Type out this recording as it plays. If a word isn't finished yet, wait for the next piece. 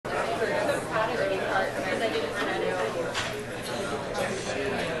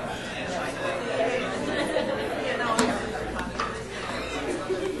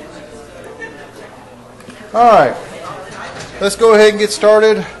All right, let's go ahead and get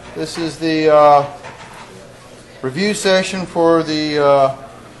started. This is the review session for the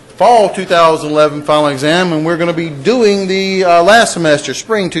fall 2011 final exam, and we're going to be doing the last semester,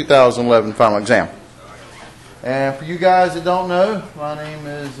 spring 2011 final exam. And for you guys that don't know, my name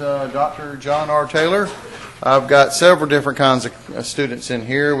is Dr. John R. Taylor. I've got several different kinds of students in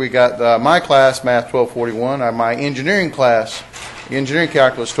here. We got my class, Math 1241, my engineering class, Engineering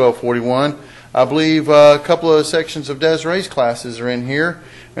Calculus 1241. I believe a couple of sections of Desiree's classes are in here.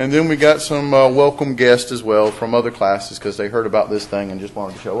 And then we got some welcome guests as well from other classes because they heard about this thing and just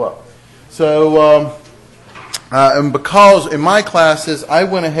wanted to show up. So, and because in my classes, I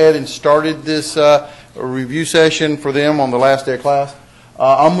went ahead and started this review session for them on the last day of class.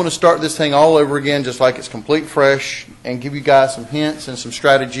 I'm going to start this thing all over again just like it's complete fresh and give you guys some hints and some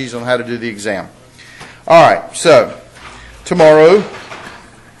strategies on how to do the exam. All right, so tomorrow,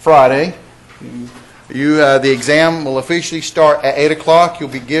 Friday, the exam will officially start at 8 o'clock. You'll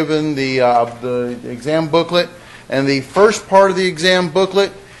be given the exam booklet, and the first part of the exam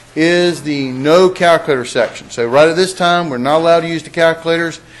booklet is the no calculator section. So right at this time, we're not allowed to use the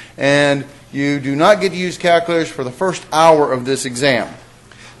calculators, and you do not get to use calculators for the first hour of this exam.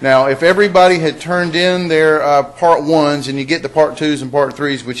 Now, if everybody had turned in their part ones, and you get the part twos and part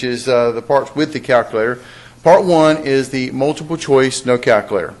threes, which is the parts with the calculator, part one is the multiple choice, no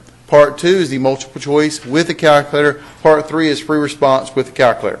calculator. Part 2 is the multiple choice with the calculator. Part 3 is free response with the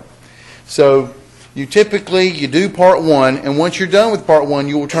calculator. So you typically do part 1, and once you're done with part 1,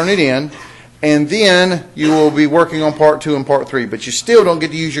 you will turn it in, and then you will be working on part 2 and part 3. But you still don't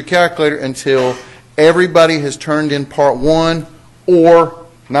get to use your calculator until everybody has turned in part 1 or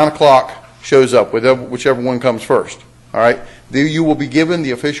 9 o'clock shows up, whichever one comes first. All right. You will be given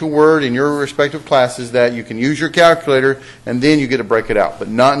the official word in your respective classes that you can use your calculator, and then you get to break it out. But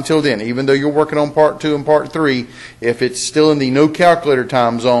not until then. Even though you're working on part 2 and part 3, if it's still in the no calculator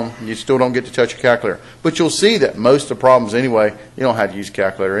time zone, you still don't get to touch your calculator. But you'll see that most of the problems anyway, you don't have to use a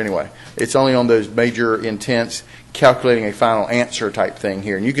calculator anyway. It's only on those major, intense, calculating a final answer type thing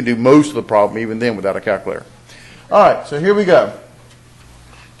here. And you can do most of the problem even then without a calculator. All right, so here we go.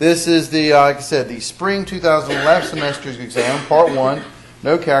 This is the, like I said, the spring 2011 semester's exam, part 1,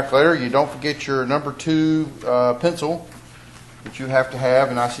 no calculator. You don't forget your number 2 pencil that you have to have,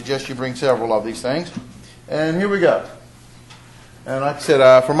 and I suggest you bring several of these things. And here we go. And like I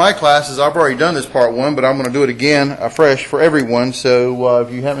said, for my classes, I've already done this part 1, but I'm going to do it again fresh for everyone. So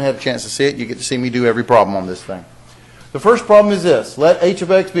if you haven't had a chance to see it, you get to see me do every problem on this thing. The first problem is this. Let h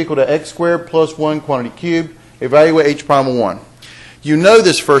of x be equal to x squared plus 1 quantity cubed. Evaluate h prime of 1. You know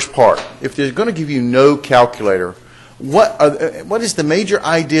this first part. If they're going to give you no calculator, what is the major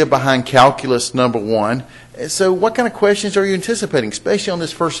idea behind calculus number 1? So what kind of questions are you anticipating, especially on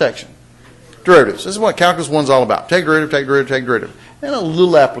this first section? Derivatives. This is what calculus 1 is all about. Take derivative, take derivative, take derivative. And a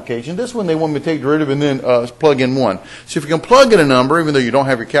little application. This one they want me to take derivative and then plug in 1. So if you can plug in a number, even though you don't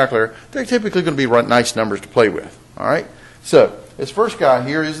have your calculator, they're typically going to be nice numbers to play with. All right? So this first guy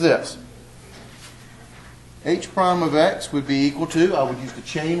here is this. H prime of x would be equal to, I would use the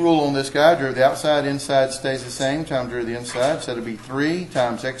chain rule on this guy. Derivative of the outside, inside stays the same, times derivative of the inside. So it would be 3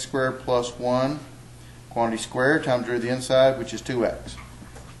 times x squared plus 1 quantity squared times derivative of the inside, which is 2x.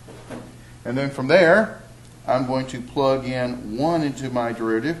 And then from there, I'm going to plug in 1 into my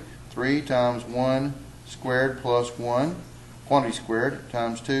derivative. 3 times 1 squared plus 1 quantity squared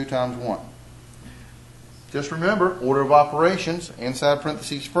times 2 times 1. Just remember, order of operations, inside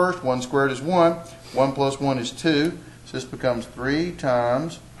parentheses first, 1 squared is 1. 1 plus 1 is 2. So this becomes 3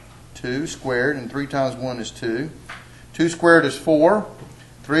 times 2 squared, and 3 times 1 is 2. 2 squared is 4.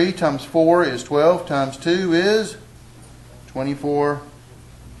 3 times 4 is 12, times 2 is 24.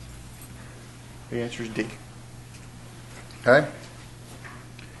 The answer is D. Okay?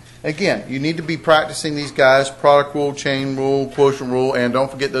 Again, you need to be practicing these guys, product rule, chain rule, quotient rule, and don't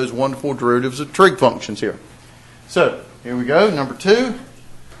forget those wonderful derivatives of trig functions here. So, here we go, number 2.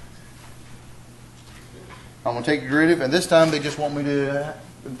 I'm going to take a derivative, and this time they just want me to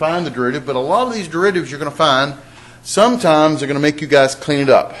find the derivative, but a lot of these derivatives you're going to find, sometimes they're going to make you guys clean it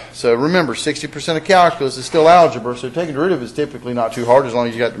up. So remember, 60% of calculus is still algebra, so taking a derivative is typically not too hard as long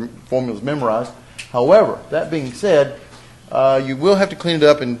as you got the formulas memorized. However, that being said, you will have to clean it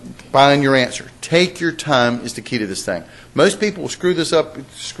up and find your answer. Take your time is the key to this thing. Most people will screw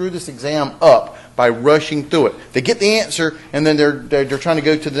this exam up by rushing through it. They get the answer and then they're trying to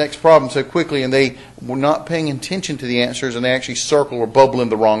go to the next problem so quickly, and they were not paying attention to the answers, and they actually circle or bubble in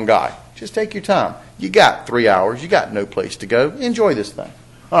the wrong guy. Just take your time. You got 3 hours. You got no place to go. Enjoy this thing.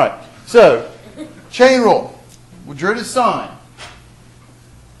 All right. So, chain rule. Derivative sign.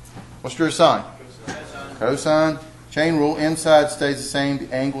 What's derivative sign? cosine, chain rule, inside stays the same,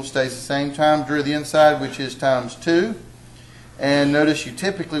 the angle stays the same. Times root of the inside, which is times 2. And notice you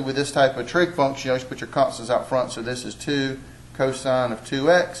typically, with this type of trig function, you always put your constants out front. So this is 2 cosine of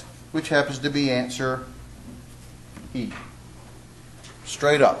 2x, which happens to be answer E.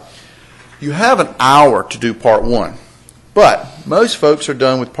 Straight up. You have an hour to do part 1. But most folks are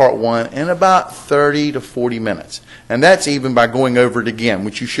done with part 1 in about 30 to 40 minutes. And that's even by going over it again,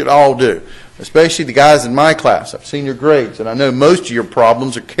 which you should all do. Especially the guys in my class. I've seen your grades, and I know most of your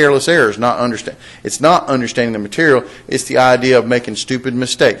problems are careless errors. It's not understanding the material. It's the idea of making stupid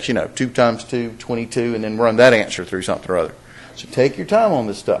mistakes. 2 times 2, 22, and then run that answer through something or other. So take your time on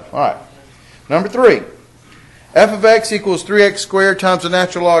this stuff. All right. Number 3. F of x equals 3x squared times the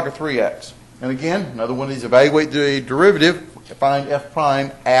natural log of 3x. And again, another one of these, evaluate the derivative, find f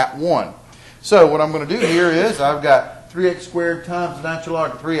prime at 1. So what I'm going to do here is I've got 3x squared times the natural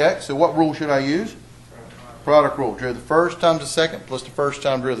log of 3x. So what rule should I use? Product rule. Derive the first times the second plus the first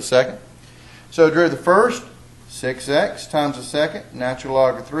times derive the second. So derive the first, 6x times the second, natural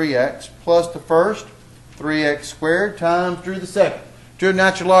log of 3x, plus the first, 3x squared times derive the second. Derive the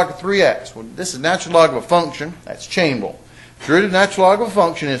natural log of 3x. Well, this is natural log of a function. That's chain rule. Derivative natural log of a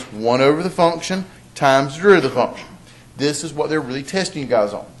function is 1 over the function times the derivative of the function. This is what they're really testing you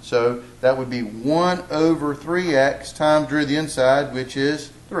guys on. So that would be 1 over 3x times derivative of the inside, which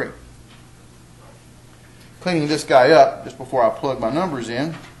is 3. Cleaning this guy up just before I plug my numbers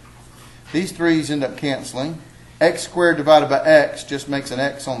in. These 3's end up canceling. X squared divided by x just makes an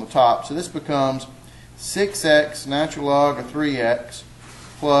x on the top. So this becomes 6x natural log of 3x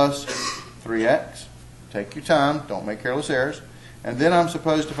plus 3x. Take your time, don't make careless errors. And then I'm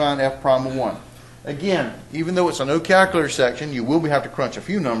supposed to find f prime of 1. Again, even though it's a no calculator section, you will have to crunch a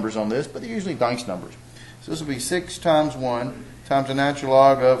few numbers on this, but they're usually nice numbers. So this will be 6 times 1 times the natural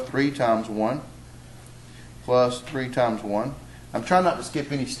log of 3 times 1 plus 3 times 1. I'm trying not to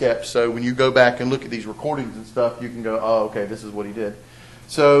skip any steps, so when you go back and look at these recordings and stuff, you can go, oh, okay, this is what he did.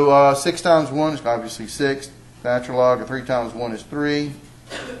 So 6 times 1 is obviously 6. Natural log of 3 times 1 is 3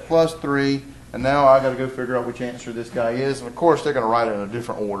 plus 3. And now I got to go figure out which answer this guy is. And of course, they're going to write it in a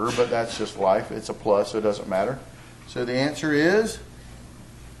different order, but that's just life. It's a plus, so it doesn't matter. So the answer is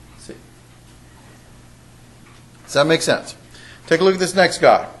C. Does that make sense? Take a look at this next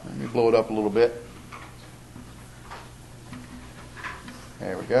guy. Let me blow it up a little bit.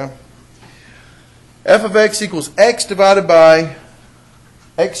 There we go. F of x equals x divided by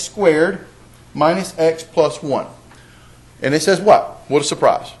x squared minus x plus 1. And it says what? What a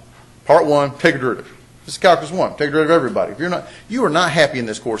surprise. Part 1, take a derivative. This is Calculus 1. Take a derivative of everybody. If you are not happy in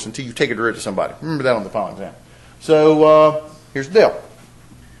this course until you take a derivative of somebody. Remember that on the final exam. So here's the deal.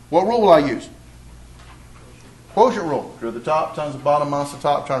 What rule will I use? Quotient rule. Derivative of the top times the bottom minus the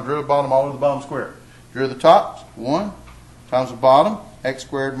top times derivative of the bottom all over the bottom squared. Derivative of the top, 1 times the bottom, x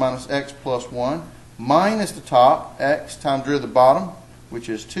squared minus x plus 1, minus the top, x times derivative of the bottom, which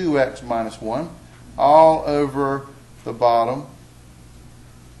is 2x minus 1, all over the bottom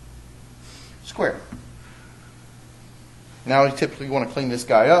squared. Now you typically want to clean this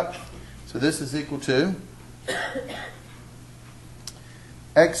guy up. So this is equal to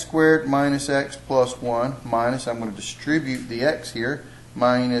x squared minus x plus 1 minus, I'm going to distribute the x here,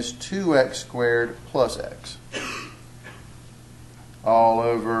 minus 2x squared plus x. All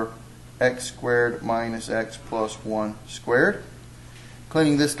over x squared minus x plus 1 squared.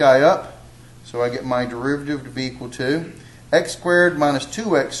 Cleaning this guy up, so I get my derivative to be equal to x squared minus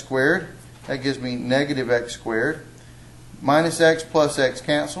 2x squared. That gives me negative x squared. Minus x plus x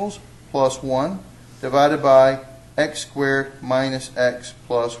cancels, plus 1, divided by x squared minus x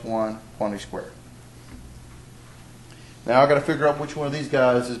plus 1 quantity squared. Now I've got to figure out which one of these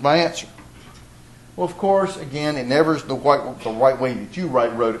guys is my answer. Well, of course, again, it never is the right way that you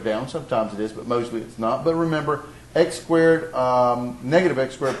wrote it down. Sometimes it is, but mostly it's not. But remember, x squared, negative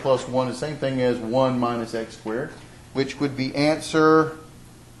x squared plus 1 is the same thing as 1 minus x squared, which would be answer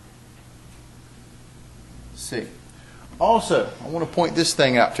C. Also, I want to point this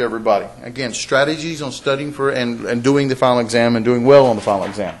thing out to everybody. Again, strategies on studying for and doing the final exam and doing well on the final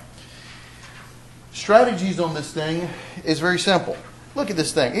exam. Strategies on this thing is very simple. Look at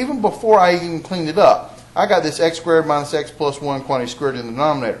this thing. Even before I even cleaned it up, I got this x squared minus x plus 1 quantity squared in the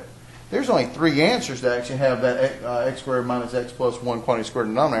denominator. There's only 3 answers that actually have that x squared minus x plus 1 quantity squared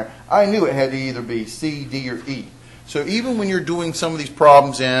in the denominator. I knew it had to either be C, D, or E. So even when you're doing some of these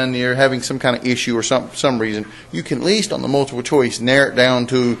problems and you're having some kind of issue or some reason, you can at least on the multiple choice narrow it down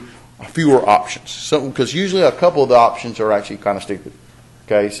to fewer options. Because usually a couple of the options are actually kind of stupid.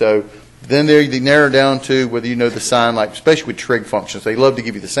 Okay, so Then there they narrow down to whether you know the sign, like especially with trig functions. They love to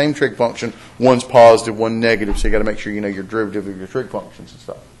give you the same trig function. One's positive, one negative, so you got to make sure you know your derivative of your trig functions and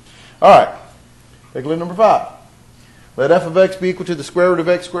stuff. All right, take a look at number 5. Let f of x be equal to the square root of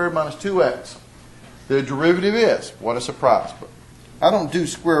x squared minus 2x. The derivative is, what a surprise. But I don't do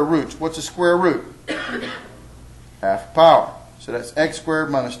square roots. What's a square root? Half power. So that's x squared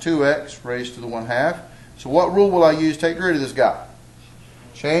minus 2x raised to the 1/2. So what rule will I use to take derivative of this guy?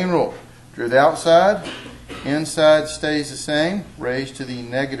 Chain rule. Drew the outside, inside stays the same, raised to the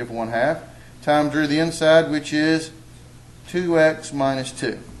negative 1/2, times drew the inside, which is 2x minus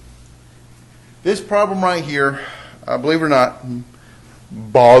 2. This problem right here, believe it or not,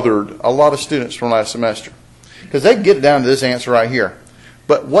 bothered a lot of students from last semester, because they can get it down to this answer right here.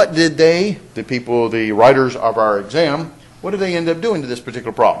 But what did the people, the writers of our exam, what did they end up doing to this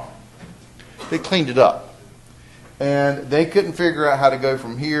particular problem? They cleaned it up. And they couldn't figure out how to go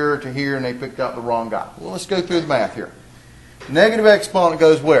from here to here, and they picked out the wrong guy. Well, let's go through the math here. Negative exponent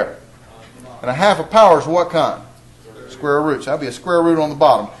goes where? And a half a power is what kind? Square root. So that'll be a square root on the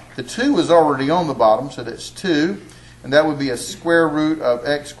bottom. The 2 is already on the bottom, so that's 2. And that would be a square root of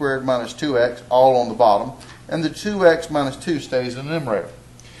x squared minus 2x, all on the bottom. And the 2x minus 2 stays in the numerator.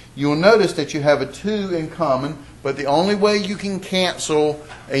 You will notice that you have a 2 in common, but the only way you can cancel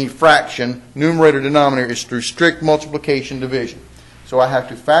a fraction, numerator denominator, is through strict multiplication division. So I have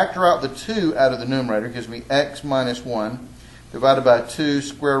to factor out the 2 out of the numerator. It gives me x minus 1 divided by 2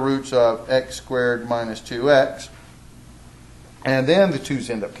 square roots of x squared minus 2x. And then the 2's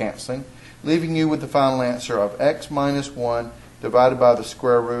end up canceling, leaving you with the final answer of x minus 1 divided by the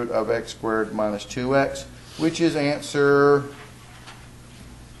square root of x squared minus 2x, which is answer,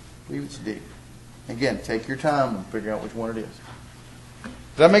 I believe it's D. Again, take your time and figure out which one it is.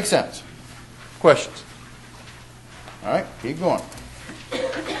 Does that make sense? Questions? All right, keep going.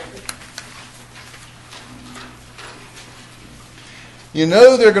 You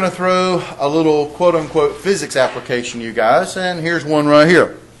know they're going to throw a little quote-unquote physics application, you guys, and here's one right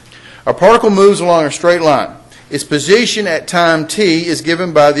here. A particle moves along a straight line. Its position at time t is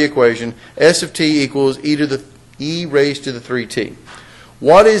given by the equation s of t equals e raised to the 3t.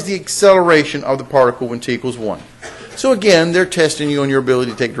 What is the acceleration of the particle when t equals 1? So again, they're testing you on your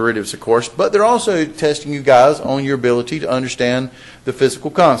ability to take derivatives, of course, but they're also testing you guys on your ability to understand the physical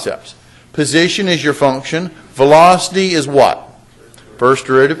concepts. Position is your function. Velocity is what? First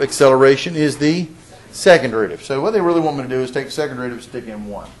derivative. Acceleration is the second derivative. So what they really want me to do is take the second derivative and stick in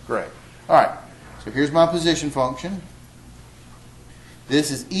 1. Great. All right. So here's my position function. This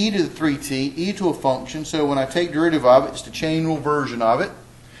is e to the 3t, e to a function. So when I take derivative of it, it's the chain rule version of it.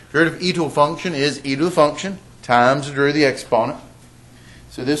 Derivative of e to a function is e to the function times the derivative of the exponent.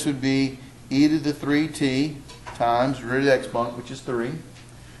 So this would be e to the 3t times the derivative of the exponent, which is 3.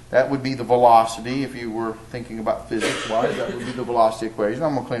 That would be the velocity if you were thinking about physics-wise. That would be the velocity equation.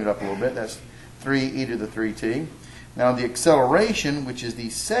 I'm going to clean it up a little bit. That's 3 e to the 3t. Now the acceleration, which is the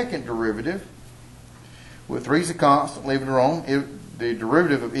second derivative, with 3 is a constant, leave it alone. The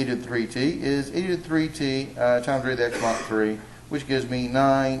derivative of e to the 3t is e to the 3t times the derivative of the exponent 3, which gives me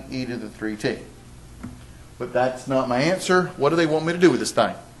 9 e to the 3t. But that's not my answer. What do they want me to do with this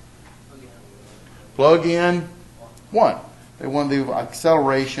thing? Plug in 1. They want the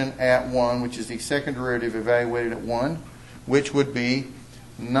acceleration at 1, which is the second derivative evaluated at 1, which would be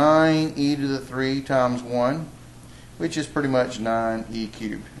 9 e to the 3 times 1, which is pretty much 9e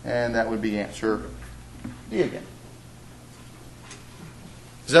cubed. And that would be answer D again.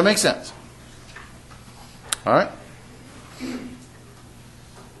 Does that make sense? All right.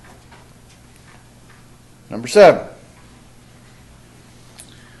 Number 7.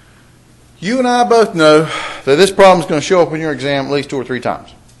 You and I both know that this problem is going to show up in your exam at least 2 or 3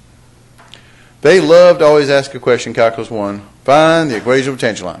 times. They love to always ask a question, Calculus 1, find the equation of a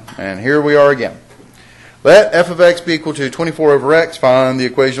tangent line. And here we are again. Let f of x be equal to 24 over x, find the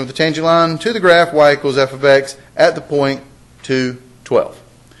equation of the tangent line to the graph y equals f of x at the point 2, 12.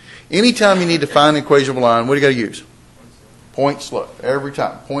 Anytime you need to find the equation of a line, what do you got to use? Point slope. Every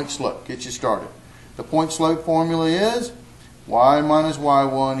time. Point slope. Get you started. The point slope formula is y minus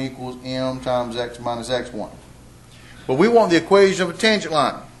y1 equals m times x minus x1. But we want the equation of a tangent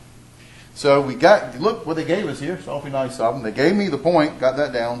line. So we got, look what they gave us here. It's awfully nice of them. They gave me the point, got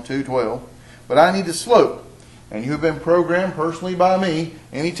that down, 2, 12. But I need the slope. And you have been programmed personally by me.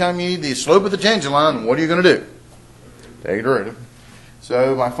 Anytime you need the slope of the tangent line, what are you going to do? Take a derivative.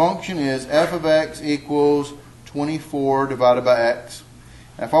 So my function is f of x equals 24 divided by x.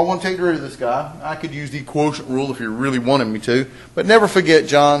 Now if I want to take the derivative of this guy, I could use the quotient rule if you really wanted me to. But never forget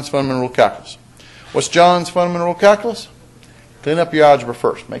John's fundamental rule of calculus. What's John's fundamental rule of calculus? Clean up your algebra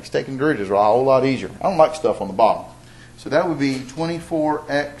first. Makes taking derivatives a whole lot easier. I don't like stuff on the bottom. So that would be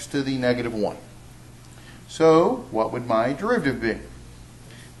 24x to the negative 1. So what would my derivative be?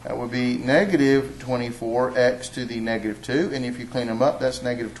 That would be negative 24x to the negative 2. And if you clean them up, that's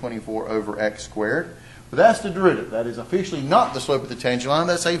negative 24 over x squared. But that's the derivative. That is officially not the slope of the tangent line.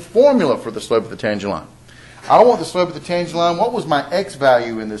 That's a formula for the slope of the tangent line. I want the slope of the tangent line. What was my x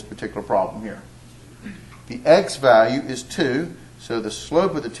value in this particular problem here? The x value is 2. So the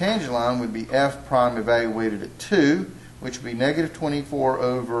slope of the tangent line would be f prime evaluated at 2, which would be negative 24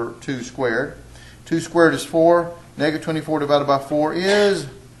 over 2 squared. 2 squared is 4. Negative 24 divided by 4 is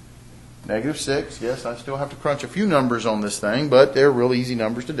negative 6. Yes, I still have to crunch a few numbers on this thing, but they're real easy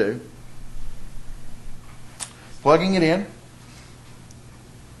numbers to do. Plugging it in.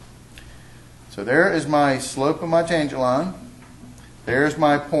 So there is my slope of my tangent line. There's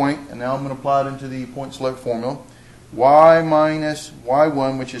my point, and now I'm going to apply it into the point slope formula. Y minus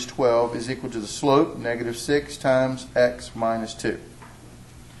y1, which is 12, is equal to the slope, negative 6 times x minus 2.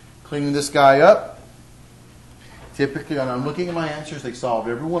 Cleaning this guy up. Typically, when I'm looking at my answers, they solve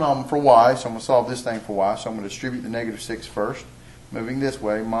every one of them for y, so I'm going to solve this thing for y. So I'm going to distribute the negative 6 first. Moving this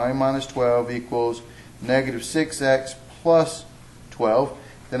way, y minus 12 equals negative 6x plus 12.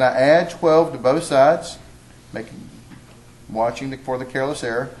 Then I add 12 to both sides, watching for the careless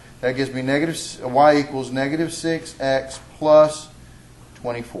error. That gives me y equals negative 6x plus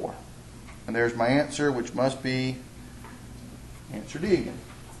 24. And there's my answer, which must be answer D again.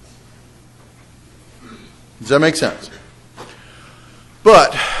 Does that make sense?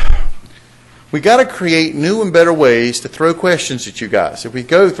 But we got to create new and better ways to throw questions at you guys. If we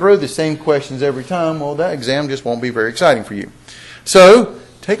go through the same questions every time, well, that exam just won't be very exciting for you. So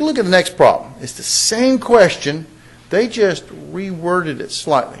take a look at the next problem. It's the same question. They just reworded it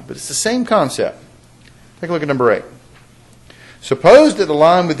slightly, but it's the same concept. Take a look at number 8. Suppose that the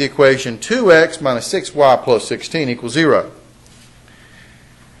line with the equation 2x minus 6y plus 16 equals 0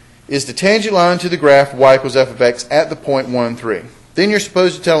 is the tangent line to the graph y equals f of x at the point 1, 3. Then you're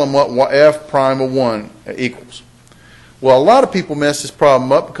supposed to tell them what f prime of 1 equals. Well, a lot of people mess this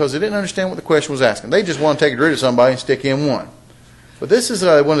problem up because they didn't understand what the question was asking. They just want to take a derivative of somebody and stick in 1. But this is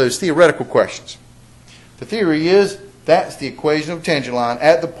one of those theoretical questions. The theory is that's the equation of tangent line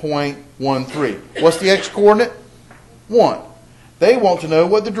at the point 1, 3. What's the x-coordinate? 1. They want to know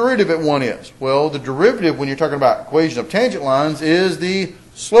what the derivative at 1 is. Well, the derivative when you're talking about equation of tangent lines is the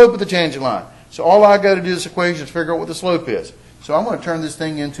slope of the tangent line. So all I got to do this equation is figure out what the slope is. So I'm going to turn this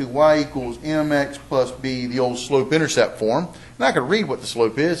thing into y equals mx plus b, the old slope-intercept form. And I can read what the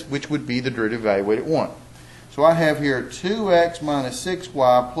slope is, which would be the derivative evaluated at 1. So I have here 2x minus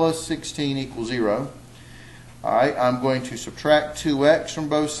 6y plus 16 equals 0. All right, I'm going to subtract 2x from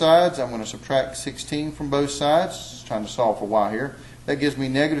both sides. I'm going to subtract 16 from both sides. Just trying to solve for y here. That gives me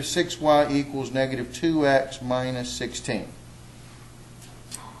negative 6y equals negative 2x minus 16.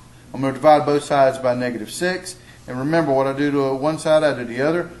 I'm going to divide both sides by negative 6. And remember, what I do to one side, I do to the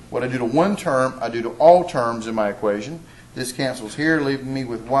other. What I do to one term, I do to all terms in my equation. This cancels here, leaving me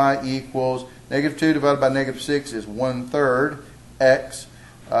with y equals negative 2 divided by negative 6 is 1/3 x.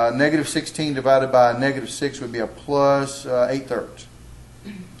 Negative 16 divided by negative 6 would be a plus 8/3.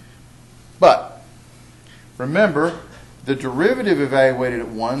 But remember, the derivative evaluated at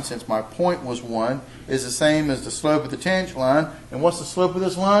 1, since my point was 1, is the same as the slope of the tangent line. And what's the slope of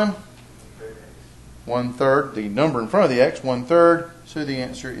this line? 1/3. The number in front of the x, 1/3. So the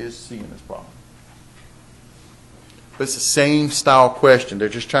answer is C in this problem. But it's the same style question. They're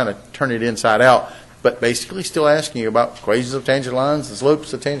just trying to turn it inside out, but basically still asking you about equations of tangent lines, the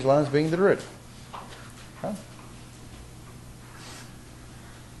slopes of tangent lines being the derivative. Okay.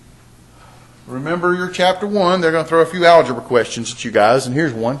 Remember your chapter 1. They're going to throw a few algebra questions at you guys, and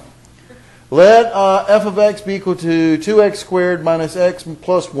here's one. Let f of x be equal to 2x squared minus x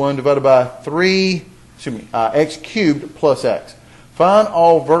plus 1 divided by x cubed plus x. Find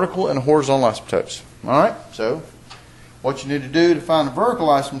all vertical and horizontal asymptotes. All right, so what you need to do to find a vertical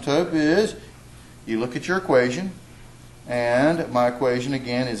asymptote is you look at your equation, and my equation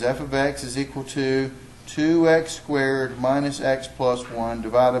again is f of x is equal to 2x squared minus x plus 1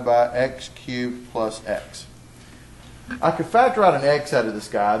 divided by x cubed plus x. I could factor out an x out of this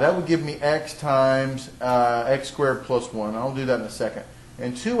guy. That would give me x times x squared plus 1. I'll do that in a second.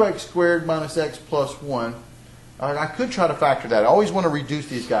 And 2x squared minus x plus 1, I could try to factor that. I always want to reduce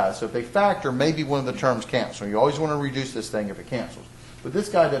these guys. So if they factor, maybe one of the terms cancels. You always want to reduce this thing if it cancels. But this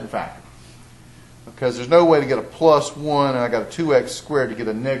guy doesn't factor, because there's no way to get a plus 1, and I got a 2x squared to get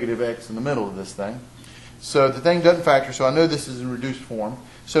a negative x in the middle of this thing. So the thing doesn't factor, so I know this is in reduced form.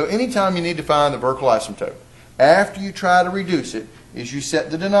 So anytime you need to find the vertical asymptote, after you try to reduce it is you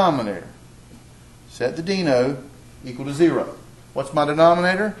set the denominator. Set the deno equal to 0. What's my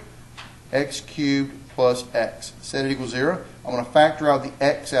denominator? X cubed plus x. Set it equal to 0. I'm going to factor out the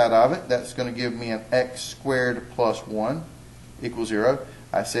x out of it. That's going to give me an x squared plus 1 equals 0.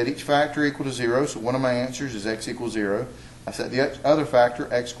 I set each factor equal to 0, so one of my answers is x equals 0. I set the other factor,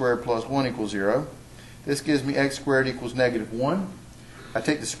 x squared plus 1 equals 0. This gives me x squared equals negative 1. I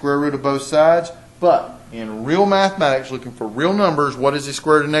take the square root of both sides, but in real mathematics, looking for real numbers, what is the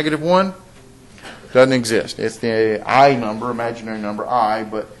square root of negative 1? Doesn't exist. It's the I number, imaginary number I,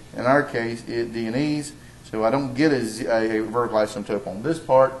 but in our case, it D and E's, so I don't get a vertical asymptote on this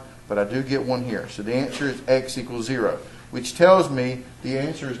part, but I do get one here. So the answer is x equals 0, which tells me the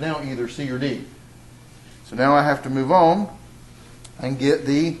answer is now either C or D. So now I have to move on and get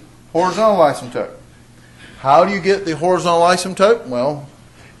the horizontal asymptote. How do you get the horizontal asymptote? Well,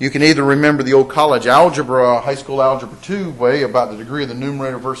 you can either remember the old college algebra, high school algebra 2 way about the degree of the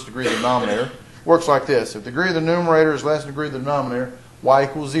numerator versus degree of the denominator. It works like this. If the degree of the numerator is less than the degree of the denominator, y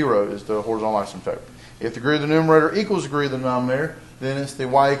equals 0 is the horizontal asymptote. If the degree of the numerator equals the degree of the denominator, then it's the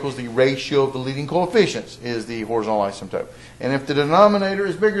y equals the ratio of the leading coefficients is the horizontal asymptote. And if the denominator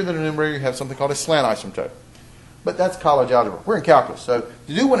is bigger than the numerator, you have something called a slant asymptote. But that's college algebra. We're in calculus. So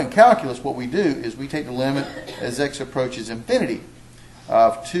to do one in calculus, what we do is we take the limit as x approaches infinity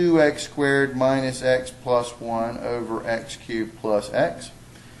of 2x squared minus x plus 1 over x cubed plus x.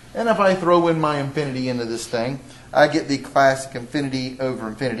 And if I throw in my infinity into this thing, I get the classic infinity over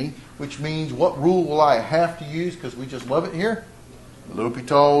infinity, which means what rule will I have to use, because we just love it here?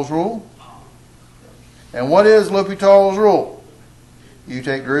 L'Hopital's rule. And what is L'Hopital's rule? You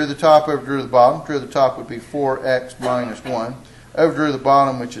take derivative of the top over derivative of the bottom. Derivative of the top would be 4x minus 1 over derivative of the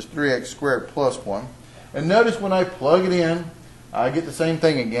bottom, which is 3x squared plus 1. And notice when I plug it in, I get the same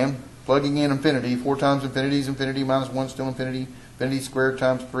thing again. Plugging in infinity, 4 times infinity is infinity, minus 1 still infinity. Infinity squared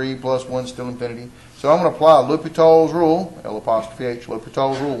times 3 plus 1 still infinity. So I'm going to apply L'Hopital's rule, L'H,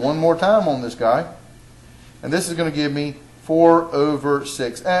 L'Hopital's rule one more time on this guy. And this is going to give me 4 over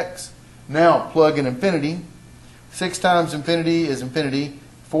 6x. Now plug in infinity. 6 times infinity is infinity.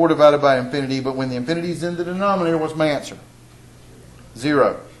 4 divided by infinity. But when the infinity is in the denominator, what's my answer?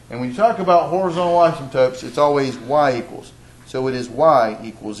 0. And when you talk about horizontal asymptotes, it's always y equals. So it is y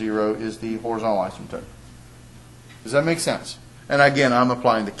equals 0 is the horizontal asymptote. Does that make sense? And again, I'm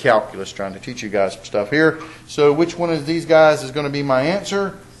applying the calculus, trying to teach you guys some stuff here. So which one of these guys is going to be my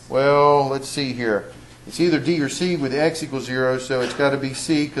answer? Well, let's see here. It's either D or C with the x equals 0, so it's got to be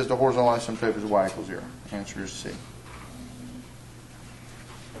C because the horizontal asymptote is y equals 0. Answer is C.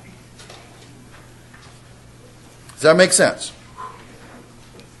 Does that make sense?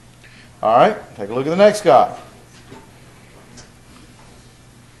 All right, take a look at the next guy.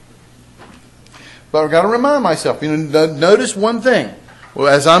 But I've got to remind myself, notice one thing. Well,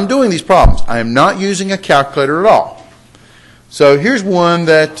 as I'm doing these problems, I am not using a calculator at all. So here's one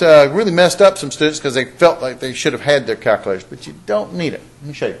that really messed up some students because they felt like they should have had their calculators, but you don't need it. Let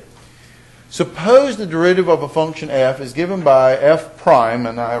me show you. Suppose the derivative of a function f is given by f prime,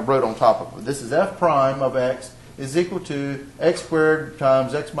 and I wrote on top of it. This is f prime of x is equal to x squared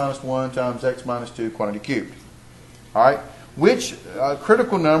times x minus 1 times x minus 2 quantity cubed. All right? Which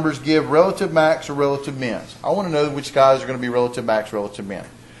critical numbers give relative max or relative mins? I want to know which guys are going to be relative max, relative min.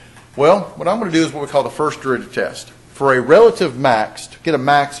 Well, what I'm going to do is what we call the first derivative test. For a relative max, to get a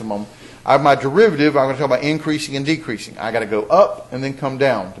maximum, my derivative, I'm going to talk about increasing and decreasing. I got to go up and then come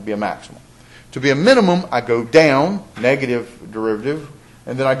down to be a maximum. To be a minimum, I go down, negative derivative,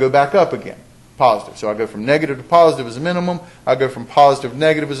 and then I go back up again, positive. So I go from negative to positive as a minimum. I go from positive to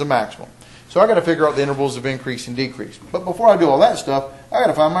negative as a maximum. So I got to figure out the intervals of increase and decrease. But before I do all that stuff, I got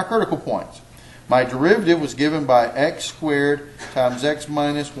to find my critical points. My derivative was given by x squared times x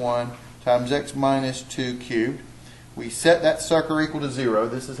minus 1 times x minus 2 cubed. We set that sucker equal to 0.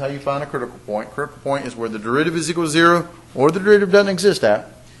 This is how you find a critical point. Critical point is where the derivative is equal to 0 or the derivative doesn't exist at.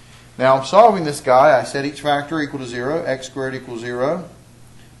 Now I'm solving this guy. I set each factor equal to 0. X squared equals 0.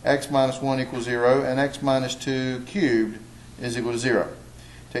 X minus 1 equals 0. And x minus 2 cubed is equal to 0.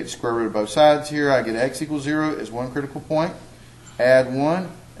 Take the square root of both sides here. I get x equals 0 is one critical point. Add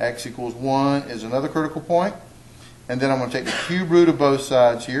 1. X equals 1 is another critical point. And then I'm going to take the cube root of both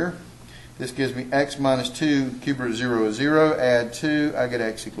sides here. This gives me x minus 2. Cube root of 0 is 0. Add 2. I get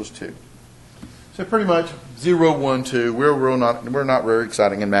x equals 2. So pretty much 0, 1, 2. We're not very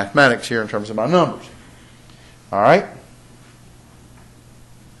exciting in mathematics here in terms of my numbers. All right?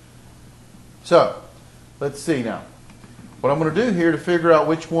 So let's see now. What I'm going to do here to figure out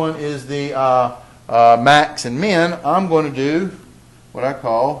which one is the max and min, I'm going to do what I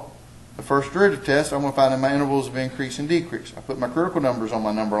call the first derivative test, I'm going to find my intervals of increase and decrease. I put my critical numbers on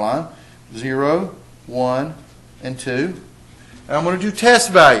my number line, 0, 1, and 2. And I'm going to do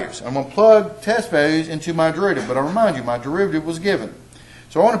test values. I'm going to plug test values into my derivative. But I remind you, my derivative was given.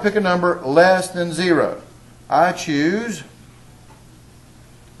 So I want to pick a number less than 0. I choose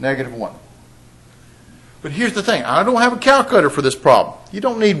 -1. But here's the thing. I don't have a calculator for this problem. You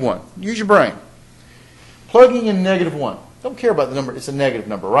don't need one. Use your brain. Plugging in -1. Don't care about the number. It's a negative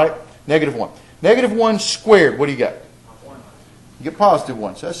number, right? -1. -1 squared. What do you get? You get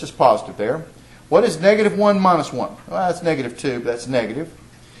 +1. So that's just positive there. What is -1 minus 1? Well, that's -2, but that's negative.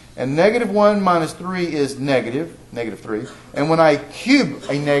 And -1 minus 3 is -3. And when I cube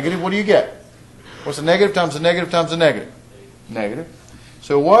a negative, what do you get? What's a negative times a negative times a negative? Negative.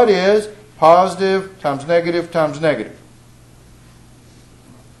 So what is positive times negative times negative?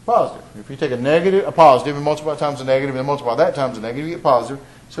 Positive. If you take a positive, and multiply times a negative, and multiply that times a negative, you get positive.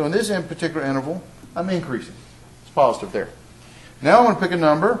 So in this particular interval, I'm increasing. It's positive there. Now I'm going to pick a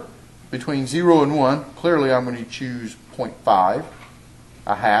number between 0 and 1. Clearly I'm going to choose 0.5,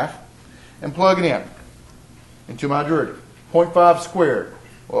 a half, and plug it in into my derivative. 0.5 squared.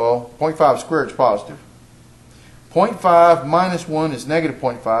 Well, 0.5 squared is positive. 0.5 minus 1 is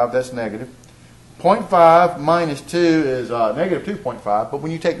 -0.5. That's negative. 0.5 minus 2 is -2.5. But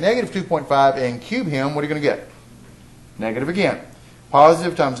when you take -2.5 and cube him, what are you going to get? Negative again.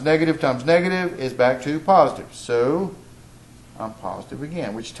 Positive times negative is back to positive. So I'm positive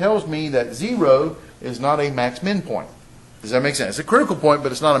again, which tells me that 0 is not a max-min point. Does that make sense? It's a critical point,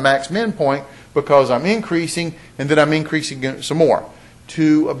 but it's not a max-min point because I'm increasing, and then I'm increasing some more.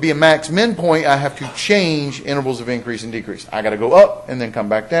 To be a max-min point, I have to change intervals of increase and decrease. I got to go up and then come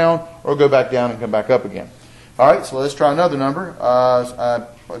back down, or go back down and come back up again. All right, so let's try another number. A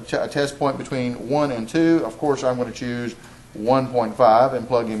test point between 1 and 2. Of course, I'm going to choose 1.5 and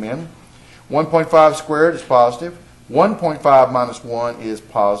plug him in. 1.5 squared is positive. 1.5 minus 1 is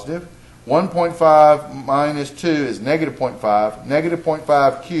positive. 1.5 minus 2 is -0.5.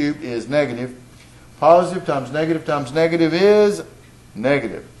 -0.5 cubed is negative. Positive times negative is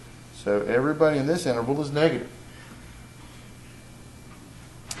negative. So everybody in this interval is negative.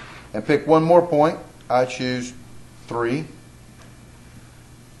 And pick one more point. I choose 3.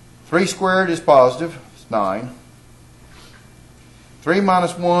 3 squared is positive. It's 9. 3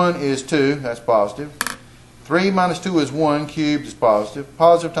 minus 1 is 2. That's positive. 3 minus 2 is 1. Cubed is positive.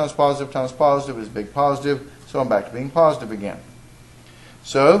 Positive times positive times positive is big positive. So I'm back to being positive again.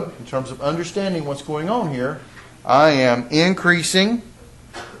 So, in terms of understanding what's going on here, I am increasing.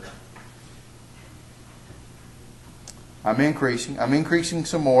 I'm increasing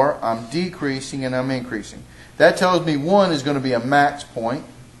some more. I'm decreasing, and I'm increasing. That tells me 1 is going to be a max point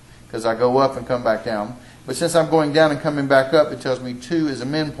because I go up and come back down. But since I'm going down and coming back up, it tells me 2 is a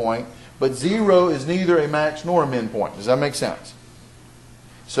min point. But 0 is neither a max nor a min point. Does that make sense?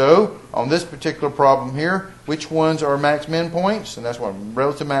 So, on this particular problem here, which ones are max min points? And that's what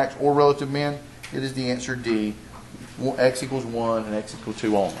relative max or relative min. It is the answer D. X equals 1 and X equals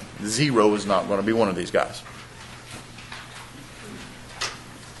 2 only. 0 is not going to be one of these guys.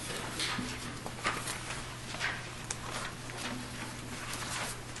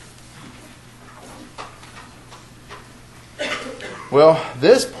 Well,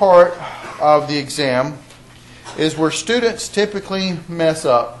 this part of the exam is where students typically mess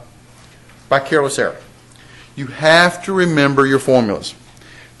up by careless error. You have to remember your formulas.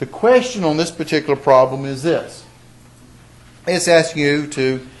 The question on this particular problem is this. It's asking you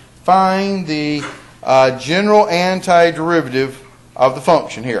to find the general antiderivative of the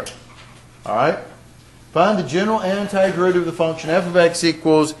function here. All right? Find the general antiderivative of the function f of x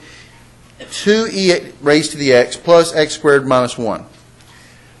equals 2e raised to the x plus x squared minus 1.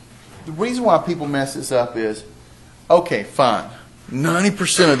 The reason why people mess this up is, okay, fine.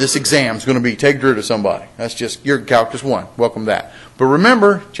 90% of this exam is going to be take derivative of somebody. That's just your Calculus 1. Welcome to that. But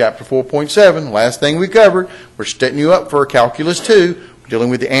remember, Chapter 4.7, last thing we covered, we're setting you up for Calculus 2, dealing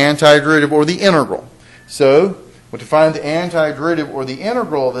with the antiderivative or the integral. So, to find the antiderivative or the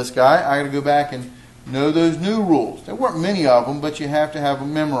integral of this guy, I got to go back and know those new rules. There weren't many of them, but you have to have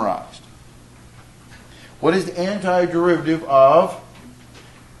them memorized. What is the antiderivative of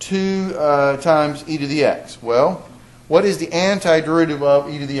 2 times e to the x? Well, what is the antiderivative of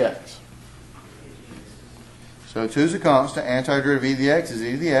e to the x? So 2 is a constant. Antiderivative of e to the x is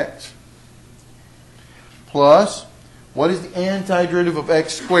e to the x. Plus, what is the antiderivative of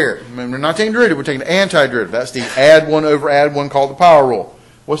x squared? We're not taking derivative, we're taking the antiderivative. That's the add 1 over add 1 called the power rule.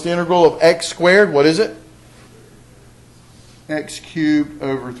 What's the integral of x squared? What is it? X cubed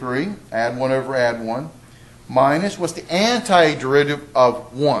over 3. Add 1 over add 1. Minus, what's the antiderivative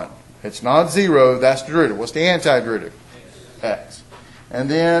of 1? It's not 0. That's the derivative. What's the antiderivative? X. And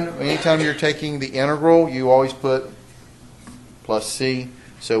then anytime you're taking the integral, you always put plus c.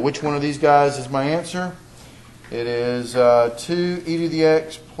 So which one of these guys is my answer? It is 2 e to the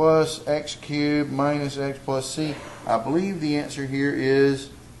x plus x cubed minus x plus c. I believe the answer here is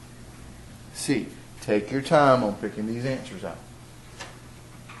C. Take your time on picking these answers out.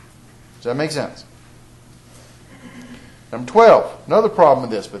 Does that make sense? Number 12, another problem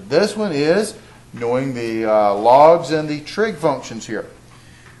with this, but this one is knowing the logs and the trig functions here.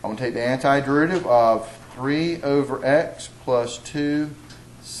 I'm going to take the antiderivative of 3 over x plus 2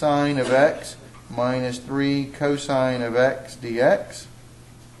 sine of x minus 3 cosine of x dx.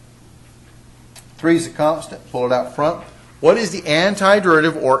 3 is a constant. Pull it out front. What is the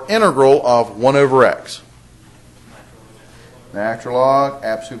antiderivative or integral of 1 over x? Natural log,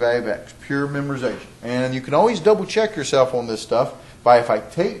 absolute value of x. Pure memorization. And you can always double check yourself on this stuff by, if I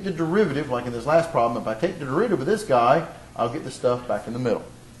take the derivative, like in this last problem, if I take the derivative of this guy, I'll get the stuff back in the middle.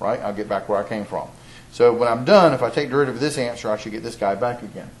 Right? I'll get back where I came from. So when I'm done, if I take the derivative of this answer, I should get this guy back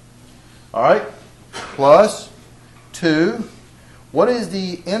again. All right? Plus 2. What is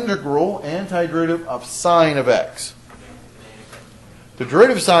the integral antiderivative of sine of x? The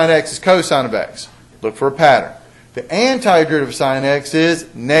derivative of sine x is cosine of x. Look for a pattern. The antiderivative of sine x is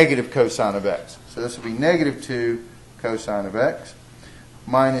negative cosine of x. So this will be negative 2 cosine of x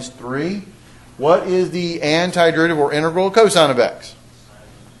minus 3. What is the antiderivative or integral of cosine of x?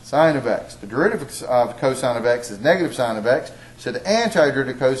 Sine of x. The derivative of cosine of x is negative sine of x. So the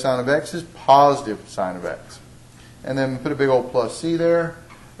antiderivative of cosine of x is positive sine of x. And then put a big old plus c there.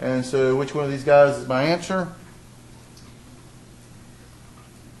 And so which one of these guys is my answer?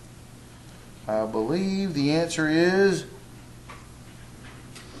 I believe the answer is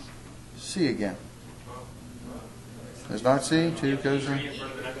C again. It's not C? 2 cosine.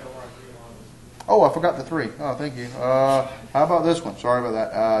 Oh, I forgot the 3. Oh, thank you. How about this one? Sorry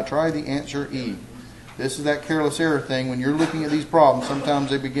about that. Try the answer E. This is that careless error thing. When you're looking at these problems, sometimes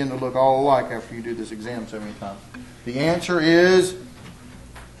they begin to look all alike after you do this exam so many times. The answer is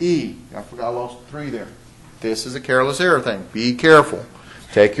E. I forgot I lost 3 there. This is a careless error thing. Be careful.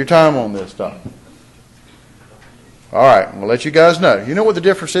 Take your time on this stuff. All right, I'm going to let you guys know. You know what the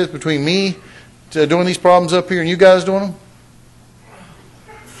difference is between me doing these problems up here and you guys doing them?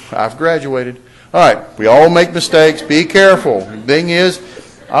 I've graduated. All right, we all make mistakes. Be careful. The thing is,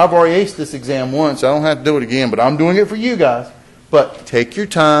 I've already aced this exam once. I don't have to do it again, but I'm doing it for you guys. But take your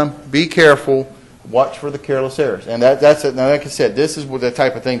time. Be careful. Watch for the careless errors. And that's it. Now, like I said, this is the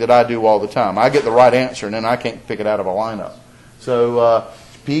type of thing that I do all the time. I get the right answer, and then I can't pick it out of a lineup. So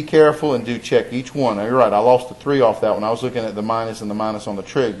be careful and do check each one. Now, you're right. I lost the 3 off that one. I was looking at the minus and the minus on the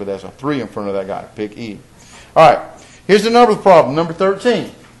trig, but there's a 3 in front of that guy. Pick E. All right. Here's another problem, number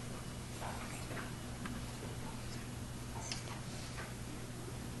 13.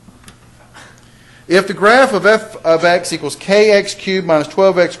 If the graph of f of x equals kx cubed minus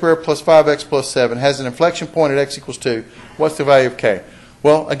 12x squared plus 5x plus 7 has an inflection point at x equals 2, what's the value of k?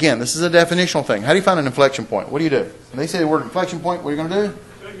 Well, again, this is a definitional thing. How do you find an inflection point? What do you do? When they say the word inflection point, what are you going to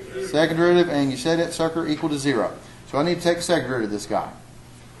do? Second derivative, and you set that sucker equal to 0. So I need to take the second derivative of this guy.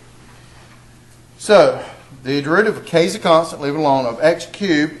 So the derivative of k is a constant, leave it alone, of x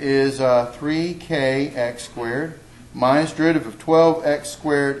cubed is 3kx squared, minus derivative of 12x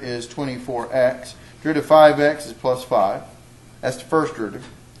squared is 24x. Derivative of 5x is plus 5. That's the first derivative.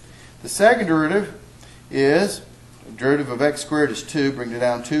 The second derivative is derivative of x squared is 2. Bring it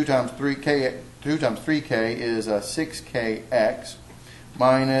down. 2 times 3k is 6kx.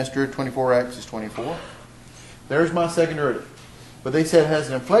 Minus derivative of 24x is 24. There's my second derivative. But they said it has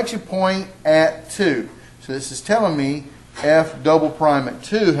an inflection point at 2. So this is telling me f double prime at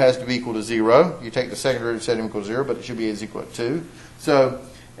 2 has to be equal to 0. You take the second derivative, set it equal to 0, but it should be as equal to 2. So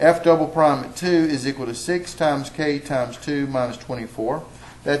f double prime at 2 is equal to 6 times k times 2 minus 24.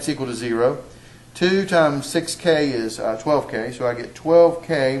 That's equal to 0. 2 times 6k is 12k, so I get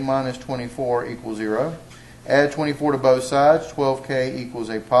 12k minus 24 equals 0. Add 24 to both sides. 12k equals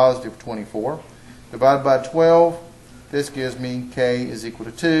a positive 24. Divided by 12, this gives me k is equal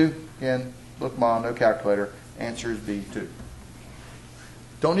to 2. Again, look, Mom, no calculator. Answer is B, 2.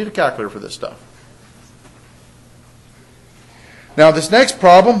 Don't need a calculator for this stuff. Now, this next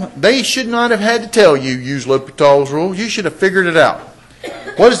problem, they should not have had to tell you use L'Hopital's rule. You should have figured it out.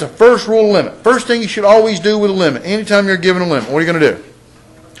 What is the first rule of limit? First thing you should always do with a limit, anytime you're given a limit, what are you going to do?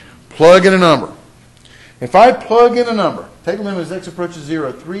 Plug in a number. If I plug in a number, take a limit as x approaches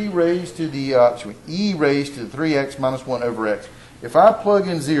 0, 3 raised to the, e raised to the 3x minus 1 over x. If I plug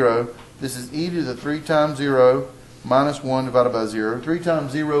in 0, this is e to the 3 times 0 minus 1 divided by 0. 3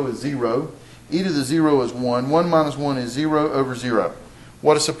 times 0 is 0. E to the 0 is 1. 1 minus 1 is 0 over 0.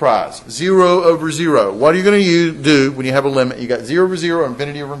 What a surprise. 0 over 0. What are you going to do when you have a limit? You got 0 over 0,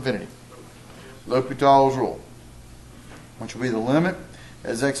 infinity over infinity. L'Hopital's rule. Which will be the limit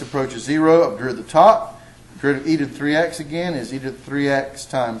as x approaches 0 of derivative at the top. Derivative e to the 3x again is e to the 3x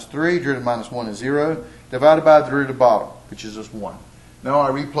times 3. Derivative minus 1 is 0. Divided by the derivative bottom, which is just 1. Now I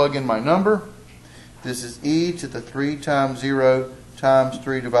replug in my number. This is e to the 3 times 0 times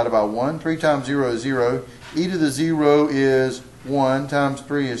 3 divided by 1. 3 times 0 is 0. E to the 0 is 1 times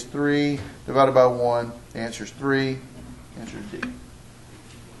 3 is 3 divided by 1. The answer is 3. Answer is D.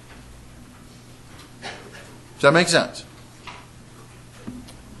 Does that make sense?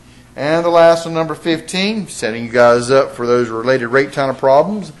 And the last one, number 15, setting you guys up for those related rate kind of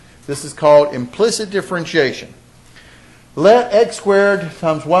problems. This is called implicit differentiation. Let x squared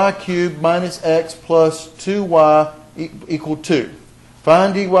times y cubed minus x plus 2y equal 2.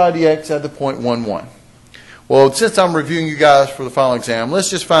 Find dy dx at the point 1, 1. Well, since I'm reviewing you guys for the final exam, let's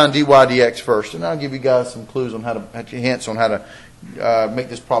just find dy dx first, and I'll give you guys some clues on hints on how to make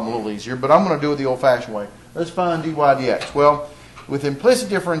this problem a little easier. But I'm going to do it the old-fashioned way. Let's find dy dx. Well, with implicit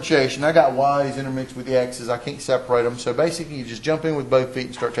differentiation, I got y's intermixed with the x's. I can't separate them. So basically, you just jump in with both feet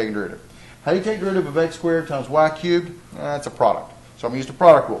and start taking derivative. How do you take derivative of x squared times y cubed? That's a product. So I'm going to use the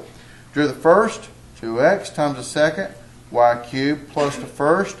product rule. Derivative the first, 2x times the second, y cubed plus the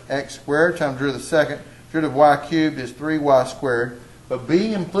first, x squared times derivative the second. Derivative of y cubed is 3y squared. But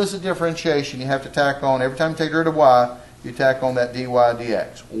being implicit differentiation, you have to tack on, every time you take derivative of y, you tack on that dy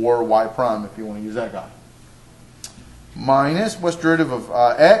dx, or y prime if you want to use that guy. Minus, what's derivative of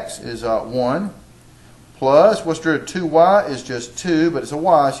x is 1, plus, what's derivative of 2y is just 2, but it's a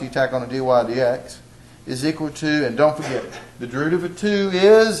y, so you tack on a dy dx, is equal to, and don't forget, the derivative of 2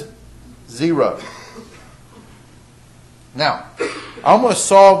 is 0. Now, I'm going to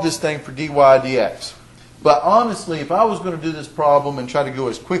solve this thing for dy dx. But honestly, if I was going to do this problem and try to go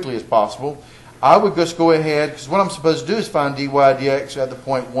as quickly as possible, I would just go ahead, because what I'm supposed to do is find dy dx at the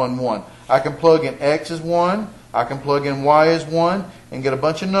point 1, 1. I can plug in x as 1, I can plug in y as 1, and get a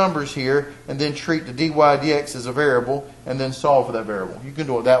bunch of numbers here, and then treat the dy dx as a variable, and then solve for that variable. You can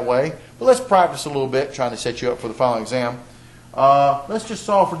do it that way. But let's practice a little bit, trying to set you up for the final exam. Let's just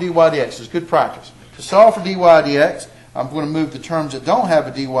solve for dy dx. It's good practice. To solve for dy dx, I'm going to move the terms that don't have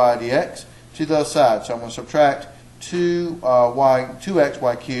a dy dx to the other side. So I'm going to subtract 2x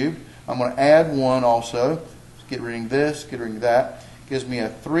y cubed. I'm going to add 1 also. Get rid of this, get rid of that. Gives me a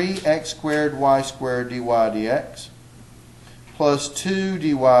 3x squared y squared dy dx plus 2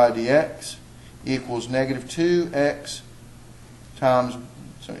 dy dx equals negative 2x times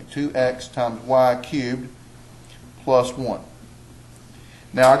y cubed plus 1.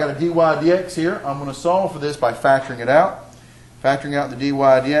 Now I got a dy dx here. I'm going to solve for this by factoring it out. Factoring out the dy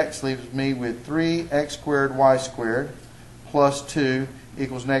dx leaves me with 3x squared y squared plus 2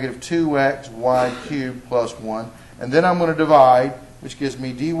 equals negative 2x y cubed plus 1. And then I'm going to divide, which gives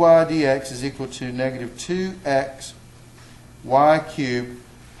me dy dx is equal to negative 2x y cubed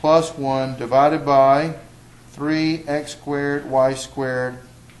plus 1 divided by 3x squared y squared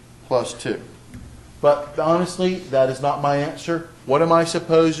plus 2. But honestly, that is not my answer. What am I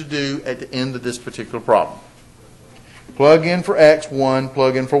supposed to do at the end of this particular problem? Plug in for x, 1.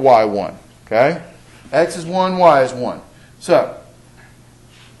 Plug in for y, 1. Okay? X is 1, y is 1. So,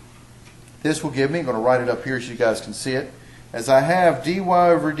 this will give me, I'm going to write it up here so you guys can see it, as I have dy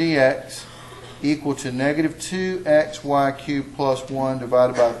over dx equal to negative 2xy cubed plus 1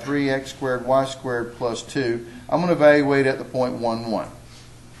 divided by 3x squared y squared plus 2. I'm going to evaluate at the point 1, 1.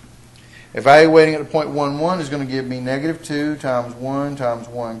 Evaluating at the point 1, 1 is going to give me negative 2 times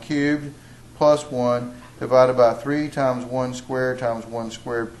 1 cubed plus 1 divided by 3 times 1 squared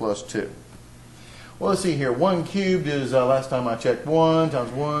plus 2. Well, let's see here. 1 cubed is, last time I checked, 1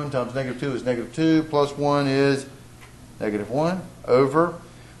 times negative 2 is negative 2 plus 1 is negative 1 over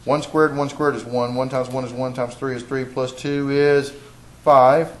 1 squared is 1. 1 times 1 is 1 times 3 is 3 plus 2 is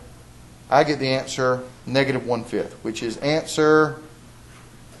 5. I get the answer negative 1/5, which is answer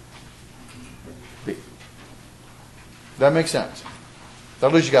B. Does that make sense?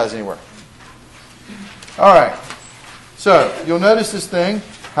 Don't lose you guys anywhere. All right. So you'll notice this thing.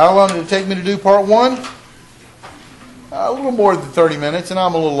 How long did it take me to do part 1? A little more than 30 minutes, and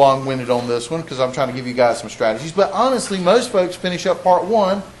I'm a little long-winded on this one because I'm trying to give you guys some strategies. But honestly, most folks finish up part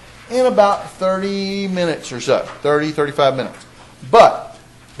 1 in about 30 minutes or so, 30, 35 minutes. But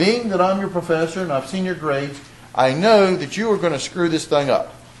being that I'm your professor and I've seen your grades, I know that you are going to screw this thing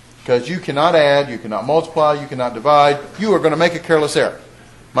up because you cannot add, you cannot multiply, you cannot divide. You are going to make a careless error.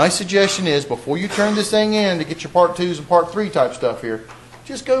 My suggestion is, before you turn this thing in to get your part 2s and part 3 type stuff here,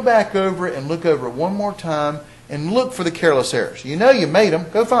 just go back over it and look over it one more time and look for the careless errors. You know you made them,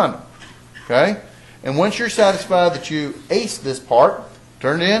 go find them. Okay? And once you're satisfied that you aced this part,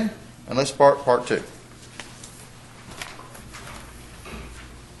 turn it in and let's start part 2.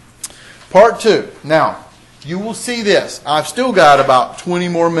 Part 2. Now, you will see this. I've still got about 20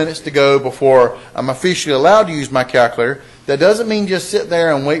 more minutes to go before I'm officially allowed to use my calculator. That doesn't mean just sit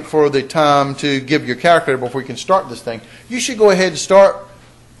there and wait for the time to give your calculator before you can start this thing. You should go ahead and start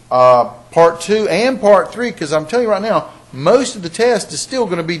part 2 and part 3, because I'm telling you right now, most of the test is still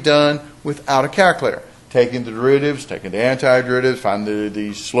going to be done without a calculator. Taking the derivatives, taking the antiderivatives, finding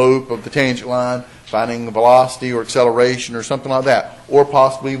the slope of the tangent line, finding the velocity or acceleration or something like that, or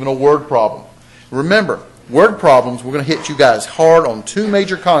possibly even a word problem. Remember, word problems, we're going to hit you guys hard on 2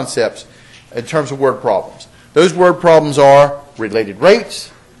 major concepts in terms of word problems. Those word problems are related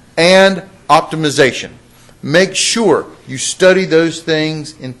rates and optimization. Make sure you study those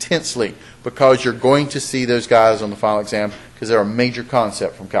things intensely, because you're going to see those guys on the final exam, because they're a major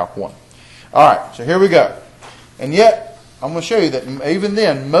concept from Calc 1. All right, so here we go. And yet, I'm going to show you that even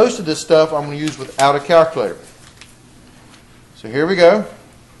then, most of this stuff I'm going to use without a calculator. So here we go.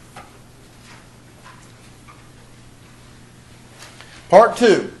 Part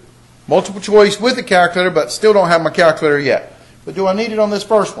 2. Multiple choice with a calculator, but still don't have my calculator yet. But do I need it on this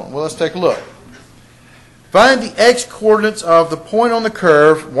first one? Well, let's take a look. Find the x-coordinates of the point on the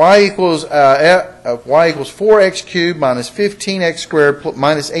curve y equals 4x cubed minus 15x squared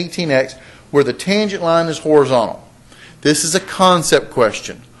minus 18x, where the tangent line is horizontal. This is a concept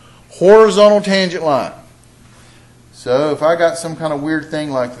question. Horizontal tangent line. So if I got some kind of weird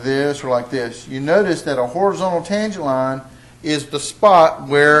thing like this or like this, you notice that a horizontal tangent line is the spot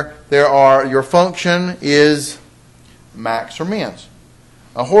where your function is max or mins.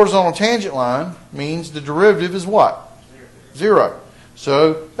 A horizontal tangent line means the derivative is what? 0.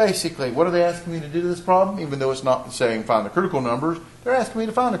 So basically, what are they asking me to do to this problem? Even though it's not saying find the critical numbers, they're asking me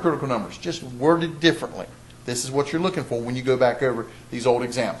to find the critical numbers, just worded differently. This is what you're looking for when you go back over these old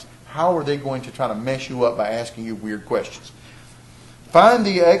exams. How are they going to try to mess you up by asking you weird questions? Find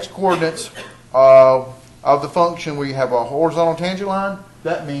the x-coordinates of the function where you have a horizontal tangent line.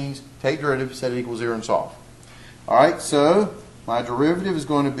 That means take derivative, set it equals 0, and solve. All right, so my derivative is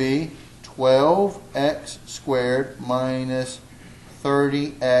going to be 12x squared minus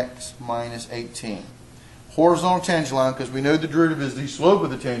 30x minus 18. Horizontal tangent line, because we know the derivative is the slope of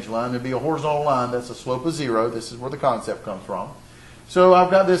the tangent line. There'd be a horizontal line that's a slope of 0. This is where the concept comes from. So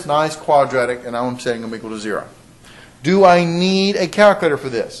I've got this nice quadratic, and I'm setting them equal to 0. Do I need a calculator for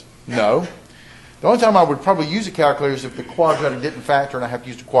this? No. The only time I would probably use a calculator is if the quadratic didn't factor and I have to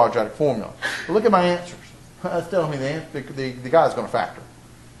use the quadratic formula. But look at my answers. That's telling me the guy's going to factor.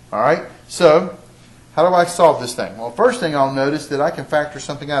 All right? So, how do I solve this thing? Well, first thing I'll notice that I can factor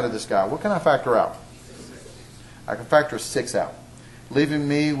something out of this guy. What can I factor out? I can factor 6 out, leaving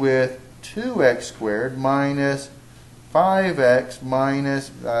me with 2x squared minus 5x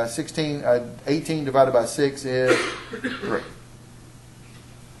minus 18 divided by 6 is 3.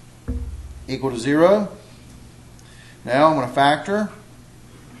 Equal to 0. Now I'm going to factor.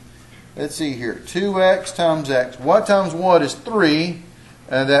 Let's see here. 2x times x. What times what is 3?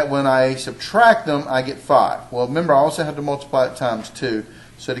 And that when I subtract them, I get 5. Well, remember, I also have to multiply it times 2.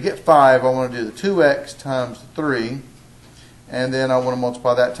 So to get 5, I want to do the 2x times 3. And then I want to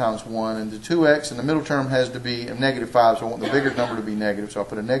multiply that times 1. And the 2x in the middle term has to be a negative 5, so I want the bigger number to be negative. So I'll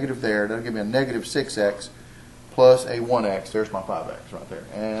put a negative there. That'll give me a negative 6x plus a 1x. There's my 5x right there.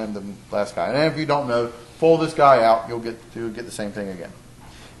 And the last guy. And if you don't know, pull this guy out, you'll get the same thing again.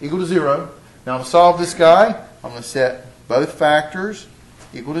 Equal to 0. Now to solve this guy, I'm going to set both factors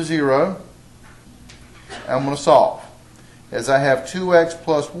equal to 0. And I'm going to solve. As I have 2x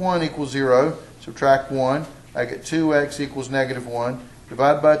plus 1 equals 0, subtract 1, I get 2x equals negative 1.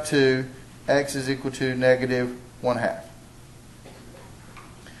 Divided by 2, x is equal to negative 1/2.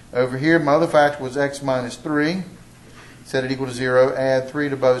 Over here, my other factor was x minus 3. Set it equal to 0. Add 3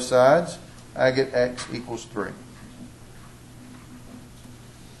 to both sides. I get x equals 3.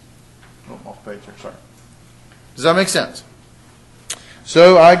 Oh, off page here, sorry. Does that make sense?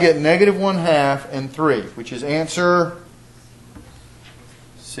 So I get negative 1/2 and 3, which is answer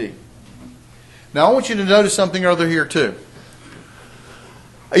C. Now I want you to notice something other here too.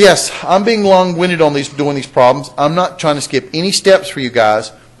 Yes, I'm being long-winded on doing these problems. I'm not trying to skip any steps for you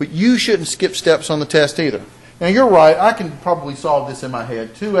guys, but you shouldn't skip steps on the test either. Now you're right, I can probably solve this in my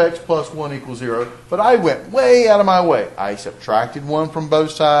head. 2x plus 1 equals 0, but I went way out of my way. I subtracted 1 from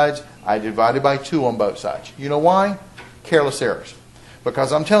both sides. I divided by 2 on both sides. You know why? Careless errors.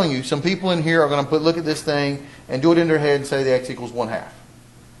 Because I'm telling you, some people in here are going to look at this thing and do it in their head and say the x equals 1/2.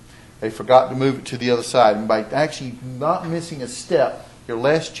 They forgot to move it to the other side. And by actually not missing a step, you're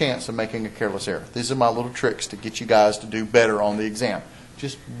less chance of making a careless error. These are my little tricks to get you guys to do better on the exam.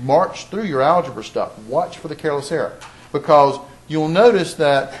 Just march through your algebra stuff. Watch for the careless error. Because you'll notice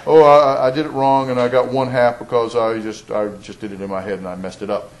that, oh, I did it wrong and I got 1/2 because I just did it in my head and I messed it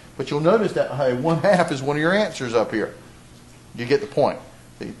up. But you'll notice that, hey, 1/2 is one of your answers up here. You get the point.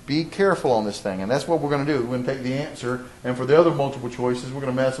 Be careful on this thing, and that's what we're going to do. We're going to take the answer, and for the other multiple choices, we're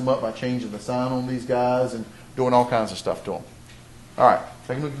going to mess them up by changing the sign on these guys and doing all kinds of stuff to them. All right,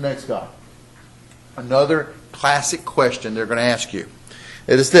 take a look at the next guy. Another classic question they're going to ask you.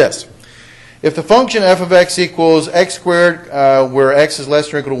 It is this. If the function f of x equals x squared, where x is less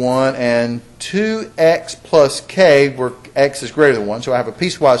than or equal to 1, and 2x plus k, where x is greater than 1, so I have a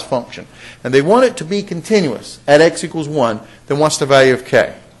piecewise function, and they want it to be continuous at x equals 1, then what's the value of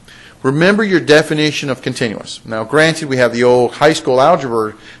k? Remember your definition of continuous. Now, granted, we have the old high school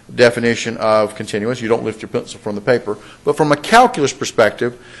algebra definition of continuous. You don't lift your pencil from the paper. But from a calculus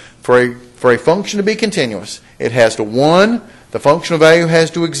perspective, for a function to be continuous, it has to, 1, the functional value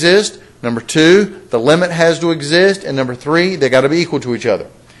has to exist. Number 2, the limit has to exist. And number 3, they got to be equal to each other.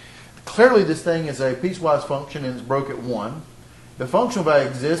 Clearly, this thing is a piecewise function and it's broke at 1. The functional value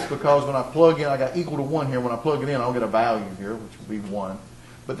exists because when I plug in, I got equal to 1 here. When I plug it in, I'll get a value here, which will be 1.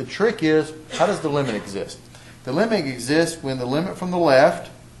 But the trick is, how does the limit exist? The limit exists when the limit from the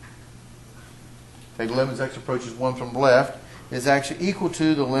left, take the limit as x approaches 1 from the left, is actually equal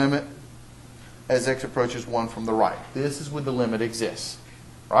to the limit as x approaches 1 from the right. This is when the limit exists.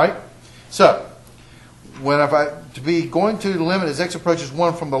 Right? So, to be going to the limit as x approaches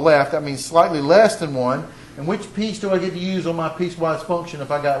 1 from the left, that means slightly less than 1. And which piece do I get to use on my piecewise function if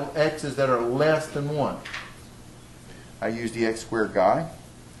I got x's that are less than 1? I use the x squared guy.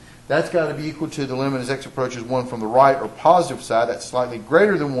 That's got to be equal to the limit as x approaches 1 from the right, or positive side. That's slightly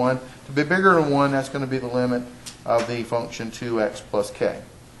greater than 1. To be bigger than 1, that's going to be the limit of the function 2x plus k.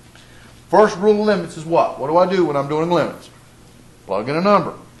 First rule of limits is what? What do I do when I'm doing limits? Plug in a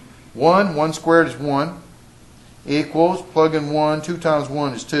number. 1 squared is 1, equals, plug in 1, 2 times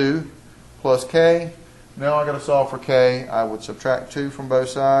 1 is 2, plus k. Now I've got to solve for k. I would subtract 2 from both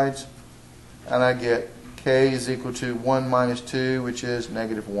sides, and I get k is equal to 1 minus 2, which is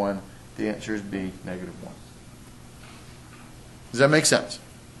negative 1. The answer is B, negative 1. Does that make sense?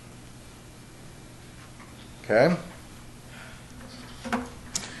 Okay.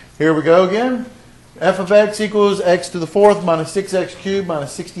 Here we go again. F of x equals x to the 4th minus 6x cubed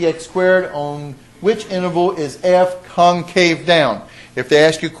minus 60x squared, on which interval is f concave down? If they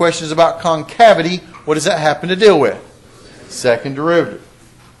ask you questions about concavity, what does that happen to deal with? Second derivative.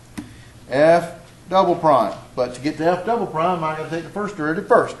 F double prime. But to get to f double prime, I'm going to take the first derivative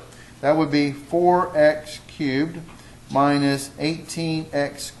first. That would be 4x cubed minus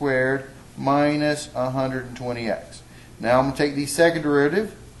 18x squared minus 120x. Now I'm going to take the second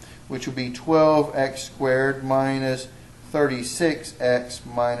derivative, which will be 12x squared minus 36x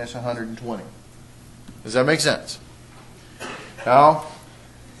minus 120. Does that make sense? Now,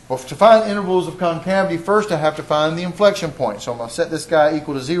 to find intervals of concavity, first I have to find the inflection point. So I'm going to set this guy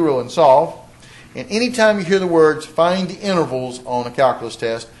equal to 0 and solve. And anytime you hear the words find the intervals on a calculus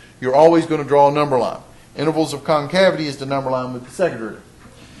test, you're always going to draw a number line. Intervals of concavity is the number line with the second derivative.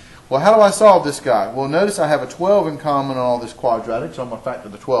 Well, how do I solve this guy? Well, notice I have a 12 in common on all this quadratic, so I'm going to factor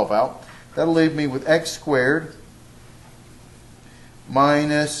the 12 out. That'll leave me with x squared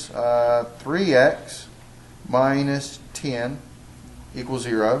minus 3x minus 10 equals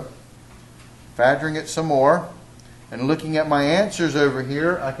 0. Factoring it some more, and looking at my answers over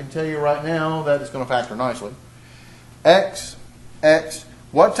here, I can tell you right now that it's going to factor nicely. X,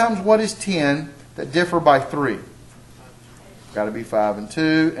 what times what is 10 that differ by 3? Got to be 5 and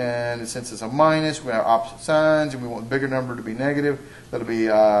 2, and since it's a minus, we have opposite signs, and we want the bigger number to be negative. That'll be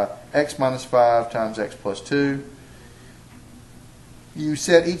x minus 5 times x plus 2. You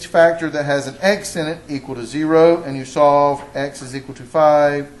set each factor that has an x in it equal to 0, and you solve x is equal to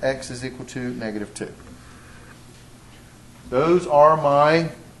 5, x is equal to negative 2. Those are my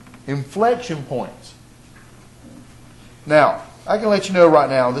inflection points. Now, I can let you know right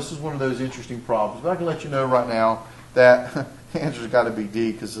now, this is one of those interesting problems, but I can let you know right now that the answer's got to be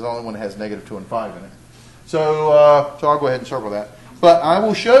D, because it's the only one that has negative 2 and 5 in it. So I'll go ahead and circle that. But I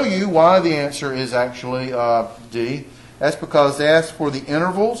will show you why the answer is actually D. That's because they asked for the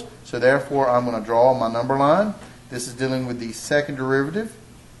intervals, so therefore I'm going to draw my number line. This is dealing with the second derivative.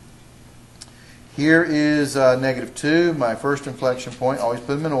 Here is negative 2, my first inflection point. Always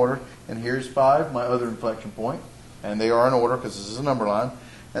put them in order. And here's 5, my other inflection point. and they are in order because this is a number line.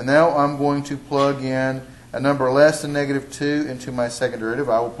 And now I'm going to plug in a number less than -2 into my second derivative.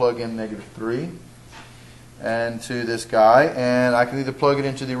 I will plug in -3 and to this guy, and I can either plug it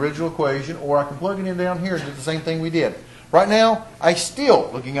into the original equation or I can plug it in down here and do the same thing we did. Right now, I still,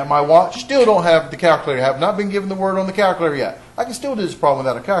 looking at my watch, still don't have the calculator. I have not been given the word on the calculator yet. I can still do this problem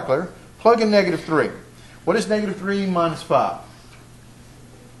without a calculator. Plug in -3. What is -3 minus 5?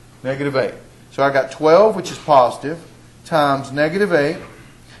 -8. So I got 12, which is positive, times -8,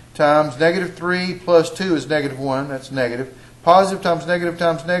 times -3 plus 2 is -1. That's negative. Positive times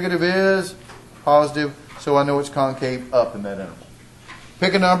negative is positive, so I know it's concave up in that interval.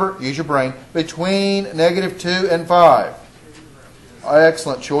 Pick a number, use your brain, between -2 and 5.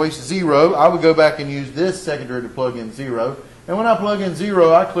 Excellent choice. 0. I would go back and use this second derivative to plug in 0. And when I plug in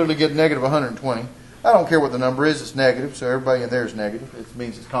 0, I clearly get -120. I don't care what the number is, it's negative, so everybody in there is negative. It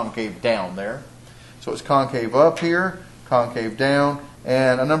means it's concave down there. So it's concave up here, concave down,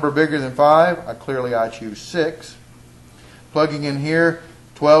 and a number bigger than 5, I choose 6. Plugging in here,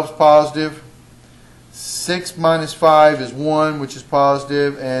 12 is positive, 6 minus 5 is 1, which is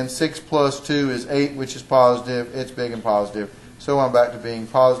positive, and 6 plus 2 is 8, which is positive. It's big and positive. So I'm back to being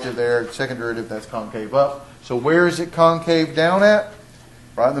positive there. Second derivative, that's concave up. So where is it concave down at?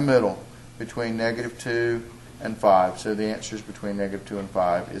 Right in the middle, between -2 and 5. So the answer is between -2 and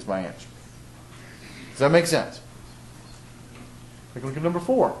 5 is my answer. Does that make sense? Take a look at number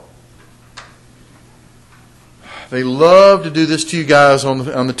 4. They love to do this to you guys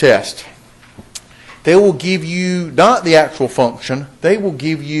on the test. They will give you not the actual function, they will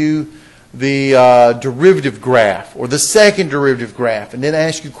give you the derivative graph or the second derivative graph and then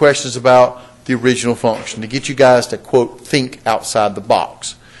ask you questions about the original function to get you guys to, quote, think outside the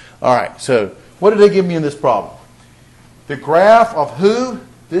box. All right, so what did they give me in this problem? The graph of who?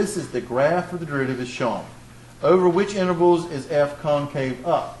 This is the graph of the derivative is shown. Over which intervals is f concave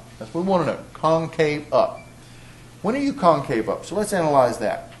up? That's what we want to know. Concave up. When are you concave up? So let's analyze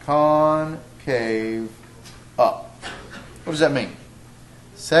that. Concave up. What does that mean?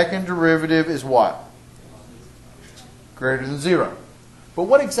 Second derivative is what? Greater than 0. But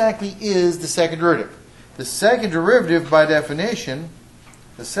what exactly is the second derivative? The second derivative, by definition,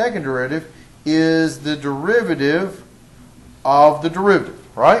 the second derivative is the derivative of the derivative,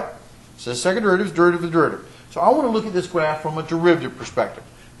 right? So the second derivative is derivative of the derivative. So I want to look at this graph from a derivative perspective.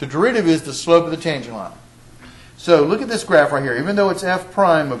 The derivative is the slope of the tangent line. So look at this graph right here. Even though it's f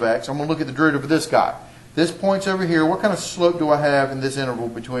prime of x, I'm going to look at the derivative of this guy. This point's over here. What kind of slope do I have in this interval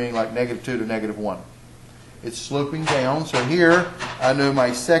between like -2 to -1? It's sloping down. So here I know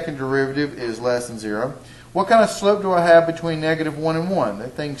my second derivative is less than 0. What kind of slope do I have between -1 and 1?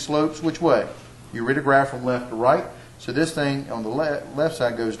 That thing slopes which way? You read a graph from left to right. So this thing on the left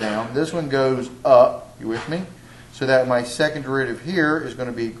side goes down. This one goes up. You with me? So that my second derivative here is going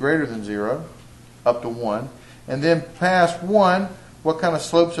to be greater than 0, up to 1. And then past 1, what kind of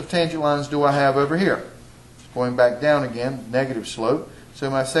slopes of tangent lines do I have over here? Going back down again, negative slope. So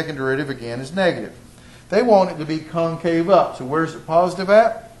my second derivative again is negative. They want it to be concave up. So where's it positive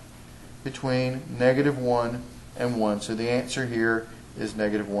at? Between -1 and 1. So the answer here is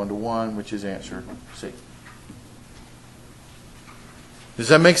 -1 to 1, which is answer C. Does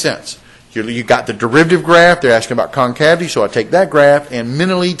that make sense? You got the derivative graph. They're asking about concavity. So I take that graph and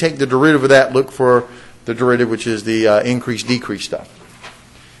mentally take the derivative of that, look for the derivative, which is the increase-decrease stuff.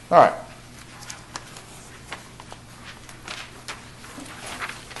 All right.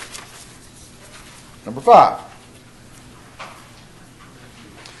 Number 5.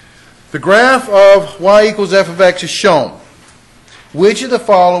 The graph of y equals f of x is shown. Which of the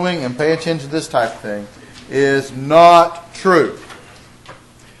following, and pay attention to this type of thing, is not true?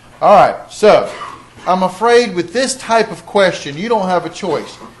 All right, so I'm afraid with this type of question, you don't have a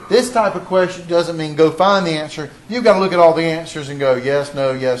choice. This type of question doesn't mean go find the answer. You've got to look at all the answers and go yes,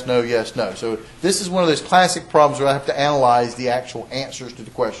 no, yes, no, yes, no. So this is one of those classic problems where I have to analyze the actual answers to the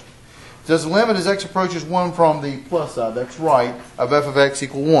question. Does the limit as x approaches 1 from the plus side, that's right, of f of x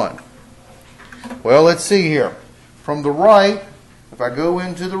equal 1? Well, let's see here. From the right, if I go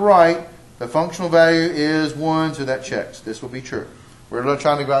into the right, the functional value is 1, so that checks. This will be true. We're not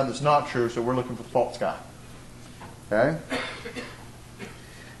trying to go out that's not true, so we're looking for the false guy. Okay?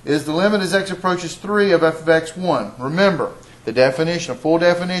 Is the limit as x approaches 3 of f of x 1? Remember, the definition, a full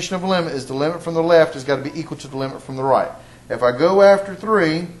definition of a limit is the limit from the left has got to be equal to the limit from the right. If I go after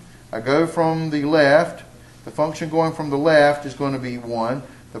 3, I go from the left, the function going from the left is going to be 1.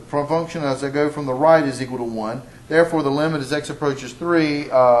 The function as I go from the right is equal to 1. Therefore, the limit as x approaches 3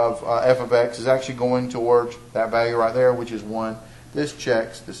 of f of x is actually going towards that value right there, which is 1. This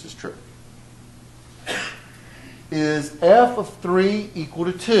checks. This is true. is f of 3 equal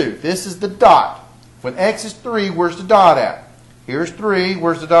to 2? This is the dot. When x is 3, where's the dot at? Here's 3.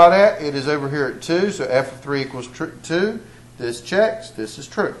 Where's the dot at? It is over here at 2. So f of 3 equals 2. This checks. This is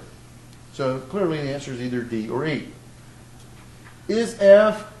true. So clearly the answer is either D or E. Is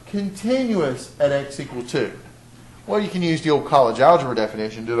f continuous at x equal 2? Well, you can use the old college algebra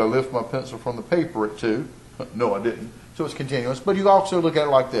definition. Did I lift my pencil from the paper at 2? No, I didn't. So it's continuous. But you also look at it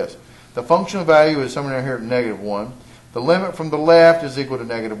like this. The functional value is somewhere down here at -1. The limit from the left is equal to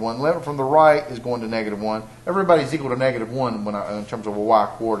 -1. The limit from the right is going to -1. Everybody's equal to -1 in terms of a y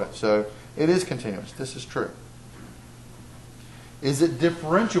coordinate. So it is continuous. This is true. Is it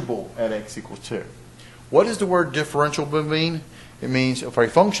differentiable at x equals 2? What does the word differentiable mean? It means for a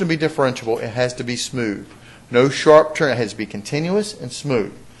function to be differentiable, it has to be smooth. No sharp turn. It has to be continuous and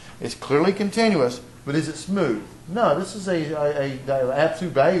smooth. It's clearly continuous, but is it smooth? No, this is a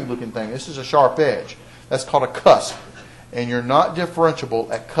absolute value looking thing. This is a sharp edge. That's called a cusp. And you're not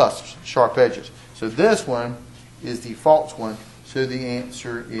differentiable at cusps, sharp edges. So this one is the false one. So the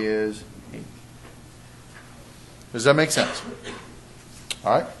answer is E. Does that make sense?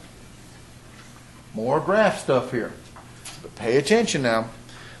 All right. More graph stuff here. But pay attention now.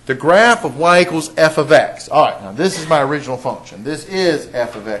 The graph of y equals f of x. All right, now this is my original function. This is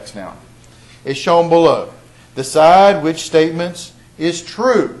f of x now. It's shown below. The side which statements is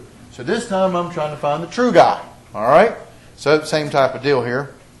true. So this time I'm trying to find the true guy. All right? So same type of deal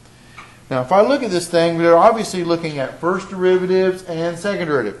here. Now if I look at this thing, we're obviously looking at first derivatives and second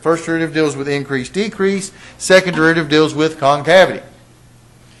derivative. First derivative deals with increase, decrease. Second derivative deals with concavity.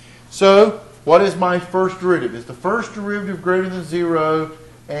 So what is my first derivative? Is the first derivative greater than 0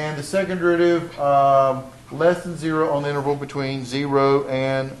 and the second derivative less than 0 on the interval between 0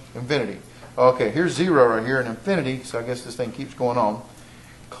 and infinity? Okay, here's 0 right here and infinity, so I guess this thing keeps going on.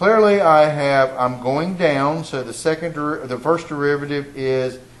 Clearly I'm going down, so the first derivative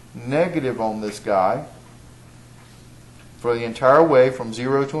is negative on this guy for the entire way from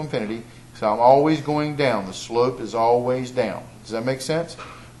 0 to infinity. So I'm always going down. The slope is always down. Does that make sense?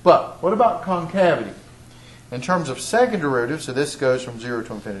 But what about concavity? In terms of second derivative, so this goes from 0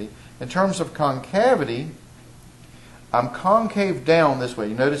 to infinity. In terms of concavity, I'm concave down this way.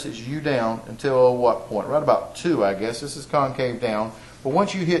 You notice it's u down until what point? Right about 2, I guess. This is concave down. But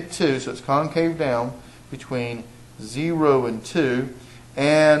once you hit 2, so it's concave down between 0 and 2,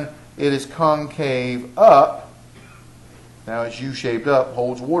 and it is concave up. Now it's U-shaped up,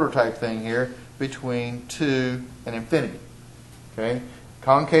 holds water type thing here, between 2 and infinity. Okay?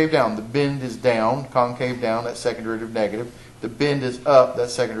 Concave down, the bend is down. Concave down, that's second derivative negative. The bend is up,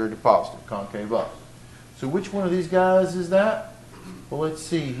 that's second derivative positive. Concave up. So which one of these guys is that? Well, let's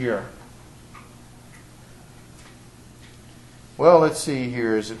see here. Well, let's see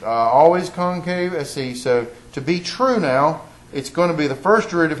here. Is it always concave? Let's see. So to be true now, it's going to be the first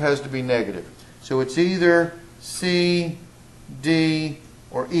derivative has to be negative. So it's either C, D,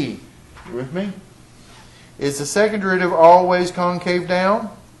 or E. You with me? Is the second derivative always concave down?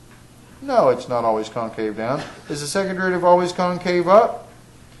 No, it's not always concave down. Is the second derivative always concave up?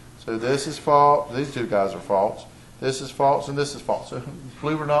 So this is false. These two guys are false. This is false, and this is false. So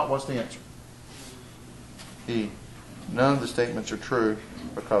believe it or not, what's the answer? E. None of the statements are true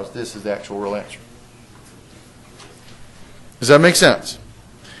because this is the actual real answer. Does that make sense?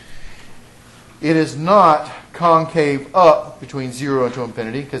 It is not concave up between 0 and to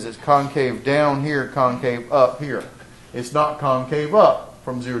infinity because it's concave down here, concave up here. It's not concave up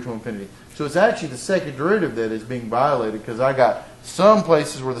from 0 to infinity. So it's actually the second derivative that is being violated because I got some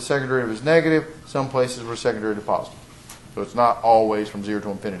places where the second derivative is negative, some places where the second derivative is positive. So it's not always from 0 to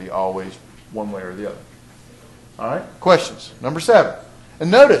infinity, always one way or the other. All right, questions? Number 7.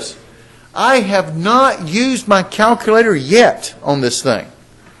 And notice, I have not used my calculator yet on this thing.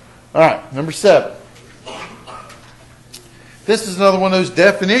 All right, number 7. This is another one of those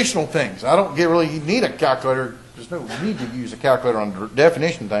definitional things. I don't really need a calculator. There's no need to use a calculator on the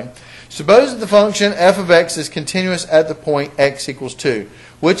definition thing. Suppose that the function f of x is continuous at the point x equals 2.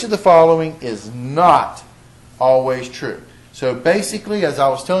 Which of the following is not always true? So basically, as I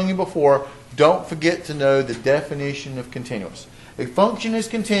was telling you before, don't forget to know the definition of continuous. A function is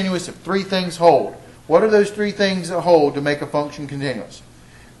continuous if 3 things hold. What are those 3 things that hold to make a function continuous?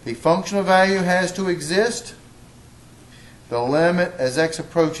 The functional value has to exist. The limit as x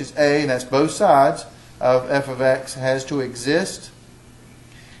approaches a, and that's both sides of f of x, has to exist.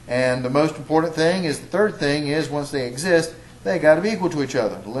 And the most important thing is, the third thing is, once they exist, they got to be equal to each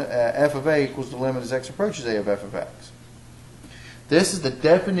other. F of a equals the limit as x approaches a of f of x. This is the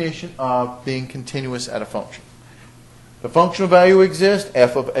definition of being continuous at a function. The functional value exists,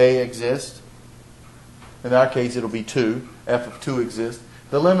 f of a exists. In our case, it'll be 2. F of 2 exists.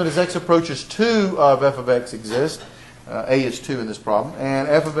 The limit as x approaches 2 of f of x exists. A is 2 in this problem. And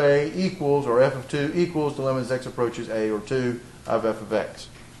f of a equals, or f of 2 equals the limit as x approaches a, or 2 of f of x.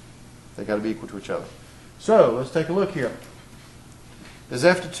 They've got to be equal to each other. So let's take a look here. Does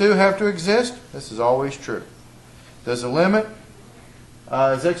f of 2 have to exist? This is always true. Does the limit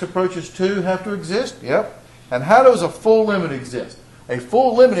as x approaches 2 have to exist? Yep. And how does a full limit exist? A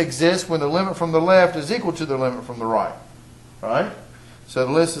full limit exists when the limit from the left is equal to the limit from the right. Right?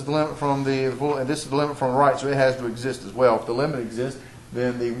 So this is the limit from the full, and this is the limit from the right, so it has to exist as well. If the limit exists,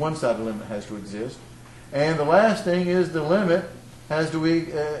 then the one side of the limit has to exist. And the last thing is the limit has to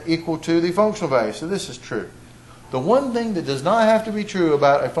be equal to the functional value. So this is true. The one thing that does not have to be true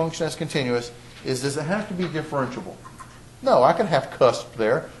about a function that's continuous is, does it have to be differentiable? No, I can have cusp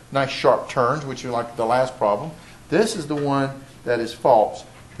there, nice sharp turns, which are like the last problem. This is the one that is false.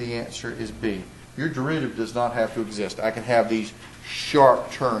 The answer is B. Your derivative does not have to exist. I can have these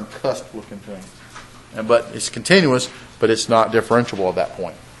sharp turn, cusp looking things. But it's continuous, but it's not differentiable at that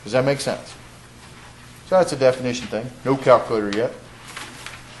point. Does that make sense? So that's a definition thing. No calculator yet.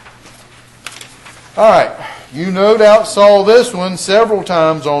 All right. You no doubt saw this one several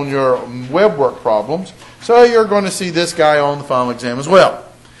times on your web work problems. So you're going to see this guy on the final exam as well.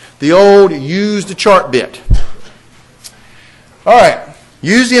 The old use the chart bit. All right.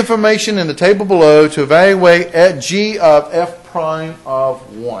 Use the information in the table below to evaluate at g of f prime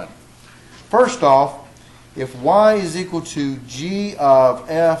of 1. First off, if y is equal to g of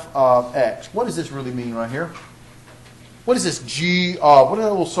f of x, what does this really mean right here? What is this g of? What does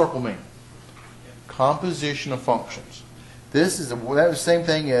that little circle mean? Composition of functions. This is the same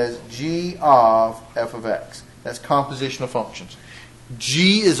thing as g of f of x. That's composition of functions.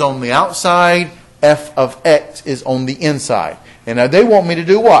 G is on the outside, f of x is on the inside. And now they want me to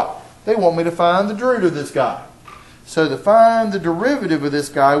do what? They want me to find the derivative of this guy. So to find the derivative of this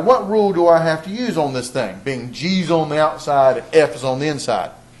guy, what rule do I have to use on this thing? Being g's on the outside and f is on the inside.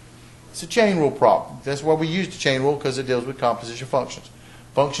 It's a chain rule problem. That's why we use the chain rule, because it deals with composition functions.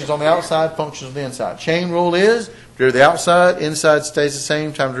 Functions on the outside, functions on the inside. Chain rule is, derivative of the outside, inside stays the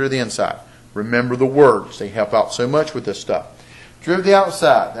same, times derivative of the inside. Remember the words. They help out so much with this stuff. Derivative of the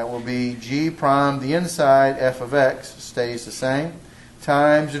outside, that will be g prime the inside, f of x stays the same,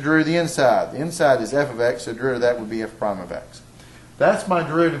 times the derivative of the inside. The inside is f of x, so the derivative of that would be f prime of x. That's my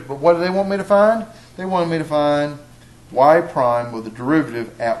derivative, but what do they want me to find? They want me to find y prime with the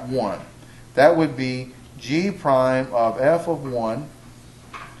derivative at 1. That would be g prime of f of 1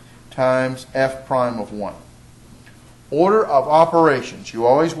 times f prime of 1. Order of operations. You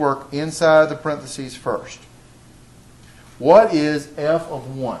always work inside the parentheses first. What is f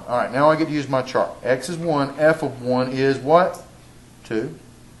of 1? All right, now I get to use my chart. X is 1. F of 1 is what? 2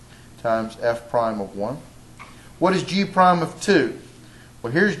 times f prime of 1. What is g prime of 2?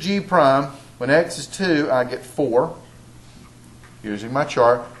 Well, here's g prime. When x is 2, I get 4 using my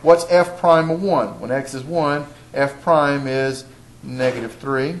chart. What's f prime of 1? When x is 1, f prime is negative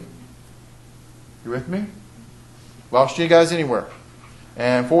 3. You with me? Lost you guys anywhere?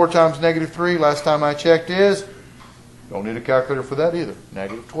 And 4 times negative 3, last time I checked, is... Don't need a calculator for that either.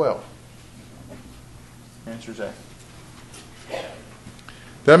 Negative 12. Answer's A. Does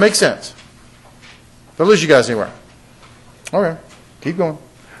that make sense? Don't lose you guys anywhere. All right. Keep going.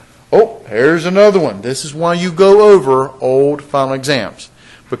 Oh, here's another one. This is why you go over old final exams.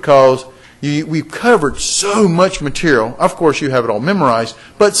 Because we've covered so much material. Of course, you have it all memorized.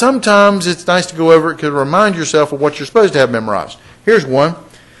 But sometimes it's nice to go over it to remind yourself of what you're supposed to have memorized. Here's one.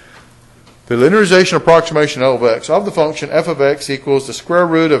 The linearization approximation L of x of the function f of x equals the square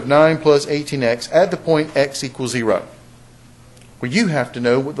root of 9 plus 18x at the point x equals 0. Well, you have to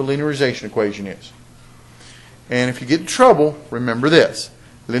know what the linearization equation is. And if you get in trouble, remember this.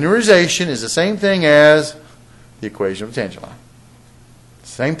 Linearization is the same thing as the equation of a tangent line.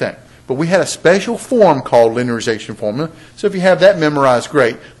 Same thing. But we had a special form called linearization formula. So if you have that memorized,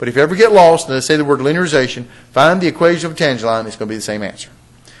 great. But if you ever get lost and they say the word linearization, find the equation of a tangent line. It's going to be the same answer.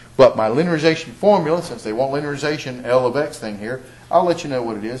 But my linearization formula, since they want linearization L of x thing here, I'll let you know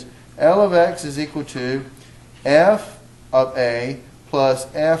what it is. L of x is equal to f of a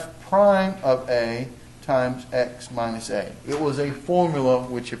plus f prime of a times x minus a. It was a formula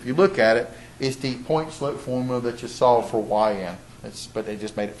which, if you look at it, is the point slope formula that you solve for y in. But they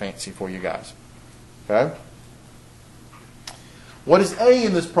just made it fancy for you guys. Okay? What is a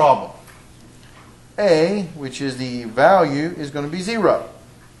in this problem? A, which is the value, is going to be 0.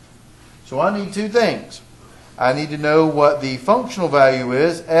 So I need two things. I need to know what the functional value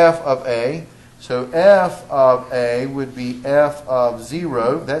is, f of a. So f of a would be f of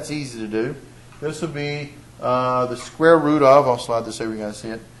 0. That's easy to do. this would be the square root of, I'll slide this over, you guys see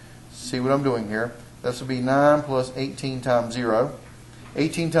it. See what I'm doing here. This would be 9 plus 18 times 0.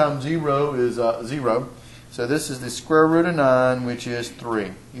 18 times 0 is 0. So this is the square root of 9, which is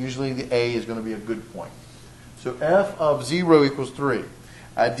 3. Usually the A is going to be a good point. So f of 0 equals 3.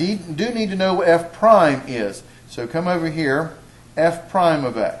 I do need to know what f prime is. So come over here, f prime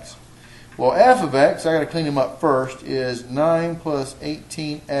of x. Well, f of x, I got to clean them up first, is 9 plus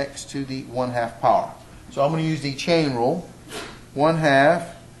 18x to the 1/2 power. So I'm going to use the chain rule. 1/2,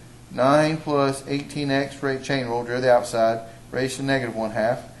 9 plus 18x for a chain rule, draw the outside, raised to negative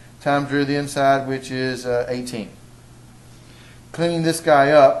 1/2, times draw the inside, which is 18. Cleaning this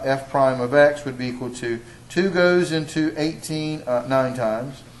guy up, f prime of x would be equal to 2 goes into 18 9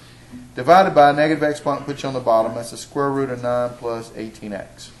 times, divided by negative exponent, put you on the bottom. That's the square root of 9 plus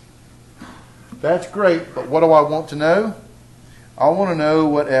 18x. That's great, but what do I want to know? I want to know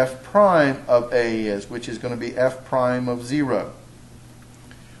what f prime of a is, which is going to be f prime of 0.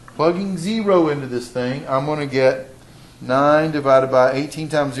 Plugging 0 into this thing, I'm going to get 9 divided by 18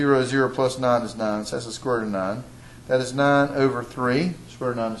 times 0 is 0 plus 9 is 9, so that's the square root of 9. That is 9 over 3.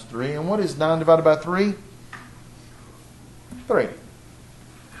 Square root of 9 is 3. And what is 9 divided by 3? 3.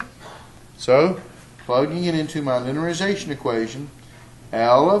 So, plugging it into my linearization equation,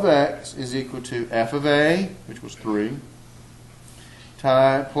 L of x is equal to f of a, which was 3,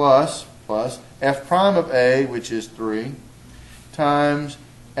 plus f prime of a, which is 3, times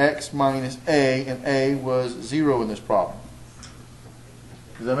x minus a, and a was 0 in this problem.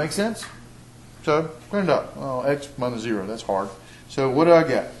 Does that make sense? So, clean it up. Well, x minus 0, that's hard. So what do I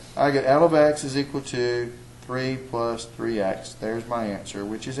get? I get L of x is equal to 3 plus 3x. There's my answer,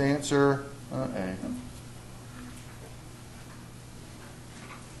 which is answer A.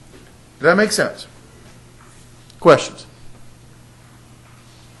 Did that make sense? Questions?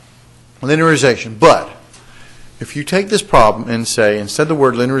 Linearization. But if you take this problem and say, instead of the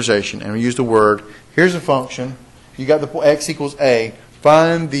word linearization, and we use the word, here's a function, you got the x equals a,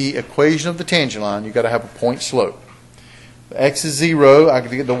 find the equation of the tangent line, you've got to have a point slope. The x is 0, I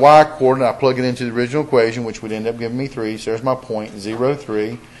can get the y coordinate, I plug it into the original equation, which would end up giving me 3, so there's my point, 0,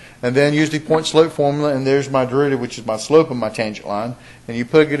 3. And then use the point slope formula, and there's my derivative, which is my slope of my tangent line. And you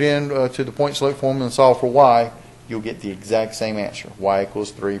plug it in to the point slope formula and solve for y, you'll get the exact same answer. Y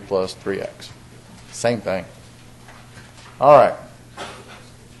equals 3 plus 3x. Same thing. All right.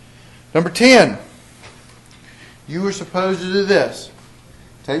 Number 10. You are supposed to do this.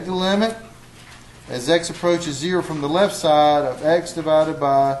 Take the limit as x approaches 0 from the left side of x divided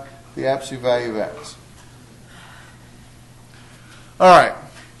by the absolute value of x. All right.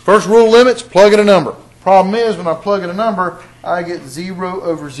 First rule of limits, plug in a number. Problem is, when I plug in a number, I get 0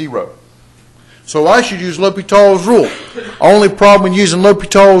 over 0. So I should use L'Hopital's rule. Only problem with using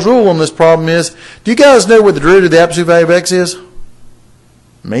L'Hopital's rule on this problem is, do you guys know what the derivative of the absolute value of x is?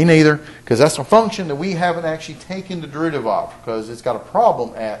 Me neither, because that's a function that we haven't actually taken the derivative of, because it's got a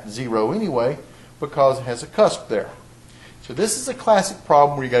problem at 0 anyway, because it has a cusp there. So this is a classic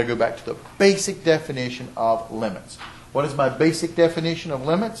problem where you got to go back to the basic definition of limits. What is my basic definition of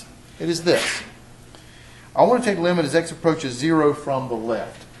limits? It is this. I want to take limit as x approaches 0 from the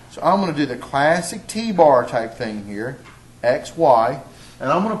left. So I'm going to do the classic t-bar type thing here, x, y,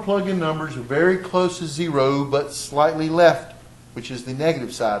 and I'm going to plug in numbers very close to 0 but slightly left, which is the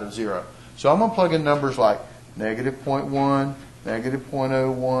negative side of 0. So I'm going to plug in numbers like negative 0.1, negative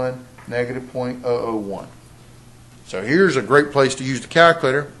 0.01, negative 0.001. So here's a great place to use the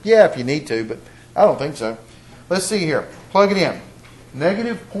calculator. Yeah, if you need to, but I don't think so. Let's see here. Plug it in.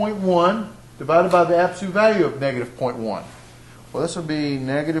 Negative 0.1 divided by the absolute value of negative 0.1. Well, this will be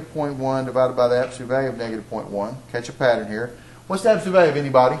negative 0.1 divided by the absolute value of negative 0.1. Catch a pattern here. What's the absolute value of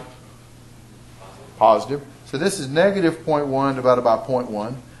anybody? Positive. So this is negative 0.1 divided by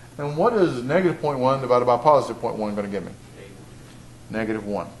 0.1. And what is negative 0.1 divided by positive 0.1 going to give me? Negative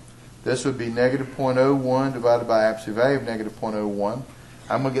 1. This would be negative 0.01 divided by absolute value of negative 0.01.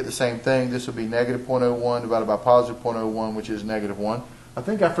 I'm going to get the same thing. This will be negative 0.01 divided by positive 0.01, which is negative 1. I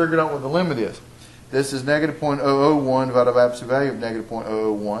think I figured out what the limit is. This is negative 0.001 divided by absolute value of negative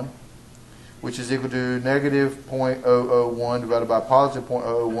 0.001, which is equal to negative 0.001 divided by positive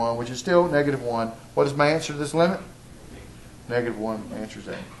 0.001, which is still negative 1. What is my answer to this limit? Negative 1. Answer is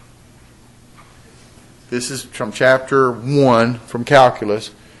A. This is from chapter 1 from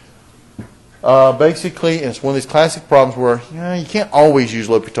calculus. Basically, it's one of these classic problems where you can't always use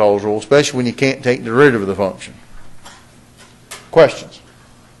L'Hopital's rule, especially when you can't take the derivative of the function. Questions?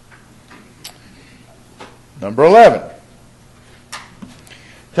 Number 11.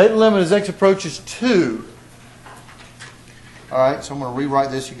 Take the limit as x approaches 2. All right, so I'm going to rewrite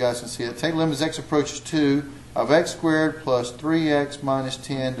this. You guys can see it. Take the limit as x approaches 2 of x squared plus 3x minus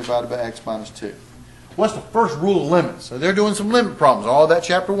 10 divided by x minus 2. What's the first rule of limits? So they're doing some limit problems, all that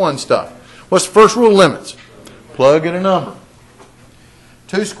chapter 1 stuff. What's the first rule of limits? Plug in a number.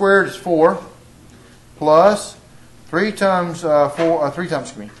 2 squared is 4 plus 3 times 2, x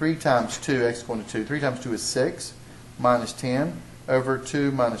going to 2. 3 times 2 is 6 minus 10 over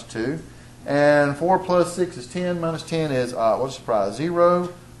 2 minus 2. And 4 plus 6 is 10 minus 10 is, what a surprise,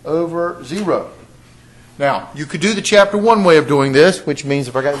 0 over 0. Now, you could do the chapter 1 way of doing this, which means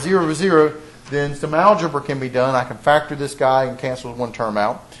if I got 0 over 0, then some algebra can be done. I can factor this guy and cancel one term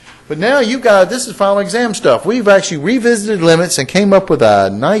out. But now you've got, this is final exam stuff. We've actually revisited limits and came up with a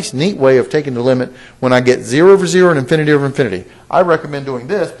nice, neat way of taking the limit when I get 0 over 0 and infinity over infinity. I recommend doing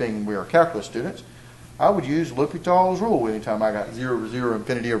this, being we are calculus students. I would use L'Hopital's rule anytime I got 0 over 0,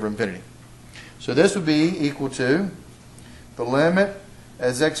 infinity over infinity. So this would be equal to the limit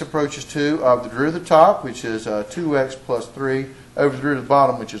as x approaches 2 of the derivative of the top, which is 2x plus 3, over the derivative of the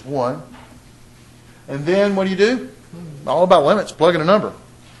bottom, which is 1. And then what do? All about limits, plug in a number.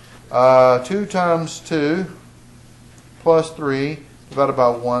 2 times 2 plus 3 divided by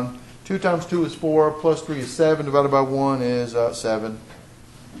 1. 2 times 2 is 4, plus 3 is 7, divided by 1 is 7.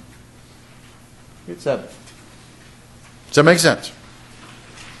 Get 7. Does that make sense?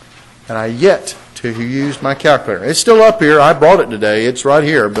 And I yet to use my calculator. It's still up here. I brought it today. It's right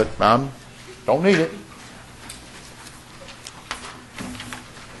here, but I don't need it.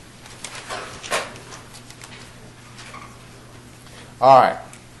 All right.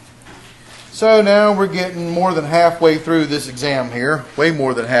 So now we're getting more than halfway through this exam here. Way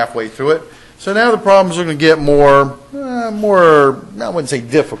more than halfway through it. So now the problems are going to get more, I wouldn't say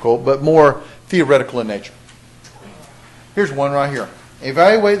difficult, but more theoretical in nature. Here's one right here.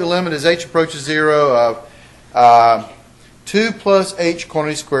 Evaluate the limit as h approaches 0 of 2 plus h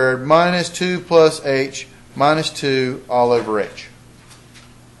quantity squared minus 2 plus h minus 2 all over h.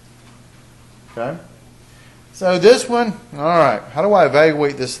 Okay? So this one, all right, how do I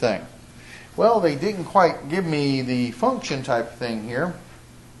evaluate this thing? Well, they didn't quite give me the function type thing here.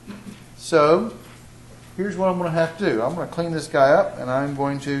 So here's what I'm going to have to do. I'm going to clean this guy up, and I'm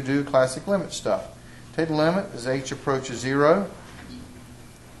going to do classic limit stuff. Take the limit as h approaches 0.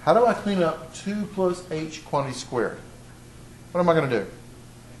 How do I clean up 2 plus h quantity squared? What am I going to do?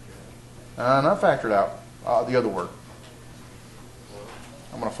 Not factor it out. The other word.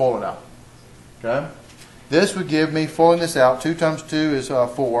 I'm going to fold it out. Okay? This would give me, folding this out, 2 times 2 is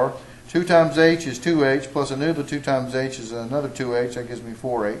 4. 2 times h is 2h, plus another 2 times h is another 2h. That gives me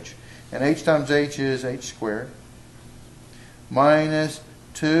 4h. And h times h is h squared. Minus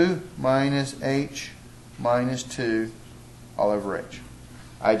 2 minus h minus 2 all over h.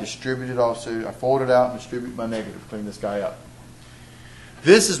 I distributed also, I folded out and distributed my negative, clean this guy up.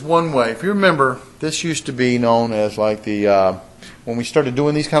 This is one way. If you remember, this used to be known as like the, when we started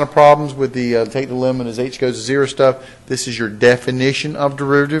doing these kind of problems with the take the limit as h goes to 0 stuff, this is your definition of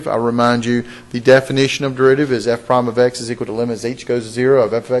derivative. I remind you, the definition of derivative is f prime of x is equal to limit as h goes to 0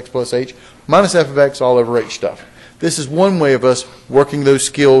 of f of x plus h minus f of x all over h stuff. This is one way of us working those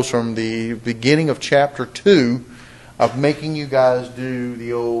skills from the beginning of chapter 2 of making you guys do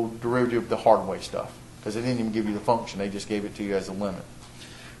the old derivative the hard way stuff. Because they didn't even give you the function, they just gave it to you as a limit.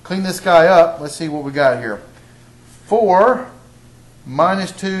 Clean this guy up, let's see what we got here. 4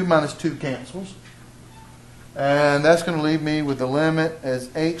 minus 2 cancels. And that's going to leave me with the limit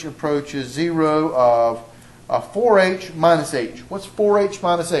as h approaches 0 of 4h minus h. What's 4h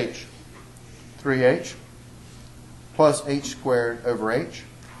minus h? 3h plus h squared over h.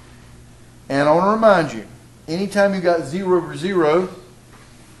 And I want to remind you, anytime you got 0 over 0,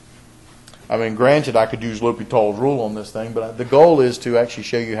 I mean, granted, I could use L'Hopital's rule on this thing, but the goal is to actually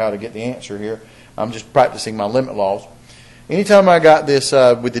show you how to get the answer here. I'm just practicing my limit laws. Anytime I got this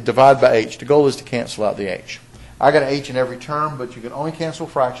with the divide by h, the goal is to cancel out the h. I got an h in every term, but you can only cancel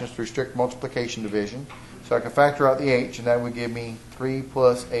fractions through strict multiplication division. So I can factor out the h, and that would give me 3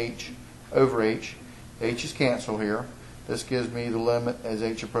 plus h over h. H is canceled here. This gives me the limit as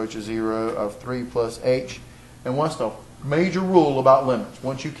h approaches 0 of 3 plus h. And what's the major rule about limits?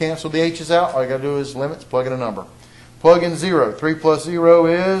 Once you cancel the h's out, all you got to do is limits, plug in a number. Plug in 0. 3 plus 0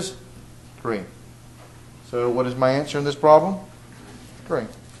 is 3. So what is my answer in this problem? 3.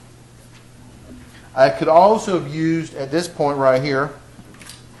 I could also have used, at this point right here,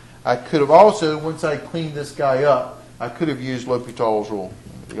 I could have also, once I cleaned this guy up, I could have used L'Hopital's rule.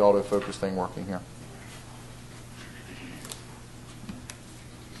 The autofocus thing working here.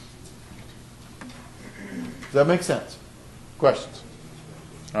 Does that make sense? Questions?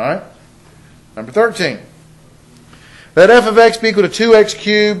 All right. Number 13. Let f of x be equal to 2x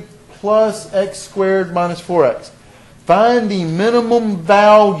cubed plus x squared minus 4x. Find the minimum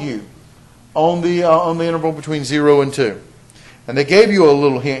value on the interval between 0 and 2. And they gave you a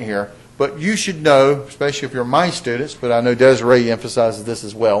little hint here, but you should know, especially if you're my students, but I know Desiree emphasizes this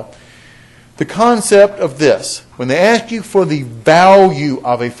as well, the concept of this. When they ask you for the value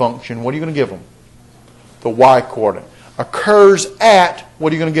of a function, what are you going to give them? The y-coordinate. Occurs at,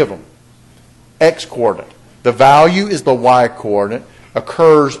 what are you going to give them? X-coordinate. The value is the y-coordinate.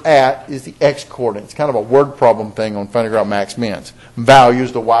 Occurs at is the x-coordinate. It's kind of a word problem thing on finding out max mins. Value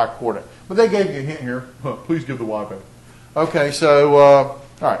is the y-coordinate. But they gave you a hint here. Please give the y back. Okay, so all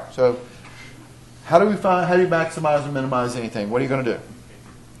right. So how do you maximize and minimize anything? What are you going to do?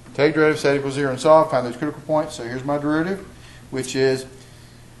 Take derivative, set equals 0, and solve. Find those critical points. So here's my derivative, which is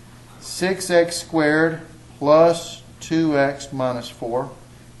 6x squared plus 2x minus 4.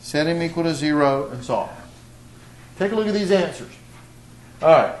 Set them equal to 0 and solve. Take a look at these answers. All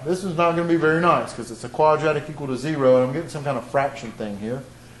right, this is not going to be very nice because it's a quadratic equal to 0, and I'm getting some kind of fraction thing here.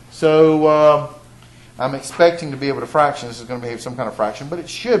 So I'm expecting to be able to fraction. This is going to behave some kind of fraction, but it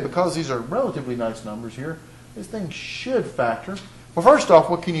should, because these are relatively nice numbers here, this thing should factor. Well, first off,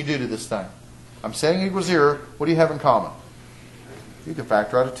 what can you do to this thing? I'm setting it equal to 0. What do you have in common? You can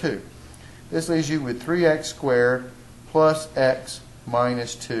factor out a 2. This leaves you with 3x squared plus x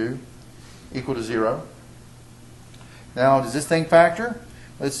minus 2 equal to 0. Now, does this thing factor?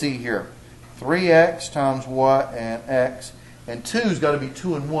 Let's see here. 3x times what and x. And 2's got to be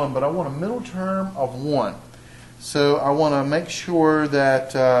 2 and 1, but I want a middle term of 1. So I want to make sure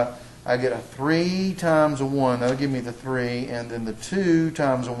that I get a 3 times a 1. That'll give me the 3. And then the 2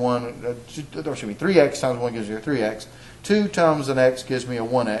 times a 1, 3x times 1 gives me a 3x. 2 times an x gives me a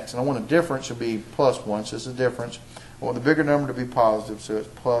 1x. And I want a difference to be plus 1, so it's a difference. I want the bigger number to be positive, so it's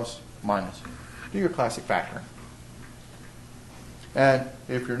plus minus. Do your classic factoring. And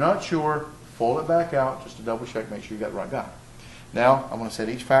if you're not sure, fold it back out just to double check, make sure you got the right guy. Now, I'm going to set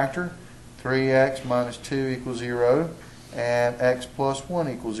each factor. 3x minus 2 equals 0, and x plus 1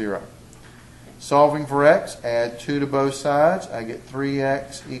 equals 0. Solving for x, add 2 to both sides. I get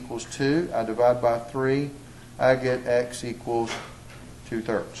 3x equals 2. I divide by 3. I get x equals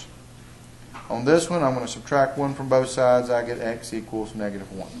 2/3. On this one, I'm going to subtract 1 from both sides. I get x equals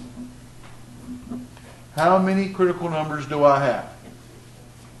negative 1. How many critical numbers do I have?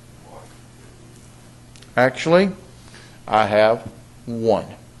 Actually, I have 1.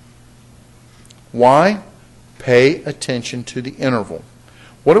 Why? Pay attention to the interval.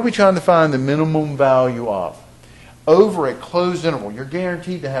 What are we trying to find the minimum value of? Over a closed interval, you're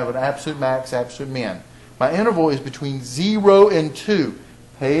guaranteed to have an absolute max, absolute min. My interval is between 0 and 2.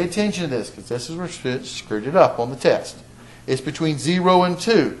 Pay attention to this, because this is where it screwed it up on the test. It's between 0 and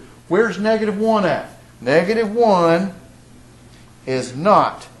 2. Where's negative 1 at? Negative 1 is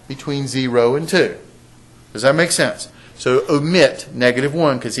not between 0 and 2. Does that make sense? So omit negative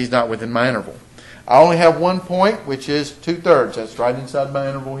 1 because he's not within my interval. I only have one point, which is 2/3. That's right inside my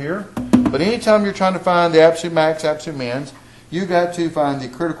interval here. But anytime you're trying to find the absolute max, absolute mins, you got to find the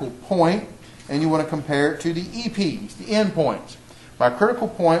critical point, and you want to compare it to the EPs, the endpoints. My critical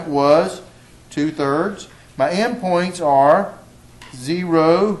point was 2/3. My endpoints are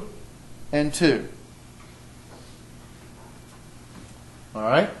 0 and 2. All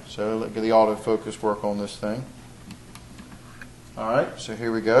right, so look at the autofocus work on this thing. All right, so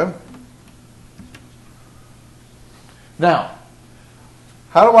here we go. Now,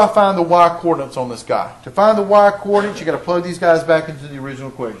 how do I find the y-coordinates on this guy? To find the y-coordinates, you've got to plug these guys back into the original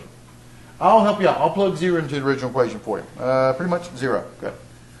equation. I'll help you out. I'll plug 0 into the original equation for you. Pretty much 0. Good.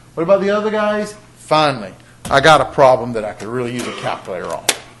 What about the other guys? Finally, I got a problem that I could really use a calculator on. All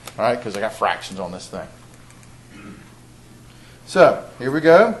right, because I got fractions on this thing. So, here we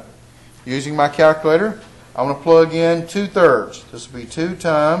go. Using my calculator, I'm going to plug in 2/3. This will be 2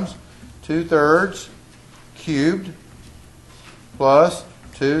 times 2/3 cubed plus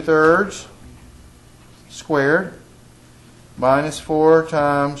 2/3 squared minus 4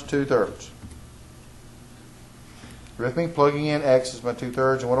 times 2/3. With me, plugging in x is my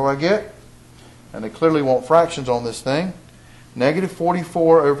 2/3, and what do I get? And they clearly want fractions on this thing. Negative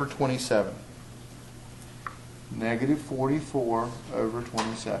 44 over 27. Negative 44 over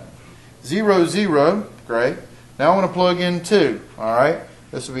 27. 0, 0. Great. Now I want to plug in 2. All right.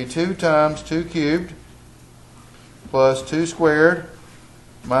 This will be 2 times 2 cubed plus 2 squared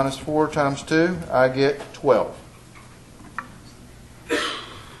minus 4 times 2. I get 12.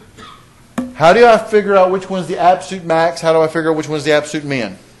 How do I figure out which one's the absolute max? How do I figure out which one's the absolute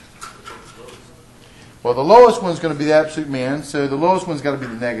min? Well, the lowest one's going to be the absolute min, so the lowest one's got to be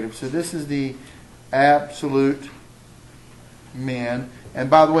the negative. So this is the absolute min. And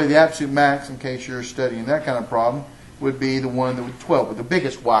by the way, the absolute max, in case you're studying that kind of problem, would be the one that would 12, with the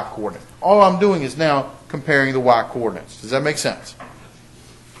biggest y coordinate. All I'm doing is now comparing the y coordinates. Does that make sense?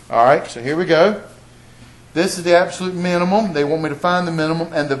 All right, so here we go. This is the absolute minimum. They want me to find the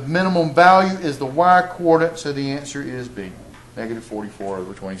minimum, and the minimum value is the y coordinate, so the answer is B, negative 44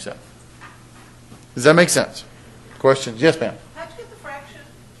 over 27. Does that make sense? Questions? Yes, ma'am. How'd you get the fraction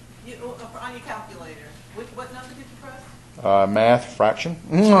on your calculator? What number did you press? Math fraction.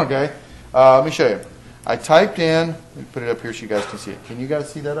 Okay. Let me show you. I typed in, let me put it up here so you guys can see it. Can you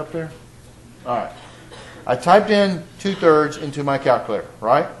guys see that up there? All right. I typed in 2/3 into my calculator,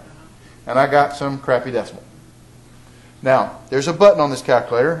 right? And I got some crappy decimal. Now, there's a button on this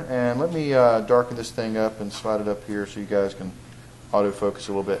calculator, and let me darken this thing up and slide it up here so you guys can autofocus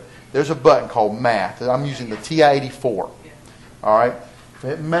a little bit. There's a button called Math. I'm using the TI-84. All right.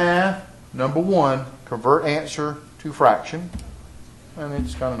 Hit Math, number 1, convert answer to fraction, and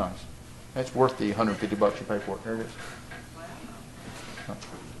it's kind of nice. It's worth the $150 you pay for it. There it is.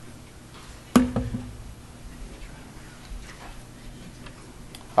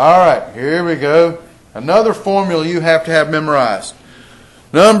 All right, here we go. Another formula you have to have memorized.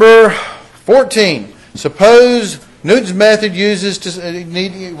 Number 14. Suppose Newton's method uses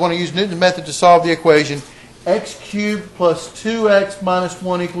you want to use Newton's method to solve the equation x cubed plus 2x minus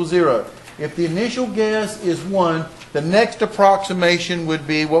 1 equals 0. If the initial guess is 1, the next approximation would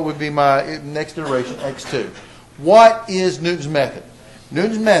be, what would be my next iteration, x2. What is Newton's method?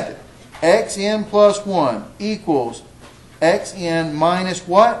 Newton's method, xn plus 1 equals xn minus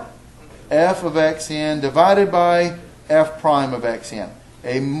what? F of xn divided by f prime of xn.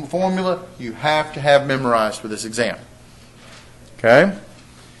 A formula you have to have memorized for this exam. Okay?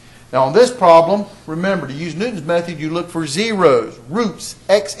 Now on this problem, remember, to use Newton's method, you look for zeros, roots,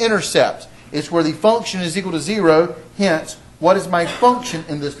 x-intercepts. It's where the function is equal to 0. Hence, what is my function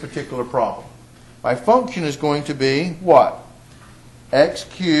in this particular problem? My function is going to be what? X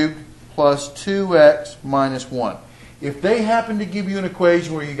cubed plus 2x minus 1. If they happen to give you an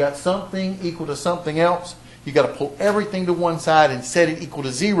equation where you got something equal to something else, you got to pull everything to one side and set it equal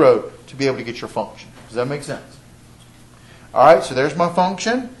to 0 to be able to get your function. Does that make sense? All right, so there's my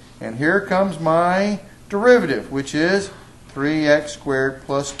function, and here comes my derivative, which is 3x squared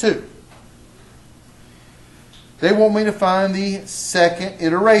plus 2. They want me to find the second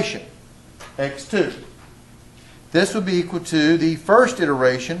iteration, x2. This would be equal to the first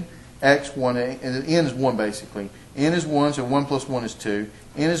iteration, x1, and n is 1 basically. N is 1, so 1 plus 1 is 2.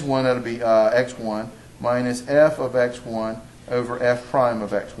 N is 1, that would be x1 minus f of x1 over f prime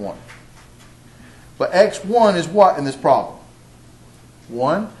of x1. But x1 is what in this problem?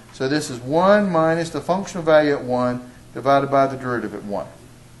 1. So this is 1 minus the functional value at 1 divided by the derivative at 1.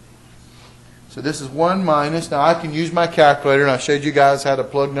 So this is 1 minus, now I can use my calculator, and I showed you guys how to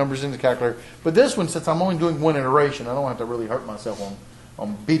plug numbers into the calculator. But this one, since I'm only doing one iteration, I don't have to really hurt myself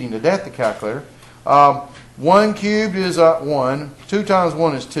on beating to death the calculator. 1 cubed is 1, 2 times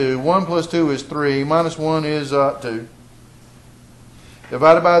 1 is 2, 1 plus 2 is 3, minus 1 is 2.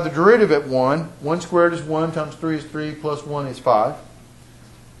 Divided by the derivative at 1, 1 squared is 1 times 3 is 3, plus 1 is 5.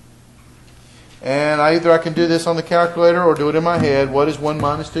 And either I can do this on the calculator or do it in my head. What is 1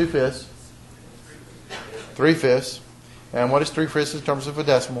 minus 2/5? 3/5. And what is 3/5 in terms of a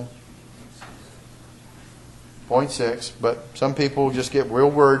decimal? 0.6. But some people just get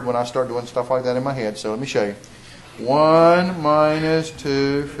real worried when I start doing stuff like that in my head. So let me show you. 1 minus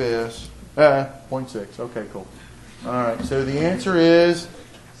 2/5. 0.6. Okay, cool. All right. So the answer is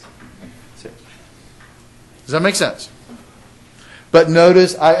 6. Does that make sense? But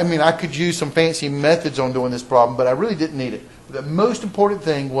notice, I could use some fancy methods on doing this problem, but I really didn't need it. The most important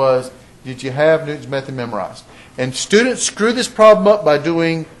thing was, did you have Newton's method memorized? And students screw this problem up by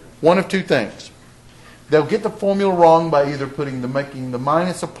doing one of two things. They'll get the formula wrong by either making the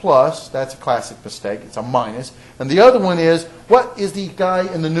minus a plus. That's a classic mistake. It's a minus. And the other one is, what is the guy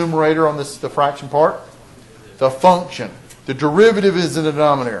in the numerator on the fraction part? The function. The derivative is in the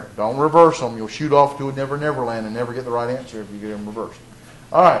denominator. Don't reverse them. You'll shoot off to a never land and never get the right answer if you get them reversed.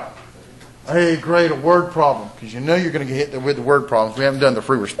 All right. Hey, great, a word problem, because you know you're going to get hit with the word problems. We haven't done the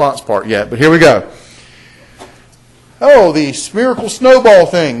free response part yet, but here we go. Oh, the spherical snowball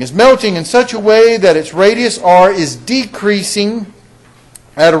thing is melting in such a way that its radius r is decreasing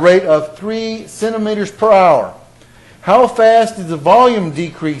at a rate of 3 centimeters per hour. How fast is the volume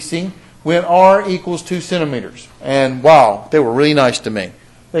decreasing when r equals 2 centimeters? And wow, they were really nice to me.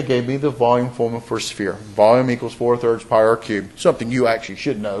 They gave me the volume formula for a sphere. Volume equals 4/3 pi r cubed. Something you actually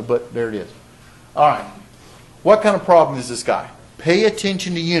should know, but there it is. All right. What kind of problem is this guy? Pay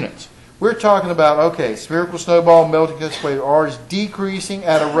attention to units. We're talking about, okay, spherical snowball melting wave R is decreasing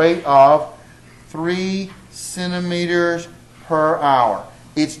at a rate of 3 centimeters per hour.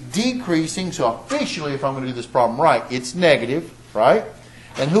 It's decreasing, so officially, if I'm going to do this problem right, it's negative, right?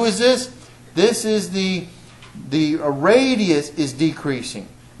 And who is this? This is the radius is decreasing.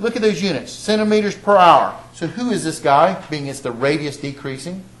 Look at those units, centimeters per hour. So who is this guy, being it's the radius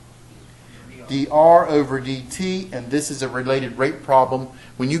decreasing? dr over dt, and this is a related rate problem.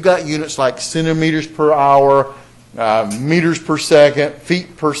 When you got units like centimeters per hour, meters per second,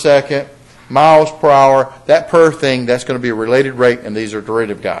 feet per second, miles per hour, that per thing, that's going to be a related rate, and these are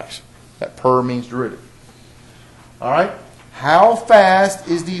derivative guys. That per means derivative. All right? How fast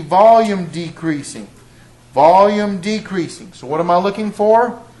is the volume decreasing? Volume decreasing. So what am I looking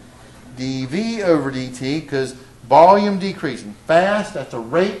for? dV over dt, because volume decreasing. Fast, that's a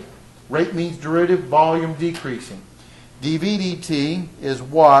rate. Rate means derivative, volume decreasing. dV dt is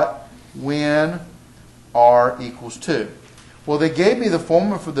what when R equals 2. Well, they gave me the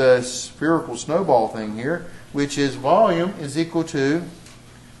formula for the spherical snowball thing here, which is volume is equal to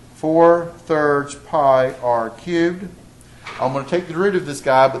 4/3 pi R cubed. I'm going to take the derivative of this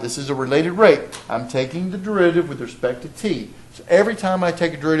guy, but this is a related rate. I'm taking the derivative with respect to t. So every time I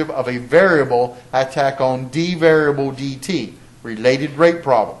take a derivative of a variable, I tack on d variable dt, related rate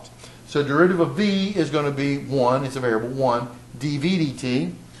problems. So derivative of v is going to be 1, it's a variable 1, dv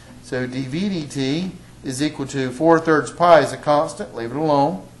dt. So dv dt is equal to 4/3 pi is a constant, leave it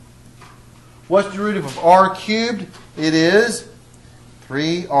alone. What's the derivative of r cubed? It is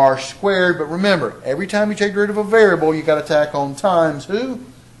 3r squared, but remember, every time you take derivative of a variable, you got to tack on times who?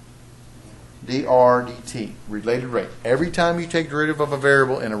 dr dt, related rate. Every time you take derivative of a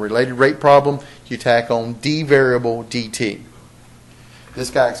variable in a related rate problem, you tack on d variable dt. This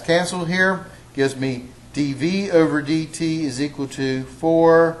guy's canceled here, gives me dv over dt is equal to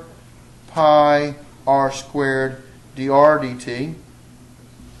 4 pi r squared dr dt.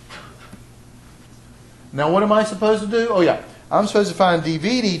 Now what am I supposed to do? Oh yeah, I'm supposed to find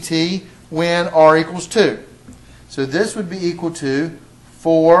dv dt when r equals 2. So this would be equal to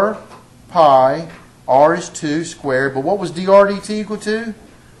 4 pi, r is 2 squared, but what was dr dt equal to?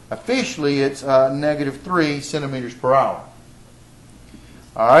 Officially it's negative 3 centimeters per hour.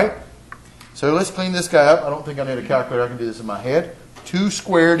 Alright, so let's clean this guy up. I don't think I need a calculator, I can do this in my head. 2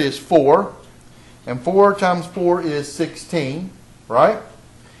 squared is 4, and 4 times 4 is 16, right?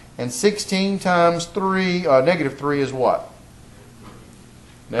 And 16 times 3, negative 3 is what?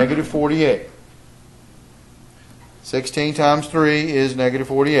 Negative 48. 16 times 3 is negative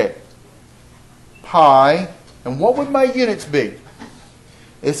 48. Pi, and what would my units be?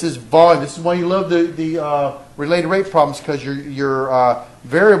 This is volume. This is why you love the related rate problems, because your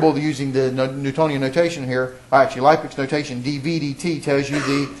variable using the Newtonian notation here, actually Leibniz notation, dv dt tells you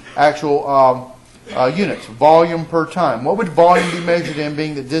the actual units, volume per time. What would volume be measured in,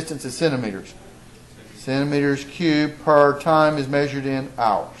 being the distance is centimeters? Centimeters cubed per time is measured in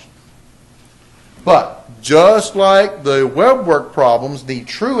hours. But just like the web work problems, the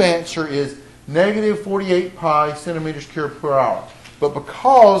true answer is negative 48 pi centimeters cubed per hour. But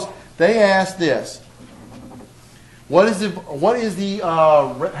because they asked this, how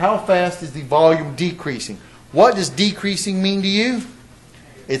fast is the volume decreasing? What does decreasing mean to you?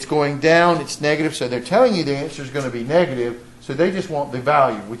 It's going down, it's negative, so they're telling you the answer is going to be negative, so they just want the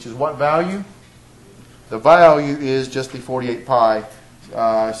value, which is what value? The value is just the 48 pi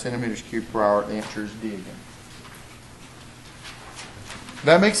centimeters cubed per hour. The answer is D again.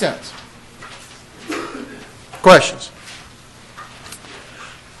 That makes sense? Questions?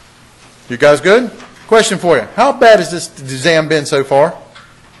 You guys good? Question for you. How bad has this exam been so far?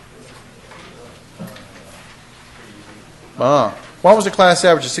 What was the class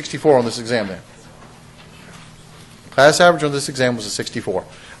average of 64 on this exam then? Class average on this exam was a 64.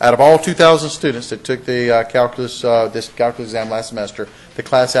 Out of all 2,000 students that took the this calculus exam last semester, the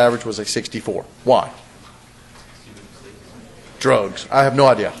class average was a 64. Why? Drugs. I have no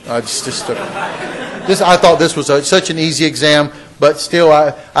idea. I thought this was such an easy exam, but still,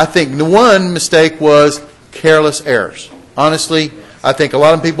 I think the one mistake was careless errors. Honestly, I think a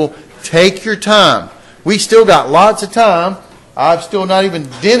lot of people take your time. We still got lots of time. I've still not even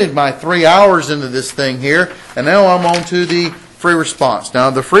dented my 3 hours into this thing here, and now I'm on to the free response. Now,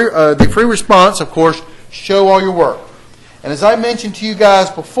 the free response, of course, show all your work. And as I mentioned to you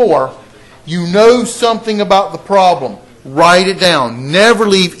guys before, you know something about the problem. Write it down. Never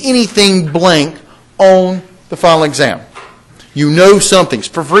leave anything blank on the final exam. You know something.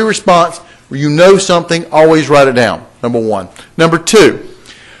 For free response, where you know something, always write it down, number one. Number two,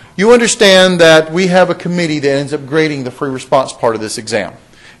 you understand that we have a committee that ends up grading the free response part of this exam.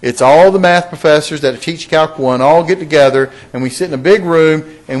 It's all the math professors that teach Calc 1 all get together, and we sit in a big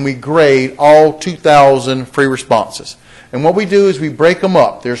room and we grade all 2,000 free responses. And what we do is we break them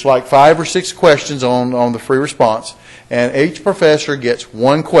up. There's like 5 or 6 questions on the free response, and each professor gets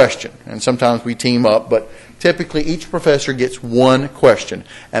one question. And sometimes we team up, but typically each professor gets one question.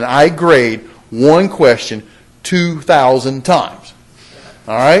 And I grade one question 2,000 times.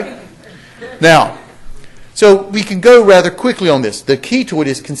 All right? Now, so we can go rather quickly on this. The key to it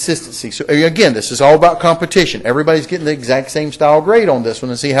is consistency. So again, this is all about competition. Everybody's getting the exact same style grade on this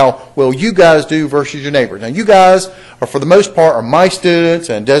one and see how well you guys do versus your neighbors. Now, you guys are, for the most part, are my students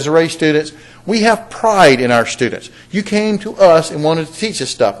and Desiree's students. We have pride in our students. You came to us and wanted to teach us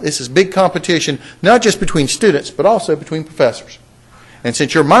stuff. This is big competition, not just between students, but also between professors. And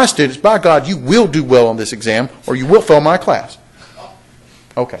since you're my students, by God, you will do well on this exam, or you will fail my class.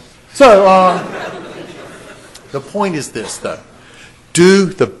 Okay. So, the point is this, though. Do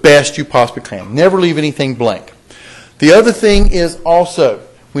the best you possibly can. Never leave anything blank. The other thing is also,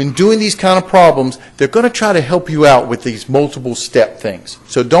 when doing these kind of problems, they're going to try to help you out with these multiple step things.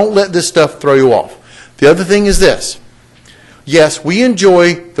 So don't let this stuff throw you off. The other thing is this. Yes, we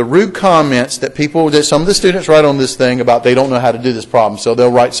enjoy the rude comments that some of the students write on this thing about they don't know how to do this problem. So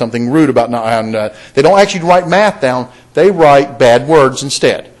they'll write something rude about not having to. They don't actually write math down. They write bad words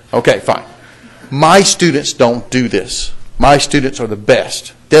instead. Okay, fine. My students don't do this. My students are the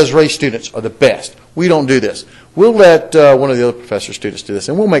best. Desiree's students are the best. We don't do this. We'll let one of the other professor's students do this,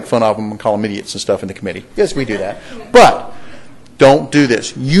 and we'll make fun of them and call them idiots and stuff in the committee. Yes, we do that. But don't do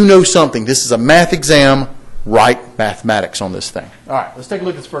this. You know something. This is a math exam. Write mathematics on this thing. All right, let's take a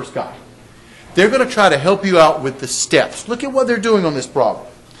look at this first guy. They're going to try to help you out with the steps. Look at what they're doing on this problem.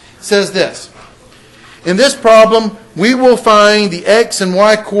 It says this. In this problem, we will find the x and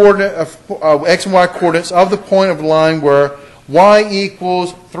y coordinates of the point of the line where y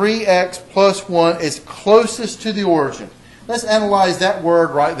equals 3x plus 1 is closest to the origin. Let's analyze that word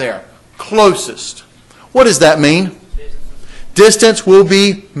right there. Closest. What does that mean? Distance will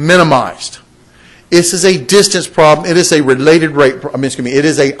be minimized. This is a distance problem. It is a related rate. It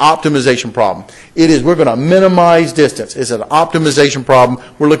is an optimization problem. We're going to minimize distance. It's an optimization problem.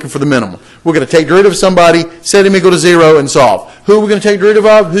 We're looking for the minimum. We're going to take derivative of somebody, set him equal to 0, and solve. Who are we going to take derivative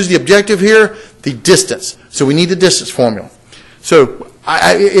of? Who's the objective here? The distance. So we need the distance formula. So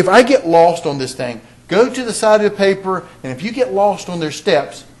if I get lost on this thing, go to the side of the paper, and if you get lost on their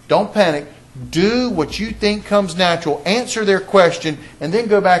steps, don't panic. Do what you think comes natural, answer their question, and then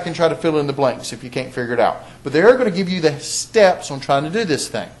go back and try to fill in the blanks if you can't figure it out. But they're going to give you the steps on trying to do this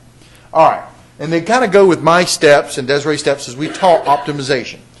thing. All right, and they kind of go with my steps and Desiree's steps as we taught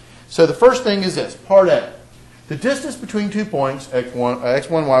optimization. So the first thing is this, part A. The distance between 2 points, x1,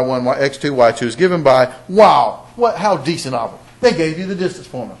 y1, x2, y2, is given by, wow, how decent of them. They gave you the distance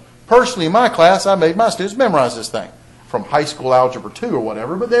formula. Personally, in my class, I made my students memorize this thing from high school algebra 2 or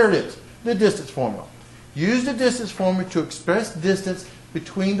whatever, but there it is. The distance formula. Use the distance formula to express distance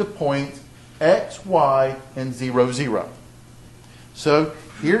between the points x, y, and 0, 0. So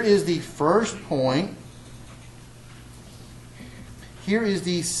here is the first point. Here is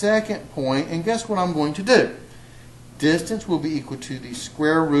the second point, and guess what I'm going to do? Distance will be equal to the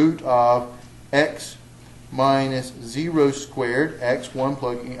square root of x minus 0 squared, x1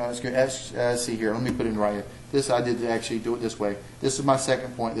 plug, see here, let me put it in right here. This I did actually do it this way. This is my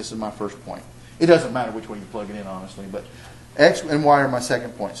second point. This is my first point. It doesn't matter which way you plug it in, honestly, but x and y are my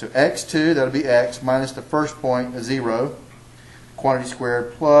second point. So x2, that'll be x, minus the first point, 0, quantity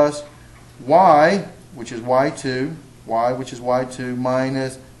squared, plus y, which is y2,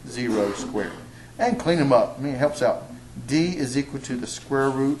 minus 0 squared. And clean them up. It helps out. D is equal to the square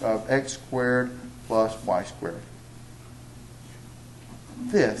root of x squared plus y squared.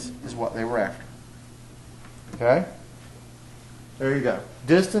 This is what they were after. Okay? There you go.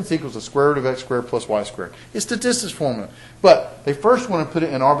 Distance equals the square root of x squared plus y squared. It's the distance formula. But they first want to put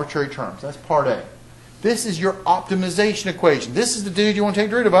it in arbitrary terms. That's part A. This is your optimization equation. This is the dude you want to take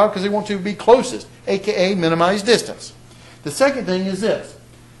derivative of because they want to be closest, a.k.a. minimize distance. The second thing is this.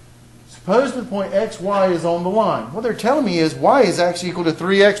 Suppose the point x, y is on the line. What they're telling me is y is actually equal to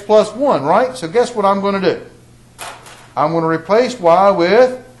 3x plus 1, right? So guess what I'm going to do? I'm going to replace y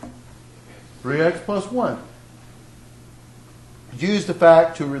with 3x plus 1. Use the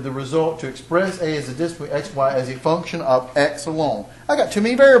fact to the result to express a as a distance between x, y as a function of x alone. I got too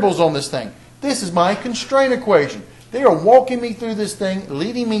many variables on this thing. This is my constraint equation. They are walking me through this thing,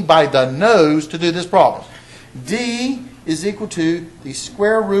 leading me by the nose to do this problem. D is equal to the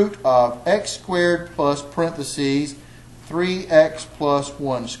square root of x squared plus parentheses 3x plus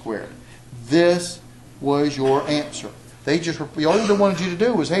 1 squared. This was your answer. They just, all they wanted you to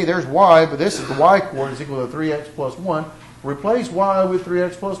do was, hey, there's y, but this is the y coordinate is equal to 3x plus 1. Replace y with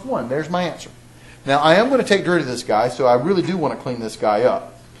 3x plus 1. There's my answer. Now, I am going to take derivative of this guy, so I really do want to clean this guy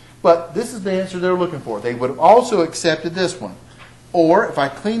up. But this is the answer they're looking for. They would have also accepted this one. Or, if I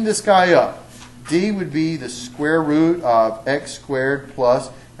clean this guy up, d would be the square root of x squared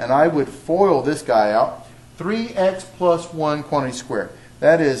plus, and I would FOIL this guy out, 3x plus 1 quantity squared.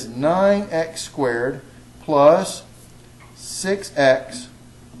 That is 9x squared plus 6x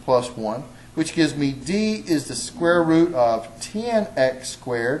plus 1, which gives me d is the square root of 10x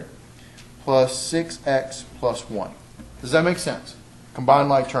squared plus 6x plus 1. Does that make sense? Combined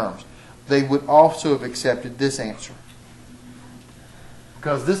like terms. They would also have accepted this answer.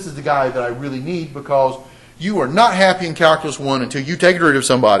 Because this is the guy that I really need, because you are not happy in Calculus 1 until you take a derivative of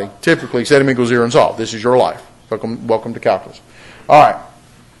somebody, typically set m equals 0 and solve. This is your life. Welcome to Calculus. All right.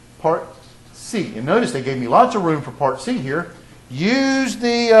 Part C. And notice they gave me lots of room for Part C here. Use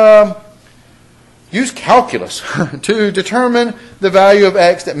calculus to determine the value of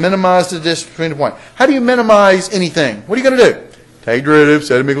x that minimizes the distance between the point. How do you minimize anything? What are you going to do? Take derivative,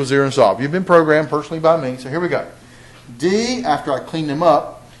 set m equals 0, and solve. You've been programmed personally by me, so here we go. D, after I clean them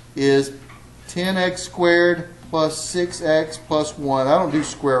up, is 10x squared plus 6x plus 1. I don't do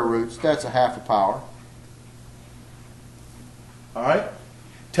square roots. That's a half a power. All right?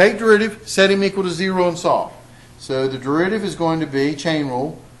 Take derivative, set m equal to 0, and solve. So the derivative is going to be, chain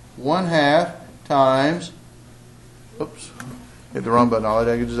rule, 1/2 times, oops, hit the wrong button, all I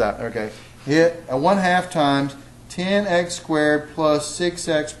did is that, okay. Hit a 1/2 times 10x squared plus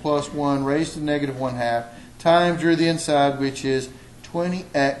 6x plus 1 raised to the negative 1/2 times derivative of the inside, which is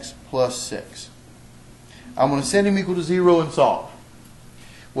 20x plus 6. I'm going to set m equal to 0 and solve.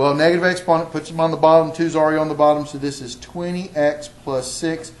 Well, negative exponent puts them on the bottom. 2's already on the bottom, so this is 20x plus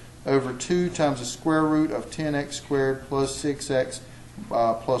 6 over 2 times the square root of 10x squared plus 6x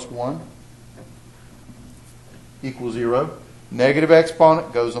plus 1 equals 0. Negative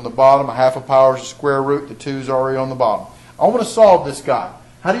exponent goes on the bottom. A half a power is the square root. The 2's already on the bottom. I want to solve this guy.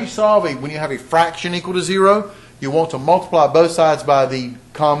 How do you solve when you have a fraction equal to 0? You want to multiply both sides by the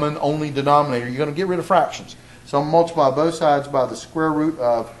common only denominator. You're going to get rid of fractions. So I'm going to multiply both sides by the square root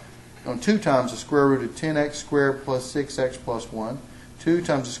of, 2 times the square root of 10x squared plus 6x plus 1. 2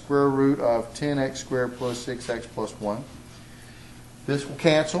 times the square root of 10x squared plus 6x plus 1. This will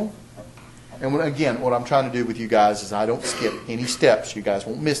cancel. And again, what I'm trying to do with you guys is I don't skip any steps. You guys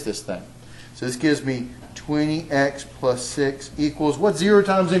won't miss this thing. So this gives me 20x plus 6 equals, what, 0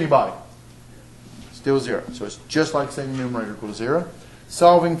 times anybody? Still 0. So it's just like saying the numerator equals 0.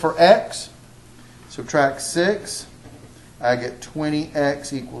 Solving for x, subtract 6. I get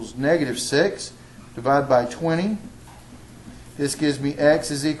 20x equals negative 6. Divide by 20. This gives me x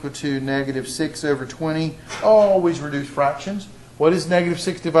is equal to negative 6 over 20. Always reduce fractions. What is negative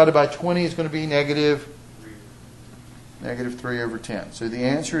 6 divided by 20? It's going to be negative 3 over 10. So the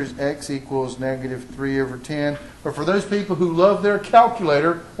answer is x equals negative 3 over 10. But for those people who love their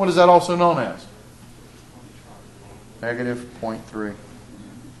calculator, what is that also known as? Negative 0.3.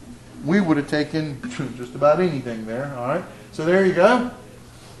 We would have taken just about anything there. All right. So there you go.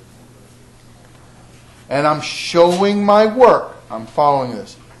 And I'm showing my work. I'm following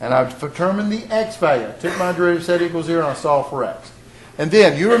this. And I've determined the x value. I took my derivative, set equals 0, and I solved for x. And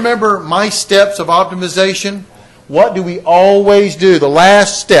then, you remember my steps of optimization? What do we always do? The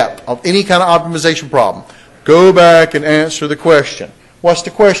last step of any kind of optimization problem. Go back and answer the question. What's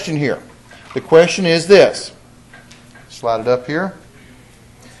the question here? The question is this. Slide it up here.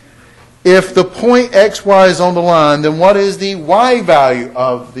 If the point xy is on the line, then what is the y value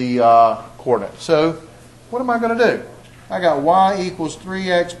of the coordinate? So, what am I going to do? I got y equals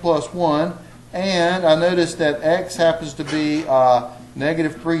 3x plus 1, and I notice that x happens to be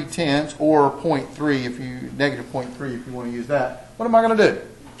negative 3/10 or 0.3 if you, negative 0.3 if you want to use that. What am I going to do?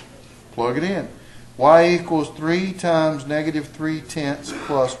 Plug it in. Y equals 3 times negative 3/10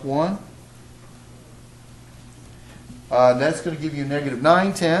 plus 1. That's going to give you negative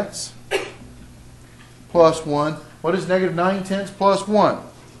 9/10 plus 1. What is negative 9/10 plus 1?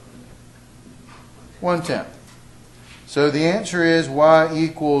 1/10. So the answer is y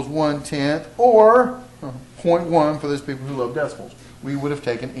equals 1/10 or 0.1 for those people who love decimals. We would have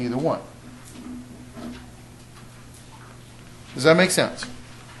taken either one. Does that make sense?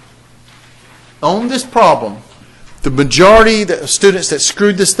 On this problem, the majority of the students that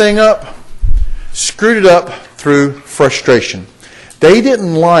screwed this thing up, screwed it up through frustration. They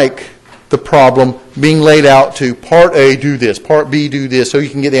didn't like the problem being laid out to part A, do this, part B, do this, so you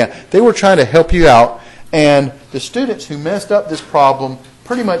can get the answer. They were trying to help you out, and the students who messed up this problem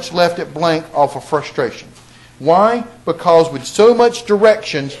pretty much left it blank off of frustration. Why? Because with so much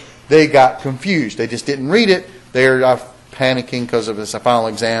directions, they got confused. They just didn't read it. They're panicking because of this final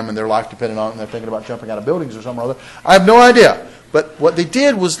exam and their life depended on it, and they're thinking about jumping out of buildings or something or other. I have no idea. But what they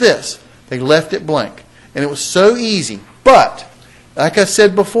did was this. They left it blank. And it was so easy. But, like I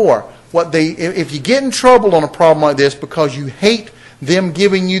said before, if you get in trouble on a problem like this because you hate them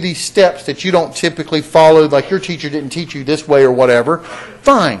giving you these steps that you don't typically follow, like your teacher didn't teach you this way or whatever,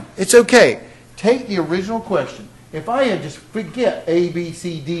 fine. It's okay. Take the original question. If I had just forget A, B,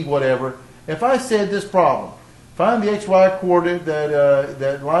 C, D, whatever, if I said this problem, find the xy coordinate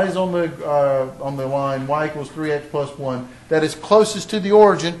that lies on the line y equals 3x plus 1 that is closest to the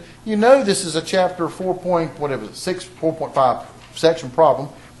origin, you know this is a chapter 4.5 section problem.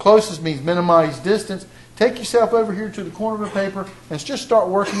 Closest means minimize distance. Take yourself over here to the corner of the paper and just start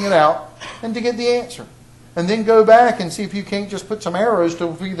working it out and to get the answer. And then go back and see if you can't just put some arrows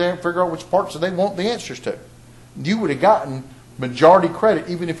to figure out which parts they want the answers to. You would have gotten majority credit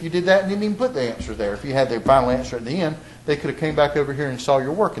even if you did that and didn't even put the answer there. If you had the final answer at the end, they could have came back over here and saw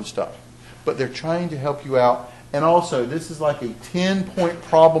your work and stuff. But they're trying to help you out. And also, this is like a 10-point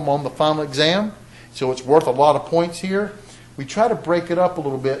problem on the final exam, so it's worth a lot of points here. We try to break it up a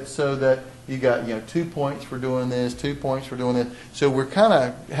little bit so that you got 2 points for doing this, 2 points for doing this. So we're kind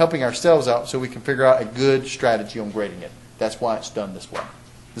of helping ourselves out so we can figure out a good strategy on grading it. That's why it's done this way.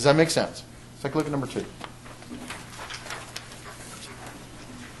 Does that make sense? Let's take a look at number 2.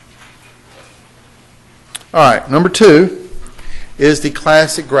 All right, number 2 is the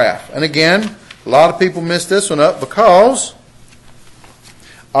classic graph. And again, a lot of people miss this one up because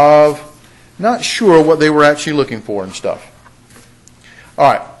of not sure what they were actually looking for and stuff.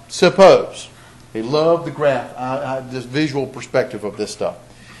 All right, suppose. They love the graph, this visual perspective of this stuff.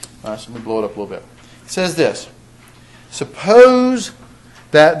 All right, so let me blow it up a little bit. It says this. Suppose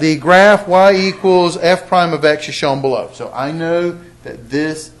that the graph y equals f prime of x is shown below. So I know that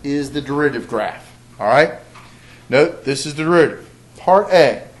this is the derivative graph. All right? Note, this is the derivative. Part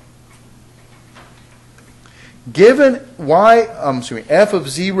A. Given f of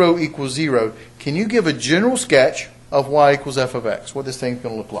 0 equals 0, can you give a general sketch of y equals f of x? What this thing's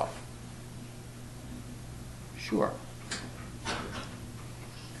going to look like? Sure.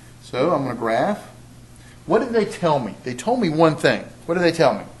 So I'm going to graph. What did they tell me? They told me one thing. What did they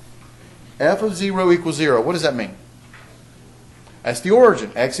tell me? F of 0 equals 0. What does that mean? That's the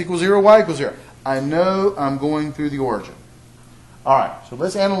origin. X equals 0, y equals 0. I know I'm going through the origin. All right, so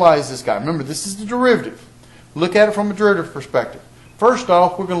let's analyze this guy. Remember, this is the derivative. Look at it from a derivative perspective. First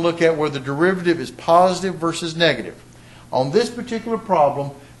off, we're going to look at where the derivative is positive versus negative. On this particular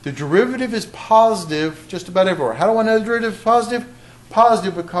problem, the derivative is positive just about everywhere. How do I know the derivative is positive?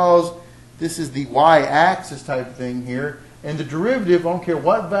 Positive because this is the y-axis type of thing here. And the derivative, I don't care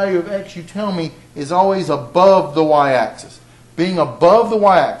what value of x you tell me, is always above the y-axis. Being above the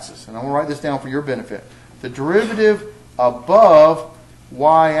y-axis, and I'm going to write this down for your benefit. The derivative above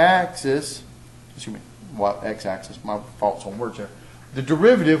y-axis, excuse me, x-axis, my fault's on words there. The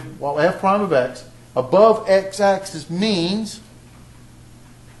derivative, well, f prime of x, above x-axis means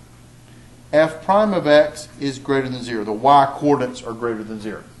f prime of x is greater than 0. The y-coordinates are greater than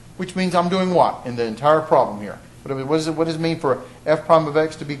 0. Which means I'm doing what in the entire problem here? What does it mean for f prime of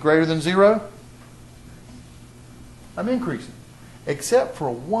x to be greater than 0? I'm increasing. Except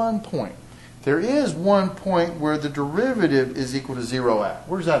for one point. There is one point where the derivative is equal to 0 at.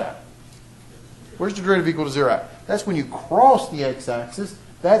 Where's that at? Where's the derivative equal to 0 at? That's when you cross the x-axis.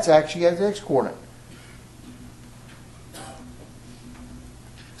 That's actually at the x-coordinate.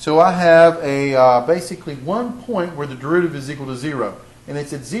 So I have a basically one point where the derivative is equal to 0. And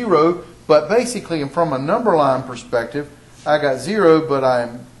it's at 0, but basically from a number line perspective, I got 0, but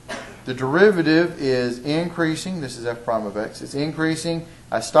the derivative is increasing. This is f prime of x. It's increasing.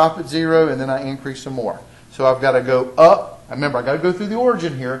 I stop at 0, and then I increase some more. So I've got to go up. Remember, I've got to go through the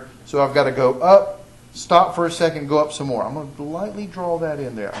origin here. So I've got to go up, stop for a second, go up some more. I'm going to lightly draw that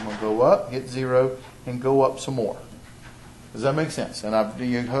in there. I'm going to go up, hit 0, and go up some more. Does that make sense? And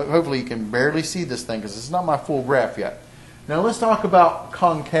hopefully you can barely see this thing because it's not my full graph yet. Now let's talk about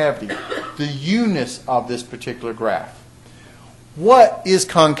concavity, the units of this particular graph. What is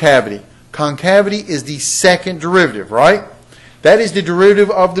concavity? Concavity is the second derivative, right? That is the derivative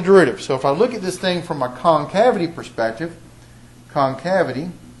of the derivative. So if I look at this thing from a concavity perspective,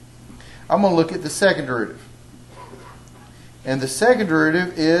 concavity, I'm going to look at the second derivative. And the second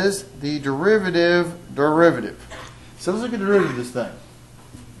derivative is the derivative. So let's look at the derivative of this thing.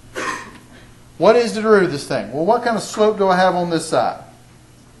 What is the derivative of this thing? Well, what kind of slope do I have on this side?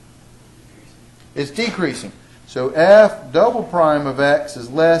 It's decreasing. So f double prime of x is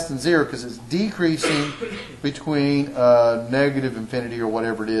less than 0 because it's decreasing between negative infinity or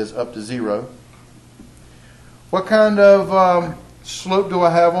whatever it is up to 0. What kind of slope do I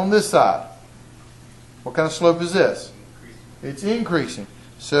have on this side? What kind of slope is this? It's increasing.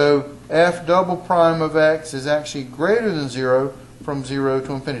 So f double prime of x is actually greater than 0 from 0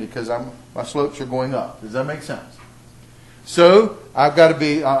 to infinity because my slopes are going up. Does that make sense? So I've got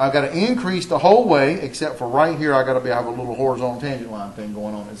to increase the whole way, except for right here I have a little horizontal tangent line thing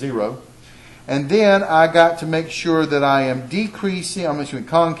going on at 0. And then I got to make sure that I am decreasing, I'm going to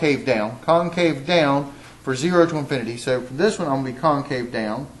concave down for 0 to infinity. So for this one I'm going to be concave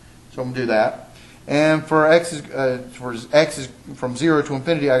down. So I'm going to do that. And for x is from 0 to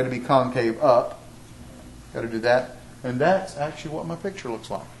infinity, I got to be concave up. Got to do that. And that's actually what my picture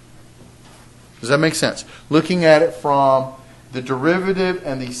looks like. Does that make sense? Looking at it from the derivative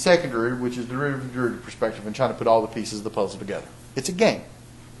and the second derivative, which is the derivative perspective, and trying to put all the pieces of the puzzle together. It's a game.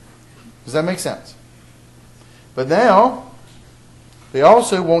 Does that make sense? But now, they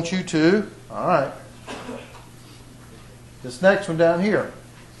also want you to, all right, this next one down here,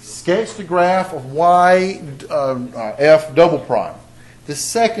 sketch the graph of y f double prime, the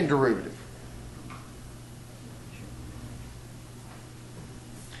second derivative.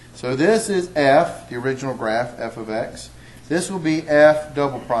 So this is f, the original graph, f of x. This will be f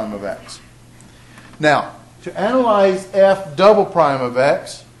double prime of x. Now, to analyze f double prime of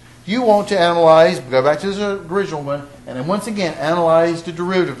x, you want to analyze, go back to the original one, and then once again analyze the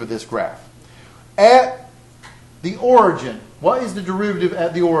derivative of this graph. At the origin, what is the derivative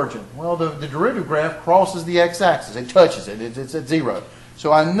at the origin? Well, the derivative graph crosses the x-axis. It touches it. It's at 0.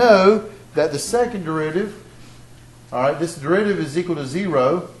 So I know that the second derivative, all right, this derivative is equal to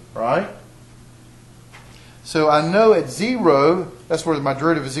 0, right? So I know at 0, that's where my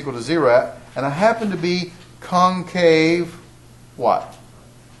derivative is equal to 0 at, and I happen to be concave, what?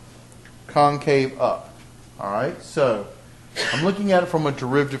 Concave up. All right, so I'm looking at it from a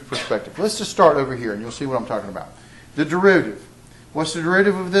derivative perspective. Let's just start over here, and you'll see what I'm talking about. The derivative. What's the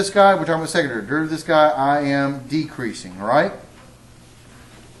derivative of this guy? We're talking about second derivative. Derivative of this guy, I am decreasing, all right?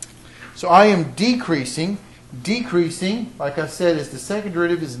 So I am decreasing. Decreasing, like I said, is the second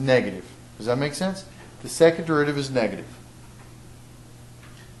derivative is negative. Does that make sense? The second derivative is negative.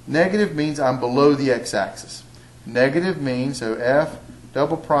 Negative means I'm below the x-axis. Negative means, so f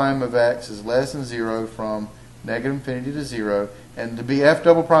double prime of x is less than 0 from negative infinity to 0. And to be f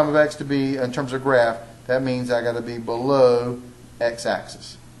double prime of x to be, in terms of graph, that means I got to be below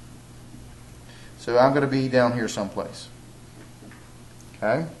x-axis. So I'm going to be down here someplace.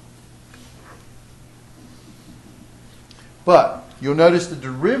 Okay? But you'll notice the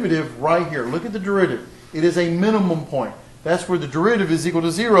derivative right here. Look at the derivative. It is a minimum point. That's where the derivative is equal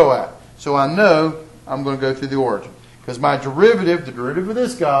to 0 at. So I know I'm going to go through the origin. Because my derivative, the derivative of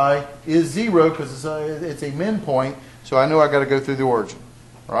this guy, is 0 because it's a min point. So I know I got to go through the origin.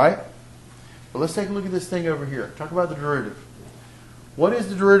 All right? But let's take a look at this thing over here. Talk about the derivative. What is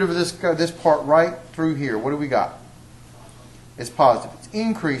the derivative of this part right through here? What do we got? It's positive. It's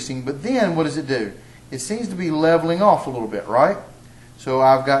increasing. But then what does it do? It seems to be leveling off a little bit, right? So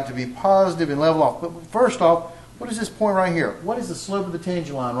I've got to be positive and level off. But first off, what is this point right here? What is the slope of the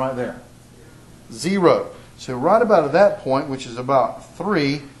tangent line right there? 0. So right about at that point, which is about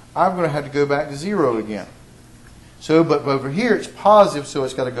 3, I'm going to have to go back to 0 again. So, but over here it's positive, so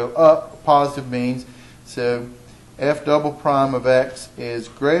it's got to go up. Positive means, so f double prime of x is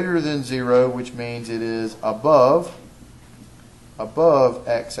greater than 0, which means it is above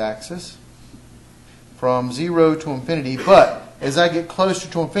x-axis from 0 to infinity. But as I get closer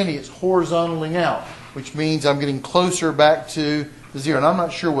to infinity, it's horizontaling out, which means I'm getting closer back to the 0. And I'm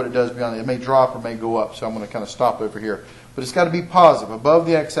not sure what it does beyond it. It may drop or may go up, so I'm going to kind of stop over here. But it's got to be positive, above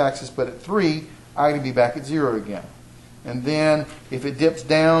the x-axis, but at 3, I got to be back at 0 again. And then if it dips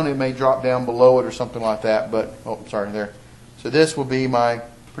down, it may drop down below it or something like that. But, oh, sorry, there. So this will be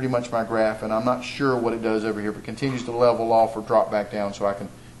pretty much my graph, and I'm not sure what it does over here, but it continues to level off or drop back down, so I can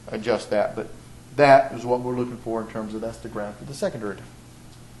adjust that. But that is what we're looking for in terms of that's the graph of the second derivative.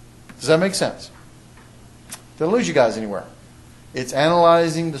 Does that make sense? Did I lose you guys anywhere? It's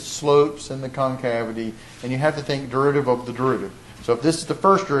analyzing the slopes and the concavity, and you have to think derivative of the derivative. So if this is the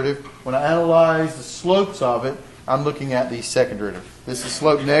first derivative, when I analyze the slopes of it, I'm looking at the second derivative. This is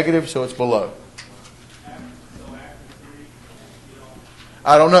slope negative, so it's below.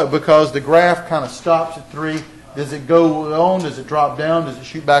 I don't know, because the graph kind of stops at 3. Does it go on? Does it drop down? Does it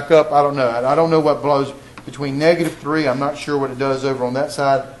shoot back up? I don't know. I don't know what blows between negative 3. I'm not sure what it does over on that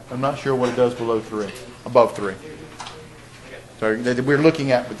side. I'm not sure what it does below 3, above 3. So we're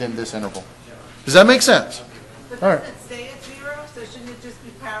looking at within this interval. Does that make sense? But All right. doesn't it stay at 0? So shouldn't it just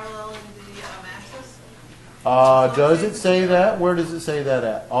be parallel in the axis? Does it say that? Where does it say that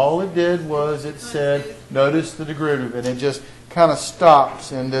at? All it did was it said, notice the derivative, and it just kind of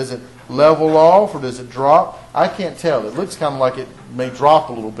stops. And does it level off or does it drop? I can't tell. It looks kind of like it may drop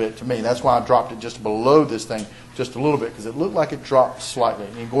a little bit to me. That's why I dropped it just below this thing just a little bit, because it looked like it dropped slightly.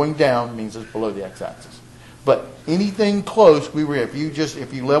 And going down means it's below the x-axis. But anything close,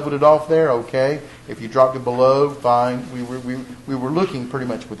 if you leveled it off there, okay. If you dropped it below, fine. We were looking pretty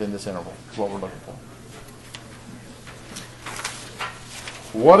much within this interval. Is what we're looking for.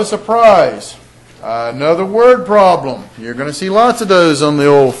 What a surprise! Another word problem. You're going to see lots of those on the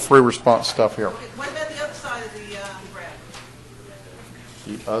old free response stuff here. Okay, what about the other side of the graph?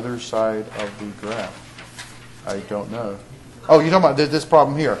 The other side of the graph. I don't know. Oh, you're talking about this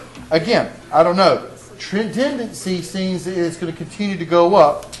problem here. Again, I don't know. Tendency seems that it's going to continue to go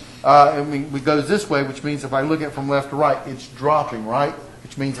up. It goes this way, which means if I look at it from left to right, it's dropping, right?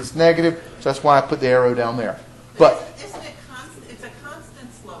 Which means it's negative. So that's why I put the arrow down there. But isn't it constant? It's a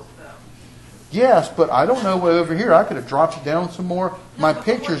constant slope, though. Yes, but I don't know whether over here I could have dropped it down some more. My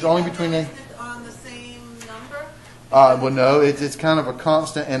picture's only between. Isn't it on the same number? Well, no, it's kind of a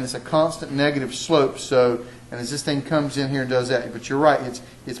constant, and it's a constant negative slope. So, and as this thing comes in here and does that, but you're right,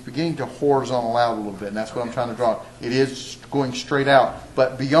 it's beginning to horizontal out a little bit, and that's what I'm trying to draw. It is going straight out,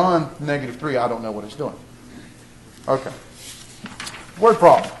 but beyond -3, I don't know what it's doing. Okay. Word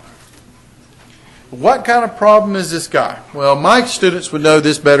problem. What kind of problem is this guy? Well, my students would know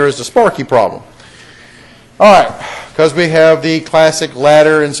this better as the Sparky problem. All right, because we have the classic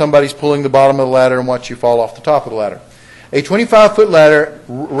ladder and somebody's pulling the bottom of the ladder and watch you fall off the top of the ladder. A 25-foot ladder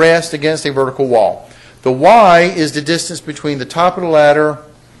rests against a vertical wall. The y is the distance between the top of the ladder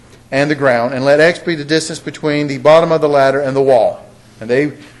and the ground, and let x be the distance between the bottom of the ladder and the wall. And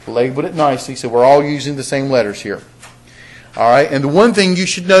they labeled it nicely, so we're all using the same letters here. All right, and the one thing you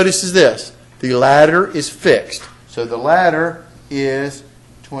should notice is this. The ladder is fixed. So the ladder is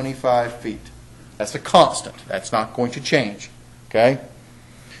 25 feet. That's a constant. That's not going to change. Okay?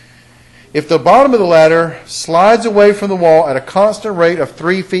 If the bottom of the ladder slides away from the wall at a constant rate of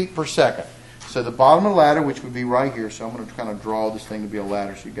 3 feet per second. So the bottom of the ladder, which would be right here, so I'm going to kind of draw this thing to be a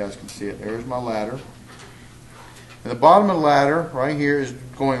ladder so you guys can see it. There's my ladder. And the bottom of the ladder right here is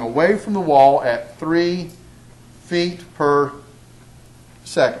going away from the wall at 3 feet per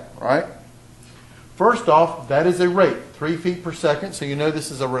second, right? First off, that is a rate, 3 feet per second, so you know this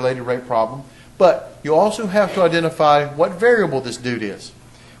is a related rate problem. But you also have to identify what variable this dude is.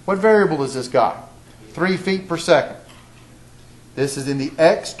 What variable is this guy? 3 feet per second. This is in the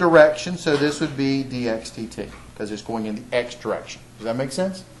x direction, so this would be dxdt, because it's going in the x direction. Does that make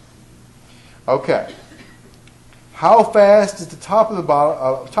sense? Okay. How fast is the top of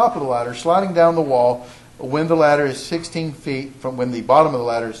the ladder sliding down the wall when the ladder is 16 feet from when the bottom of the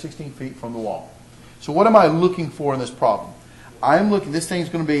ladder is 16 feet from the wall? So what am I looking for in this problem? I'm looking. This thing's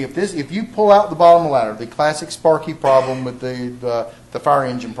going to be if you pull out the bottom of the ladder, the classic Sparky problem with the fire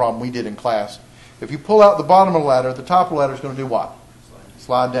engine problem we did in class. If you pull out the bottom of the ladder, the top of the ladder is going to do what?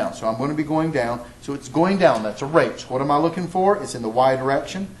 Slide down. So I'm going to be going down. So it's going down. That's a rate. So what am I looking for? It's in the y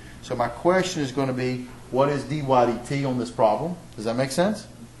direction. So my question is going to be, what is dy dt on this problem? Does that make sense?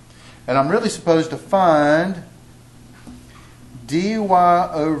 And I'm really supposed to find dy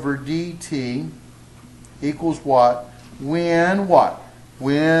over dt equals what? When what?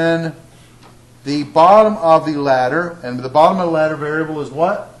 When the bottom of the ladder, and the bottom of the ladder variable is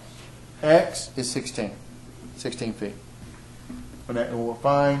what? X is 16 feet. And we'll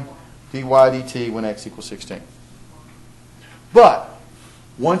find dy dt when x equals 16. But,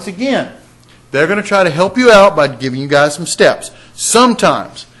 once again, they're going to try to help you out by giving you guys some steps.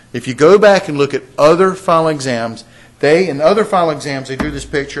 Sometimes, if you go back and look at other final exams, in other final exams, they drew this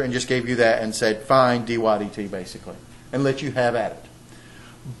picture and just gave you that and said, find dy dt, basically, and let you have at it.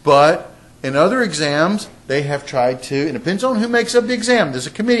 But in other exams, they have tried to, and it depends on who makes up the exam. There's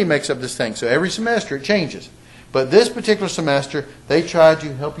a committee makes up this thing, so every semester it changes. But this particular semester, they tried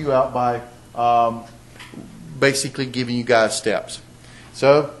to help you out by basically giving you guys steps.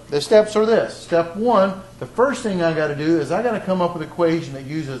 So the steps are this. Step 1, the first thing I got to do is I got to come up with an equation that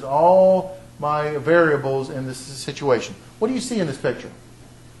uses all my variables in this situation. What do you see in this picture?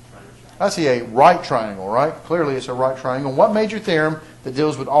 I see a right triangle, right? Clearly it's a right triangle. What major theorem that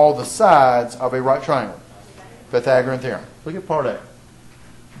deals with all the sides of a right triangle? Pythagorean theorem. Look at part A.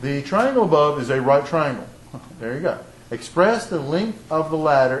 The triangle above is a right triangle. There you go. Express the length of the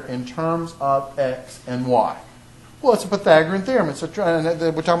ladder in terms of x and y. Well, it's a Pythagorean theorem. We're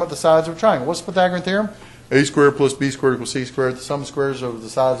talking about the sides of a triangle. What's the Pythagorean theorem? A squared plus b squared equals c squared. The sum of squares of the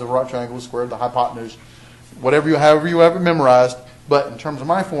sides of a right triangle is squared. The hypotenuse however you have it memorized. But in terms of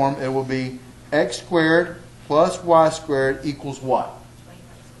my form, it will be x squared plus y squared equals what?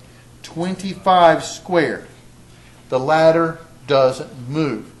 25 squared. The ladder doesn't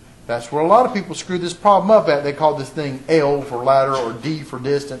move. That's where a lot of people screw this problem up at. They call this thing L for ladder or D for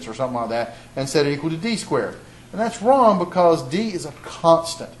distance or something like that and set it equal to D squared. And that's wrong because D is a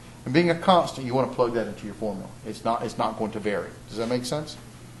constant. And being a constant, you want to plug that into your formula. It's not going to vary. Does that make sense?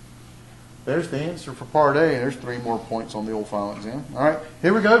 There's the answer for part A, and there's 3 more points on the old final exam. All right,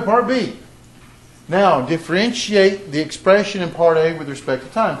 here we go, part B. Now, differentiate the expression in part A with respect to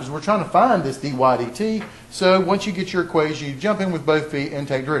time, because we're trying to find this dy dt. So once you get your equation, you jump in with both feet and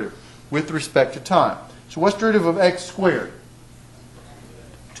take derivative with respect to time. So what's derivative of x squared?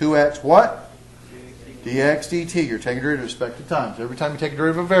 2x what? dx dt. You're taking derivative with respect to time. So every time you take a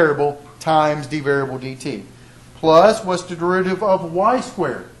derivative of a variable, times d variable dt. Plus, what's the derivative of y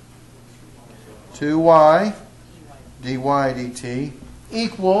squared? 2y dy dt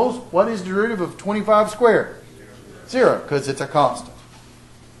equals, what is the derivative of 25 squared? 0, because it's a constant.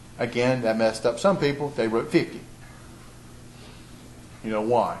 Again, that messed up some people. They wrote 50. You know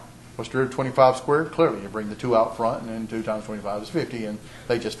why? What's the derivative of 25 squared? Clearly, you bring the 2 out front, and then 2 times 25 is 50, and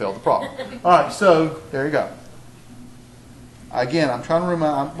they just failed the problem. All right, so there you go. Again,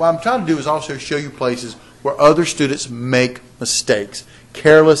 what I'm trying to do is also show you places where other students make mistakes.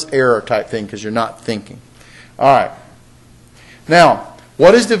 Careless error type thing, because you're not thinking. All right. Now,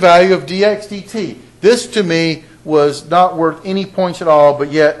 what is the value of dx dt? This, to me, was not worth any points at all,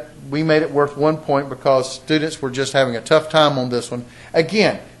 but yet we made it worth 1 point because students were just having a tough time on this one.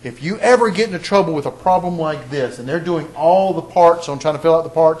 Again, if you ever get into trouble with a problem like this, and they're doing all the parts on trying to fill out the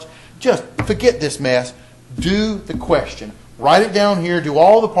parts, just forget this mess. Do the question. Write it down here, do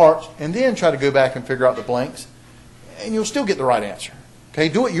all the parts, and then try to go back and figure out the blanks, and you'll still get the right answer. Okay,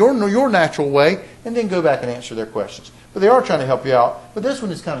 do it your natural way, and then go back and answer their questions. But they are trying to help you out. But this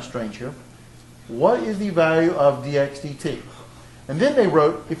one is kind of strange here. What is the value of dx dt? And then they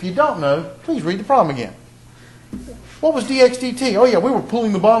wrote, if you don't know, please read the problem again. What was dx dt? Oh yeah, we were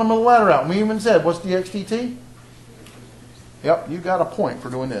pulling the bottom of the ladder out, and we even said, what's dx dt? Yep, you got a point for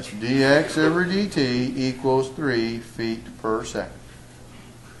doing this. dx over dt equals 3 feet per second.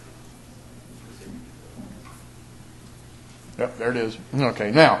 Yep, there it is.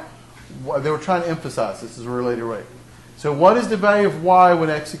 Okay, now, they were trying to emphasize this is a related rate. So what is the value of y when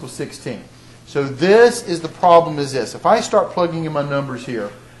x equals 16? So this is the problem is this. If I start plugging in my numbers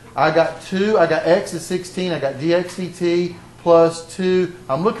here, I got x is 16, I got dx dt plus 2.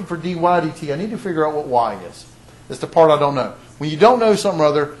 I'm looking for dy dt. I need to figure out what y is. That's the part I don't know. When you don't know something or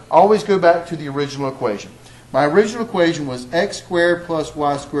other, always go back to the original equation. My original equation was x squared plus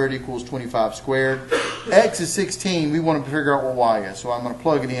y squared equals 25 squared. X is 16. We want to figure out what y is. So I'm going to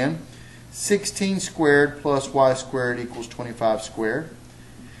plug it in. 16 squared plus y squared equals 25 squared.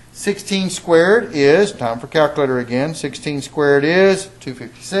 16 squared is, time for calculator again, 16 squared is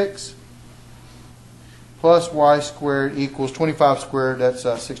 256. Plus y squared equals 25 squared, that's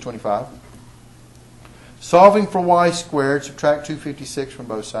 625. Solving for y squared, subtract 256 from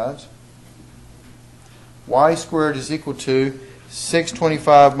both sides. Y squared is equal to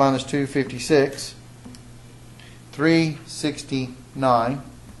 625 minus 256, 369.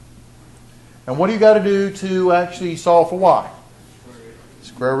 And what do you got to do to actually solve for y?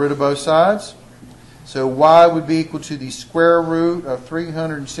 Square root of both sides. So y would be equal to the square root of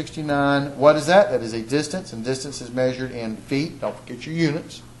 369. What is that? That is a distance, and distance is measured in feet. Don't forget your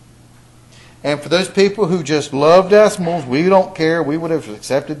units. And for those people who just love decimals, we don't care. We would have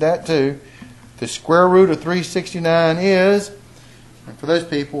accepted that too. The square root of 369 is, and for those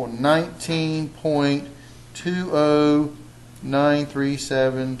people,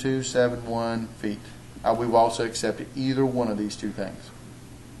 19.20937.271 feet. We've also accepted either one of these two things.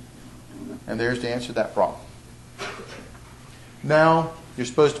 And there's the answer to that problem. Now, you're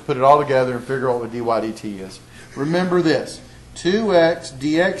supposed to put it all together and figure out what dy dt is. Remember this, 2x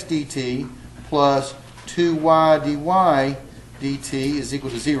dx dt plus 2y dy dt is equal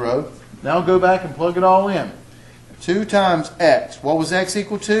to 0. Now go back and plug it all in. 2 times x. What was x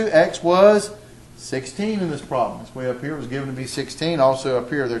equal to? X was 16 in this problem. This way up here was given to be 16. Also up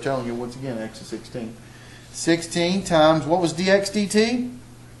here they're telling you once again x is 16. 16 times, what was dx dt?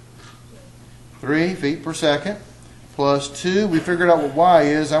 3 feet per second. Plus 2, we figured out what y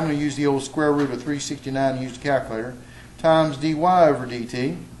is. I'm going to use the old square root of 369 and use the calculator. Times dy over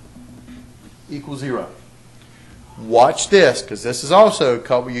dt equals 0. Watch this, because this is also a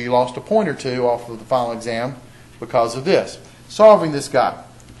couple, you lost a point or two off of the final exam because of this. Solving this guy.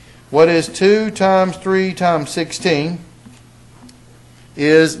 What is 2 times 3 times 16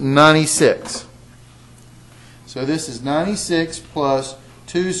 is 96. So this is 96 plus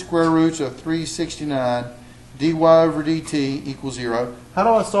 2 square roots of 369 dy over dt equals 0. How do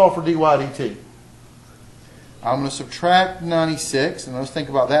I solve for dy dt? I'm going to subtract 96, and let's think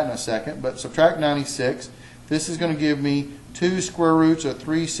about that in a second, but subtract 96. This is going to give me 2 square roots of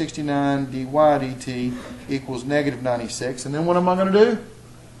 369 dy dt equals negative 96. And then what am I going to do?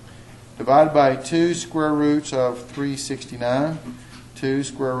 Divide by 2 square roots of 369. 2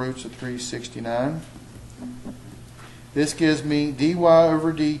 square roots of 369. This gives me dy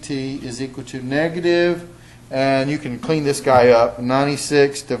over dt is equal to negative, and you can clean this guy up.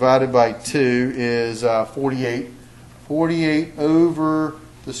 96 divided by 2 is 48. 48 over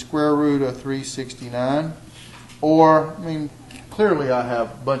the square root of 369. Or, I mean, clearly I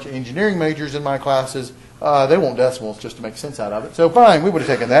have a bunch of engineering majors in my classes. They want decimals just to make sense out of it. So fine, we would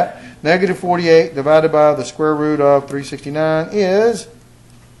have taken that. Negative 48 divided by the square root of 369 is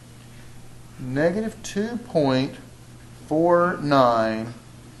negative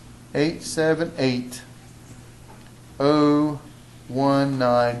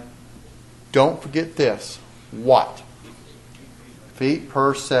 2.49878.019. Don't forget this. Watt. Feet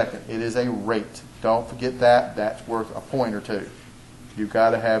per second. It is a rate. Don't forget that. That's worth a point or two. You've got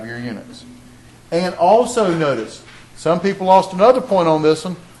to have your units. And also notice, some people lost another point on this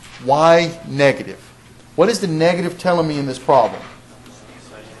one. Why negative? What is the negative telling me in this problem?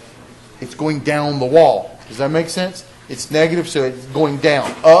 It's going down the wall. Does that make sense? It's negative, so it's going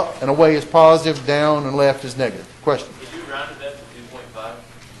down. Up and away is positive, down and left is negative. Question? Would you round it up to 2.5?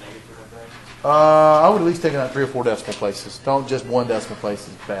 Negative 2.5? I would at least take it out 3 or 4 decimal places. Don't just 1 decimal place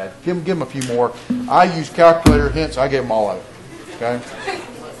is bad. Give them a few more. I use calculator, hence I get them all out. Okay?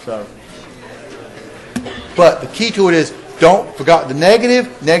 So, but the key to it is don't forget the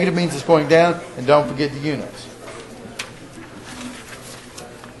negative. Negative means it's going down, and don't forget the units.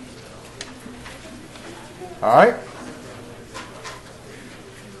 All right.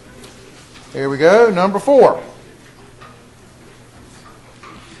 Here we go. Number 4.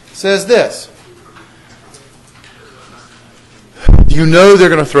 It says this. You know they're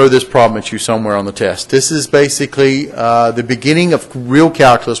going to throw this problem at you somewhere on the test. This is basically the beginning of real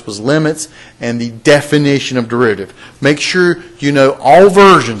calculus was limits and the definition of derivative. Make sure you know all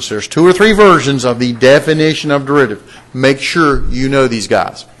versions. There's 2 or 3 versions of the definition of derivative. Make sure you know these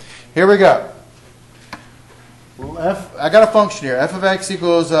guys. Here we go. I got a function here. F of x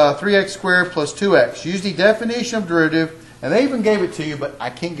equals 3x squared plus 2x. Use the definition of derivative, and they even gave it to you, but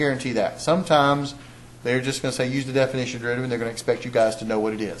I can't guarantee that. Sometimes they're just going to say use the definition of derivative, and they're going to expect you guys to know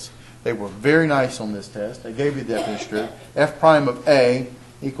what it is. They were very nice on this test. They gave you the definition of derivative. F prime of a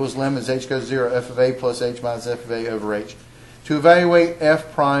equals limit as h goes to 0, f of a plus h minus f of a over h. To evaluate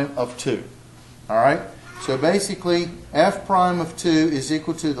f prime of 2. All right? So basically, f prime of 2 is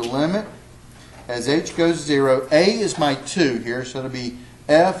equal to the limit as h goes to 0. A is my 2 here, so it'll be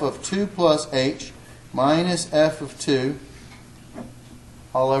f of 2 plus h minus f of 2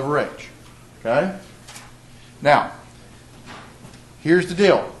 all over h. Okay? Now, here's the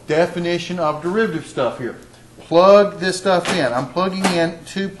deal. Definition of derivative stuff here. Plug this stuff in. I'm plugging in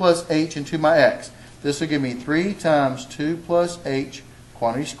 2 plus h into my x. This will give me 3 times 2 plus h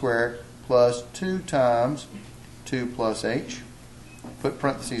quantity squared plus 2 times 2 plus h. Put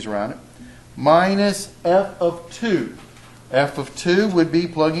parentheses around it. Minus f of 2. F of 2 would be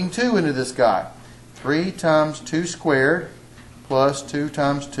plugging 2 into this guy. 3 times 2 squared plus 2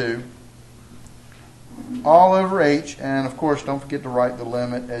 times 2 all over h, and of course don't forget to write the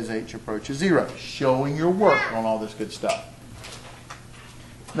limit as h approaches 0, showing your work on all this good stuff.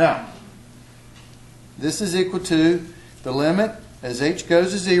 Now, this is equal to the limit as h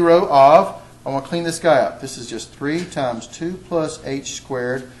goes to 0 of, I'm going to clean this guy up. This is just 3 times 2 plus h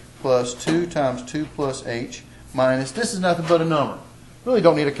squared plus 2 times 2 plus h minus, this is nothing but a number. Really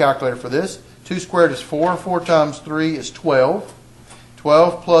don't need a calculator for this. 2 squared is 4. 4 times 3 is 12.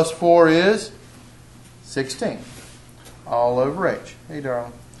 12 plus 4 is 16. All over h. Hey,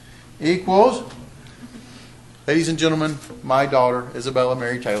 darling. Equals, ladies and gentlemen, my daughter, Isabella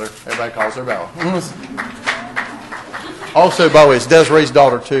Mary Taylor. Everybody calls her Bella. Also, by the way, it's Desiree's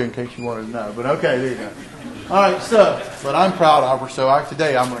daughter, too, in case you wanted to know. But okay, there you go. All right, so, but I'm proud of her, so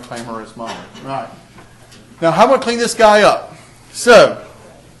today I'm going to claim her as mom. All right. Now, how am I going to clean this guy up? So,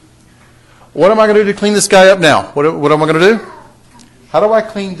 what am I going to do to clean this guy up now? What am I going to do? How do I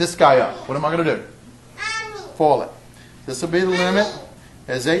clean this guy up? What am I going to do? Foil it. This will be the limit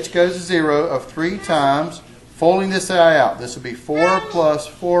as h goes to 0 of 3 times, folding this guy out. This will be 4 plus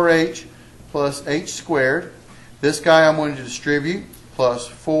 4h plus h squared. This guy I'm going to distribute, plus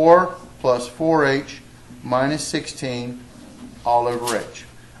 4 plus 4h minus 16 all over h.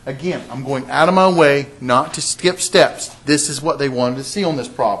 Again, I'm going out of my way not to skip steps. This is what they wanted to see on this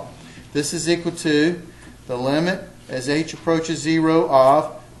problem. This is equal to the limit as h approaches 0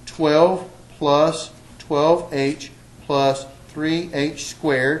 of 12 plus 12h plus 3h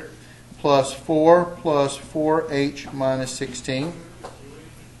squared plus 4 plus 4h minus 16.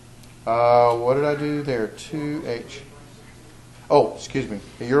 What did I do there? 2h. Oh, excuse me.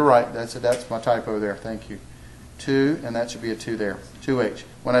 You're right. That's my typo there. Thank you. 2, and that should be a 2 there. 2h.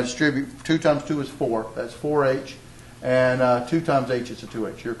 When I distribute, 2 times 2 is 4. That's 4h. And 2 times h is a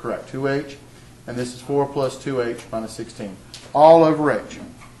 2h. You're correct. 2h. And this is 4 plus 2h minus 16. All over h.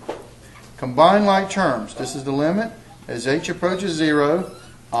 Combine like terms. This is the limit as h approaches 0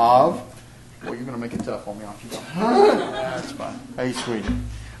 of, well, you're going to make it tough on me, aren't you? That's fine. Hey, sweetie.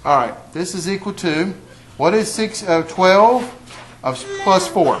 All right. This is equal to, what is 12 plus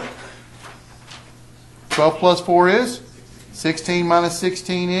 4? 12 plus 4 is? 16 minus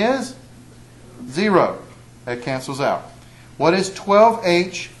 16 is? 0. That cancels out. What is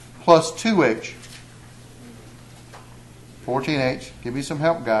 12h plus 2h? 14h. Give me some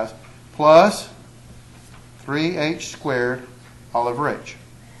help, guys. Plus 3h squared all over h.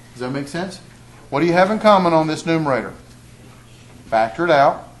 Does that make sense? What do you have in common on this numerator? Factor it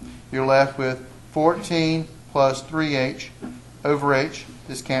out. You're left with 14 plus 3h over h.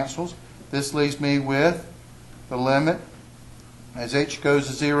 This cancels. This leaves me with the limit as h goes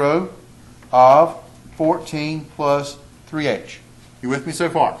to 0 of 14 plus 3h. You with me so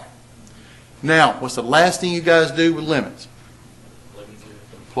far? Now, what's the last thing you guys do with limits?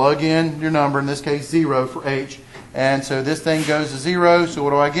 Plug in your number, in this case 0 for h. And so this thing goes to 0, so what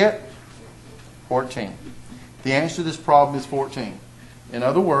do I get? 14. The answer to this problem is 14. In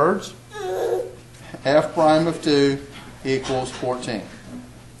other words, f prime of 2 equals 14.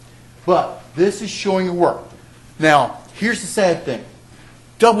 But this is showing your work. Now, here's the sad thing.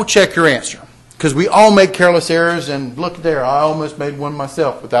 Double check your answer. Because we all make careless errors, and look there, I almost made one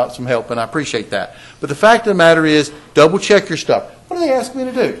myself without some help, and I appreciate that. But the fact of the matter is, double check your stuff. What do they ask me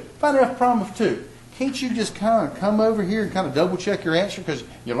to do? Find f prime of 2. Can't you just kind of come over here and kind of double check your answer? Because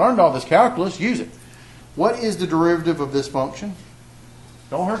you learned all this calculus, use it. What is the derivative of this function?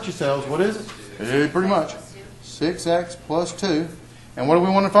 Don't hurt yourselves. What is it? Pretty much. 6x plus 2. And what do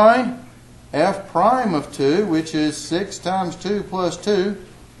we want to find? F prime of 2, which is 6 times 2 plus 2.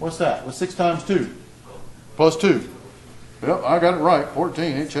 What's that? What's 6 times 2? Plus 2. Yep, I got it right.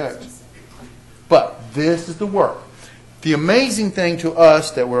 14. It checks. But this is the work. The amazing thing to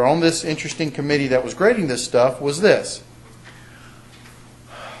us that we're on this interesting committee that was grading this stuff was this.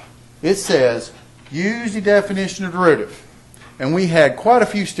 It says, use the definition of derivative. And we had quite a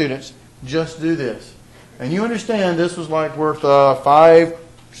few students just do this. And you understand this was like worth 5,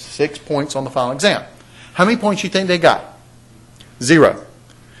 6 points on the final exam. How many points do you think they got? 0.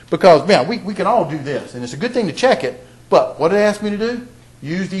 Because, yeah, we can all do this. And it's a good thing to check it. But what did they ask me to do?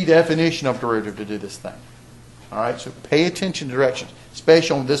 Use the definition of derivative to do this thing. All right, so pay attention to directions,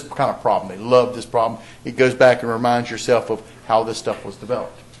 especially on this kind of problem. They love this problem. It goes back and reminds yourself of how this stuff was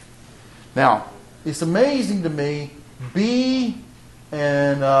developed. Now, it's amazing to me, B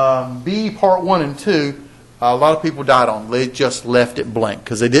and B part 1 and 2, a lot of people died on. They just left it blank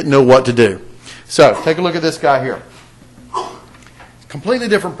because they didn't know what to do. So, take a look at this guy here. Completely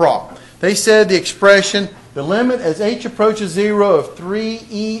different problem. They said the expression, the limit as h approaches 0 of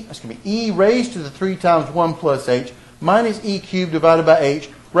e raised to the 3 times 1 plus h minus e cubed divided by h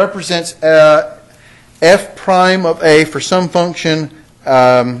represents f prime of a for some function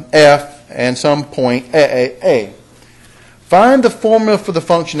f and some point a. Find the formula for the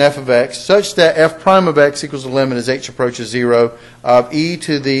function f of x such that f prime of x equals the limit as h approaches 0 of e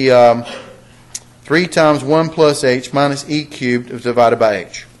to the 3 times 1 plus h minus e cubed divided by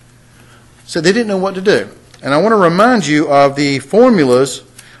h. So they didn't know what to do. And I want to remind you of the formulas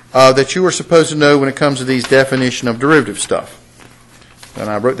that you are supposed to know when it comes to these definition of derivative stuff. And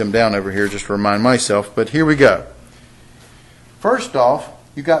I wrote them down over here just to remind myself, but here we go. First off,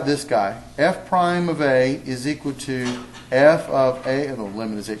 you got this guy. F prime of a is equal to f of a, the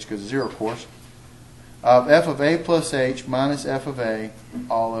limit as h goes to 0, of course, of f of a plus h minus f of a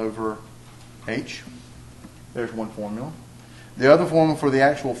all over h. There's one formula. The other formula for the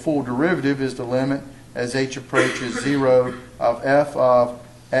actual full derivative is the limit as h approaches 0 of f of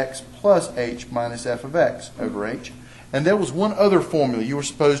x plus h minus f of x over h. And there was one other formula you were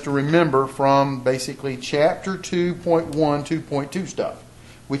supposed to remember from basically chapter 2.1, 2.2 stuff,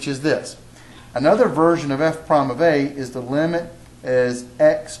 which is this. Another version of f prime of a is the limit as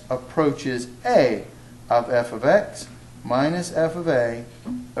x approaches a of f of x minus f of a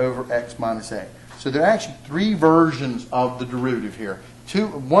over x minus a. So there are actually 3 versions of the derivative here.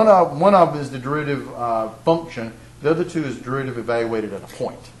 One of them is the derivative function. The other two is derivative evaluated at a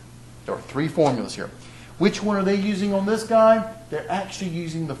point. There are three formulas here. Which one are they using on this guy? They're actually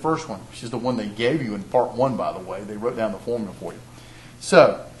using the first one, which is the one they gave you in part 1, by the way. They wrote down the formula for you.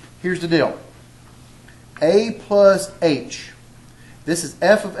 So, here's the deal. A plus H. This is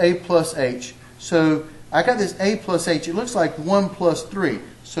f of A plus H. So, I got this A plus H. It looks like 1 plus 3.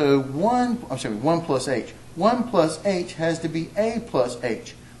 So, 1 plus H. 1 plus H has to be A plus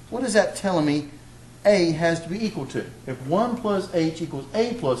H. What is that telling me A has to be equal to? If 1 plus H equals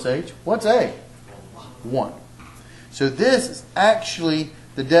A plus H, what's A? 1. So this is actually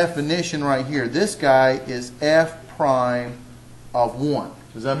the definition right here. This guy is f prime of 1.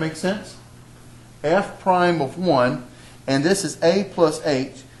 Does that make sense? F prime of 1, and this is A plus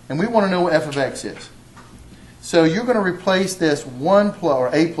H, and we want to know what f of x is. So you're going to replace this 1 plus,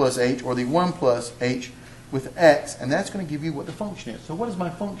 or A plus H, or the 1 plus H with x, and that's going to give you what the function is. So what is my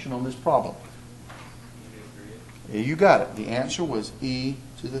function on this problem? You got it. The answer was e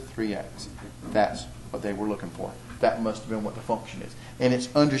to the 3x. That's what they were looking for. That must have been what the function is. And it's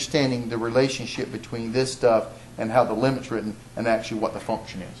understanding the relationship between this stuff and how the limit's written and actually what the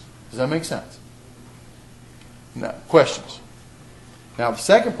function is. Does that make sense? No. Questions? Now the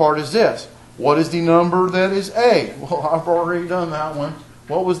second part is this. What is the number that is a? Well, I've already done that one.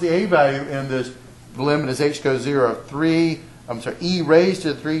 What was the a value in this limit as h goes 0? E raised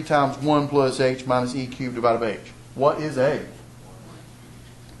to 3 times 1 plus h minus e cubed divided by h. What is a?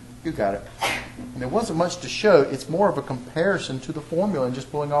 You got it. And there wasn't much to show. It's more of a comparison to the formula and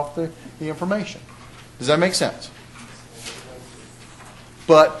just pulling off the information. Does that make sense?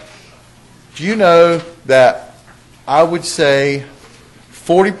 But do you know that I would say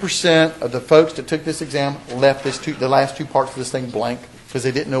 40% of the folks that took this exam left the last two parts of this thing blank because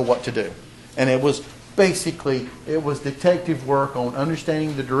they didn't know what to do. And it was basically, it was detective work on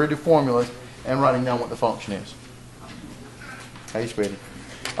understanding the derivative formulas and writing down what the function is. Hey, sweetie.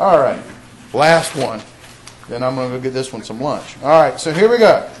 All right, last one. Then I'm going to go get this one some lunch. All right, so here we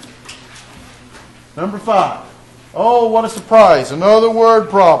go. Number 5. Oh, what a surprise. Another word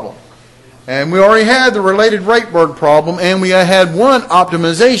problem. And we already had the related rate word problem, and we had one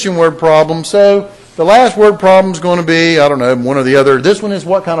optimization word problem. So the last word problem is going to be, I don't know, one or the other. This one is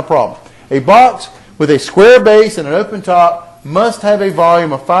what kind of problem? A box with a square base and an open top must have a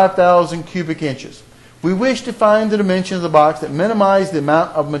volume of 5,000 cubic inches. We wish to find the dimension of the box that minimize the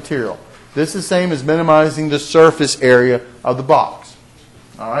amount of material. This is the same as minimizing the surface area of the box.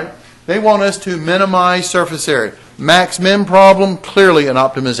 All right? They want us to minimize surface area. Max-min problem, clearly an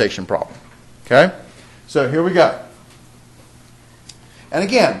optimization problem. Okay? So here we go. And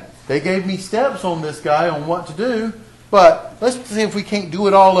again, they gave me steps on this guy on what to do, but let's see if we can't do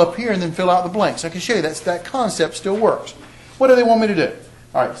it all up here and then fill out the blanks. I can show you that concept still works. What do they want me to do?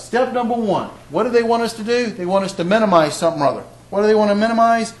 All right, step number 1. What do they want us to do? They want us to minimize something or other. What do they want to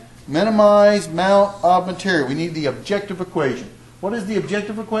minimize? Minimize amount of material. We need the objective equation. What is the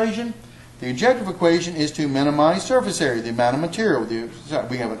objective equation? The objective equation is to minimize surface area, the amount of material.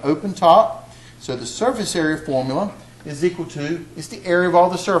 We have an open top, so the surface area formula is equal to, it's the area of all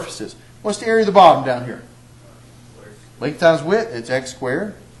the surfaces. What's the area of the bottom down here? Length times width, it's x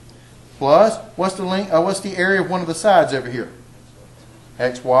squared. Plus, what's the area of one of the sides over here?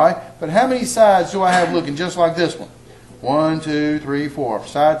 XY. But how many sides do I have looking just like this one? 1, 2, 3, 4.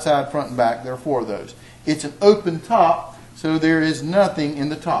 Side, side, front, and back. There are 4 of those. It's an open top, so there is nothing in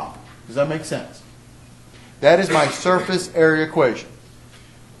the top. Does that make sense? That is my surface area equation.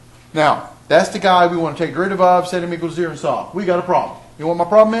 Now, that's the guy we want to take derivative of, set him equals 0, and solve. We got a problem. You know what my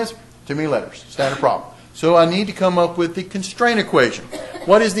problem is? Too many letters. Standard problem. So I need to come up with the constraint equation.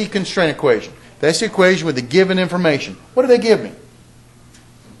 What is the constraint equation? That's the equation with the given information. What do they give me?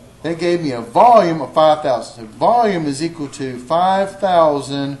 They gave me a volume of 5,000. So volume is equal to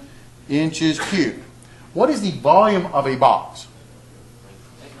 5,000 inches cubed. What is the volume of a box?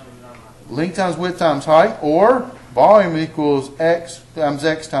 Length times width times height, or volume equals x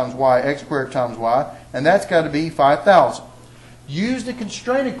times y, x squared times y, and that's got to be 5,000. Use the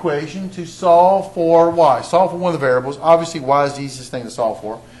constraint equation to solve for y. Solve for one of the variables. Obviously, y is the easiest thing to solve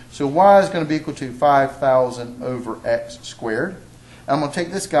for. So y is going to be equal to 5,000 over x squared. I'm going to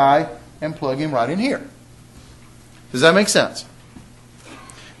take this guy and plug him right in here. Does that make sense?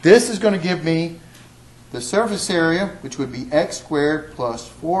 This is going to give me the surface area, which would be x squared plus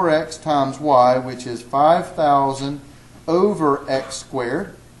 4x times y, which is 5,000 over x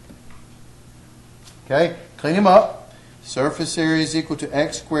squared. Okay, clean him up. Surface area is equal to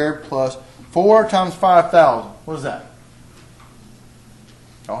x squared plus 4 times 5,000. What is that?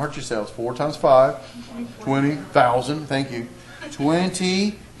 Don't hurt yourselves. 4 times 5, 20,000. Thank you.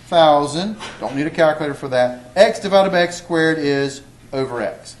 20,000, don't need a calculator for that, x divided by x squared is over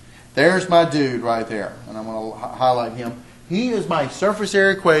x. There's my dude right there, and I'm going to highlight him. He is my surface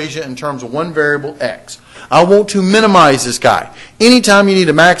area equation in terms of one variable, x. I want to minimize this guy. Anytime you need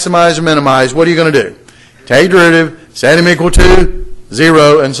to maximize or minimize, what are you going to do? Take derivative, set him equal to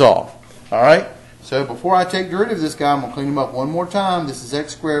 0, and solve. All right? So before I take derivative of this guy, I'm going to clean him up one more time. This is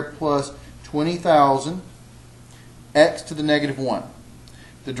x squared plus 20,000, x to the negative 1.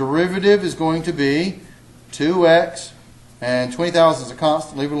 The derivative is going to be 2x, and 20,000 is a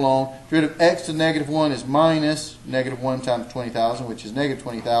constant, leave it alone. Derivative of x to the negative 1 is minus negative 1 times 20,000, which is negative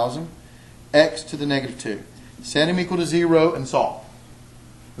 20,000, x to the negative 2. Set him equal to 0 and solve.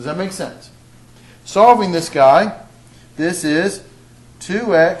 Does that make sense? Solving this guy, this is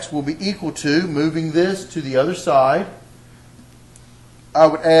 2x will be equal to, moving this to the other side, I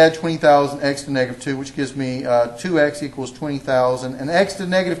would add 20,000 x to the negative 2, which gives me 2x equals 20,000. And x to the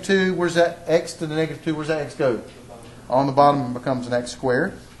negative 2, where's that x to the negative 2, where's that x go? On the bottom it becomes an x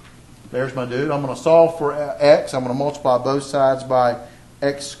squared. There's my dude. I'm going to solve for x. I'm going to multiply both sides by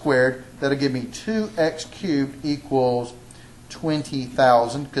x squared. That'll give me 2x cubed equals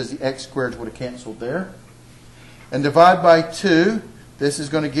 20,000, because the x squareds would have canceled there. And divide by 2. This is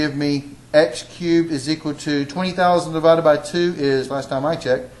going to give me x cubed is equal to 20,000 divided by 2 is, last time I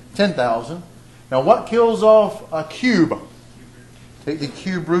checked, 10,000. Now what kills off a cube? Take the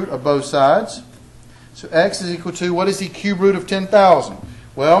cube root of both sides. So x is equal to, what is the cube root of 10,000?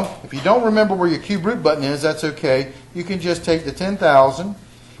 Well, if you don't remember where your cube root button is, that's okay. You can just take the 10,000,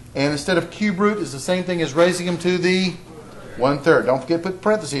 and instead of cube root is the same thing as raising them to the 1/3. Don't forget to put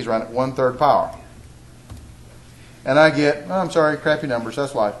parentheses around it, 1/3 power. And I get, oh, I'm sorry, crappy numbers,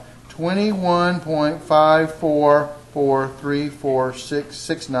 that's life.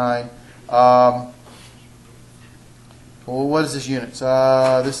 21.544346669. Well, what is this units?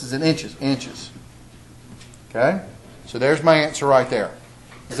 This is in inches. Okay? So there's my answer right there.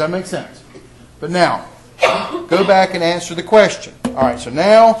 Does that make sense? But now, go back and answer the question. All right, so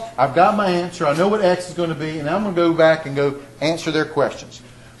now I've got my answer. I know what x is going to be, and I'm going to go back and go answer their questions.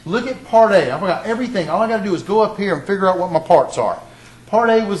 Look at part A. I've got everything. All I got to do is go up here and figure out what my parts are. Part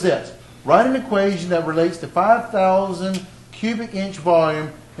A was this. Write an equation that relates to 5,000 cubic inch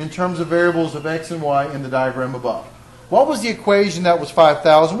volume in terms of variables of x and y in the diagram above. What was the equation that was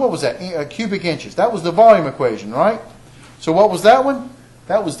 5,000? What was that? Cubic inches. That was the volume equation, right? So what was that one?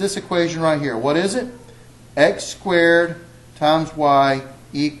 That was this equation right here. What is it? X squared times y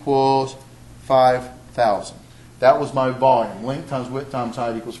equals 5,000. That was my volume. Length times width times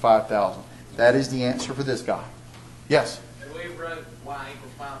height equals 5,000. That is the answer for this guy. Yes? If we wrote y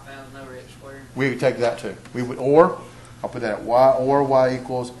equals 5,000 over x squared. We would take that too. We would, or, I'll put that at y, or y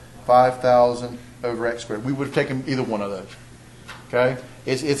equals 5,000 over x squared. We would have taken either one of those. Okay?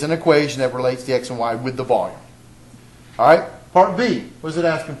 It's an equation that relates the x and y with the volume. All right? Part B, what is it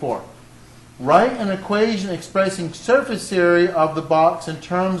asking for? Write an equation expressing surface area of the box in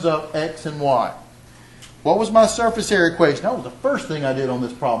terms of x and y. What was my surface area equation? That was the first thing I did on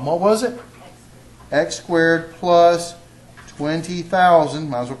this problem. What was it? X squared plus 20,000,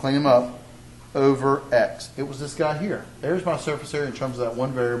 might as well clean them up, over x. It was this guy here. There's my surface area in terms of that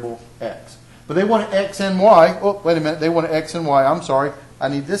one variable, x. But they wanted x and y. Oh, wait a minute. They wanted x and y. I'm sorry. I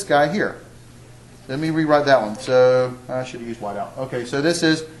need this guy here. Let me rewrite that one. So I should have used white out. Okay, so this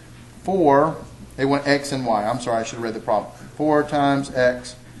is 4. They want x and y. I'm sorry. I should have read the problem. 4 times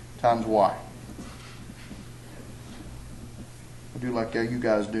x times y. I do like you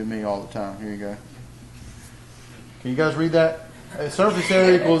guys do me all the time. Here you go. Can you guys read that? Surface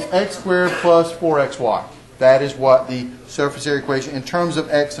area equals x squared plus 4xy. That is what the surface area equation in terms of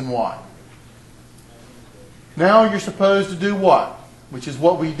x and y. Now you're supposed to do what? Which is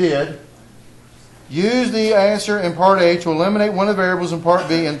what we did. Use the answer in part A to eliminate one of the variables in part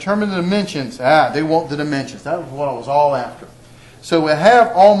B and determine the dimensions. They want the dimensions. That was what I was all after. So I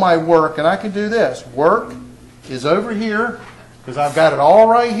have all my work, and I can do this. Work is over here, because I've got it all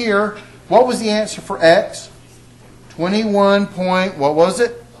right here. What was the answer for x? 21 point, what was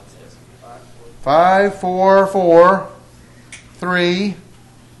it?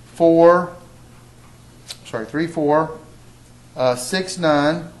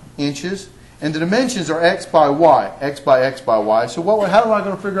 3469 inches. And the dimensions are x by y. X by x by y. So how am I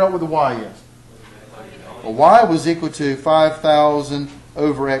going to figure out what the y is? Well, y was equal to 5,000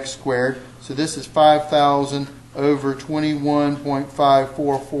 over x squared. So this is 5,000 over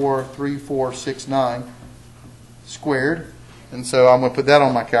 21.5443469 squared. And so I'm going to put that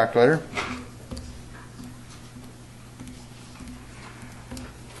on my calculator.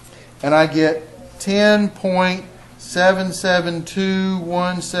 And I get 10.6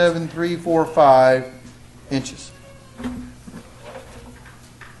 772.17345 inches.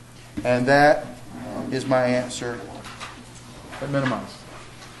 And that is my answer at minimized.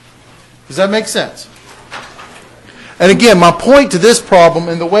 Does that make sense? And again, my point to this problem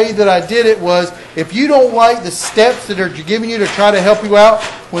and the way that I did it was, if you don't like the steps that are giving you to try to help you out,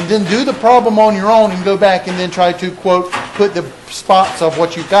 well, then do the problem on your own and go back and then try to, quote, put the spots of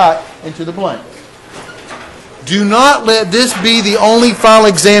what you got into the blank. Do not let this be the only final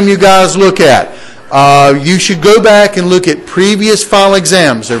exam you guys look at. You should go back and look at previous final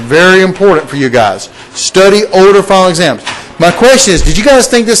exams. They're very important for you guys. Study older final exams. My question is, did you guys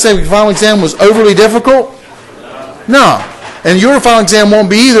think this final exam was overly difficult? No. And your final exam won't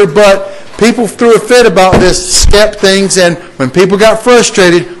be either, but people threw a fit about this step things, and when people got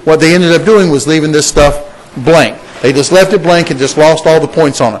frustrated, what they ended up doing was leaving this stuff blank. They just left it blank and just lost all the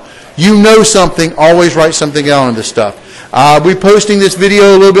points on it. You know something, always write something down on this stuff. I'll be posting this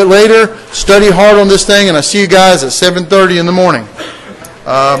video a little bit later. Study hard on this thing, and I'll see you guys at 7:30 in the morning.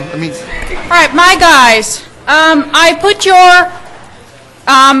 All right, my guys, I put your,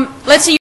 let's see.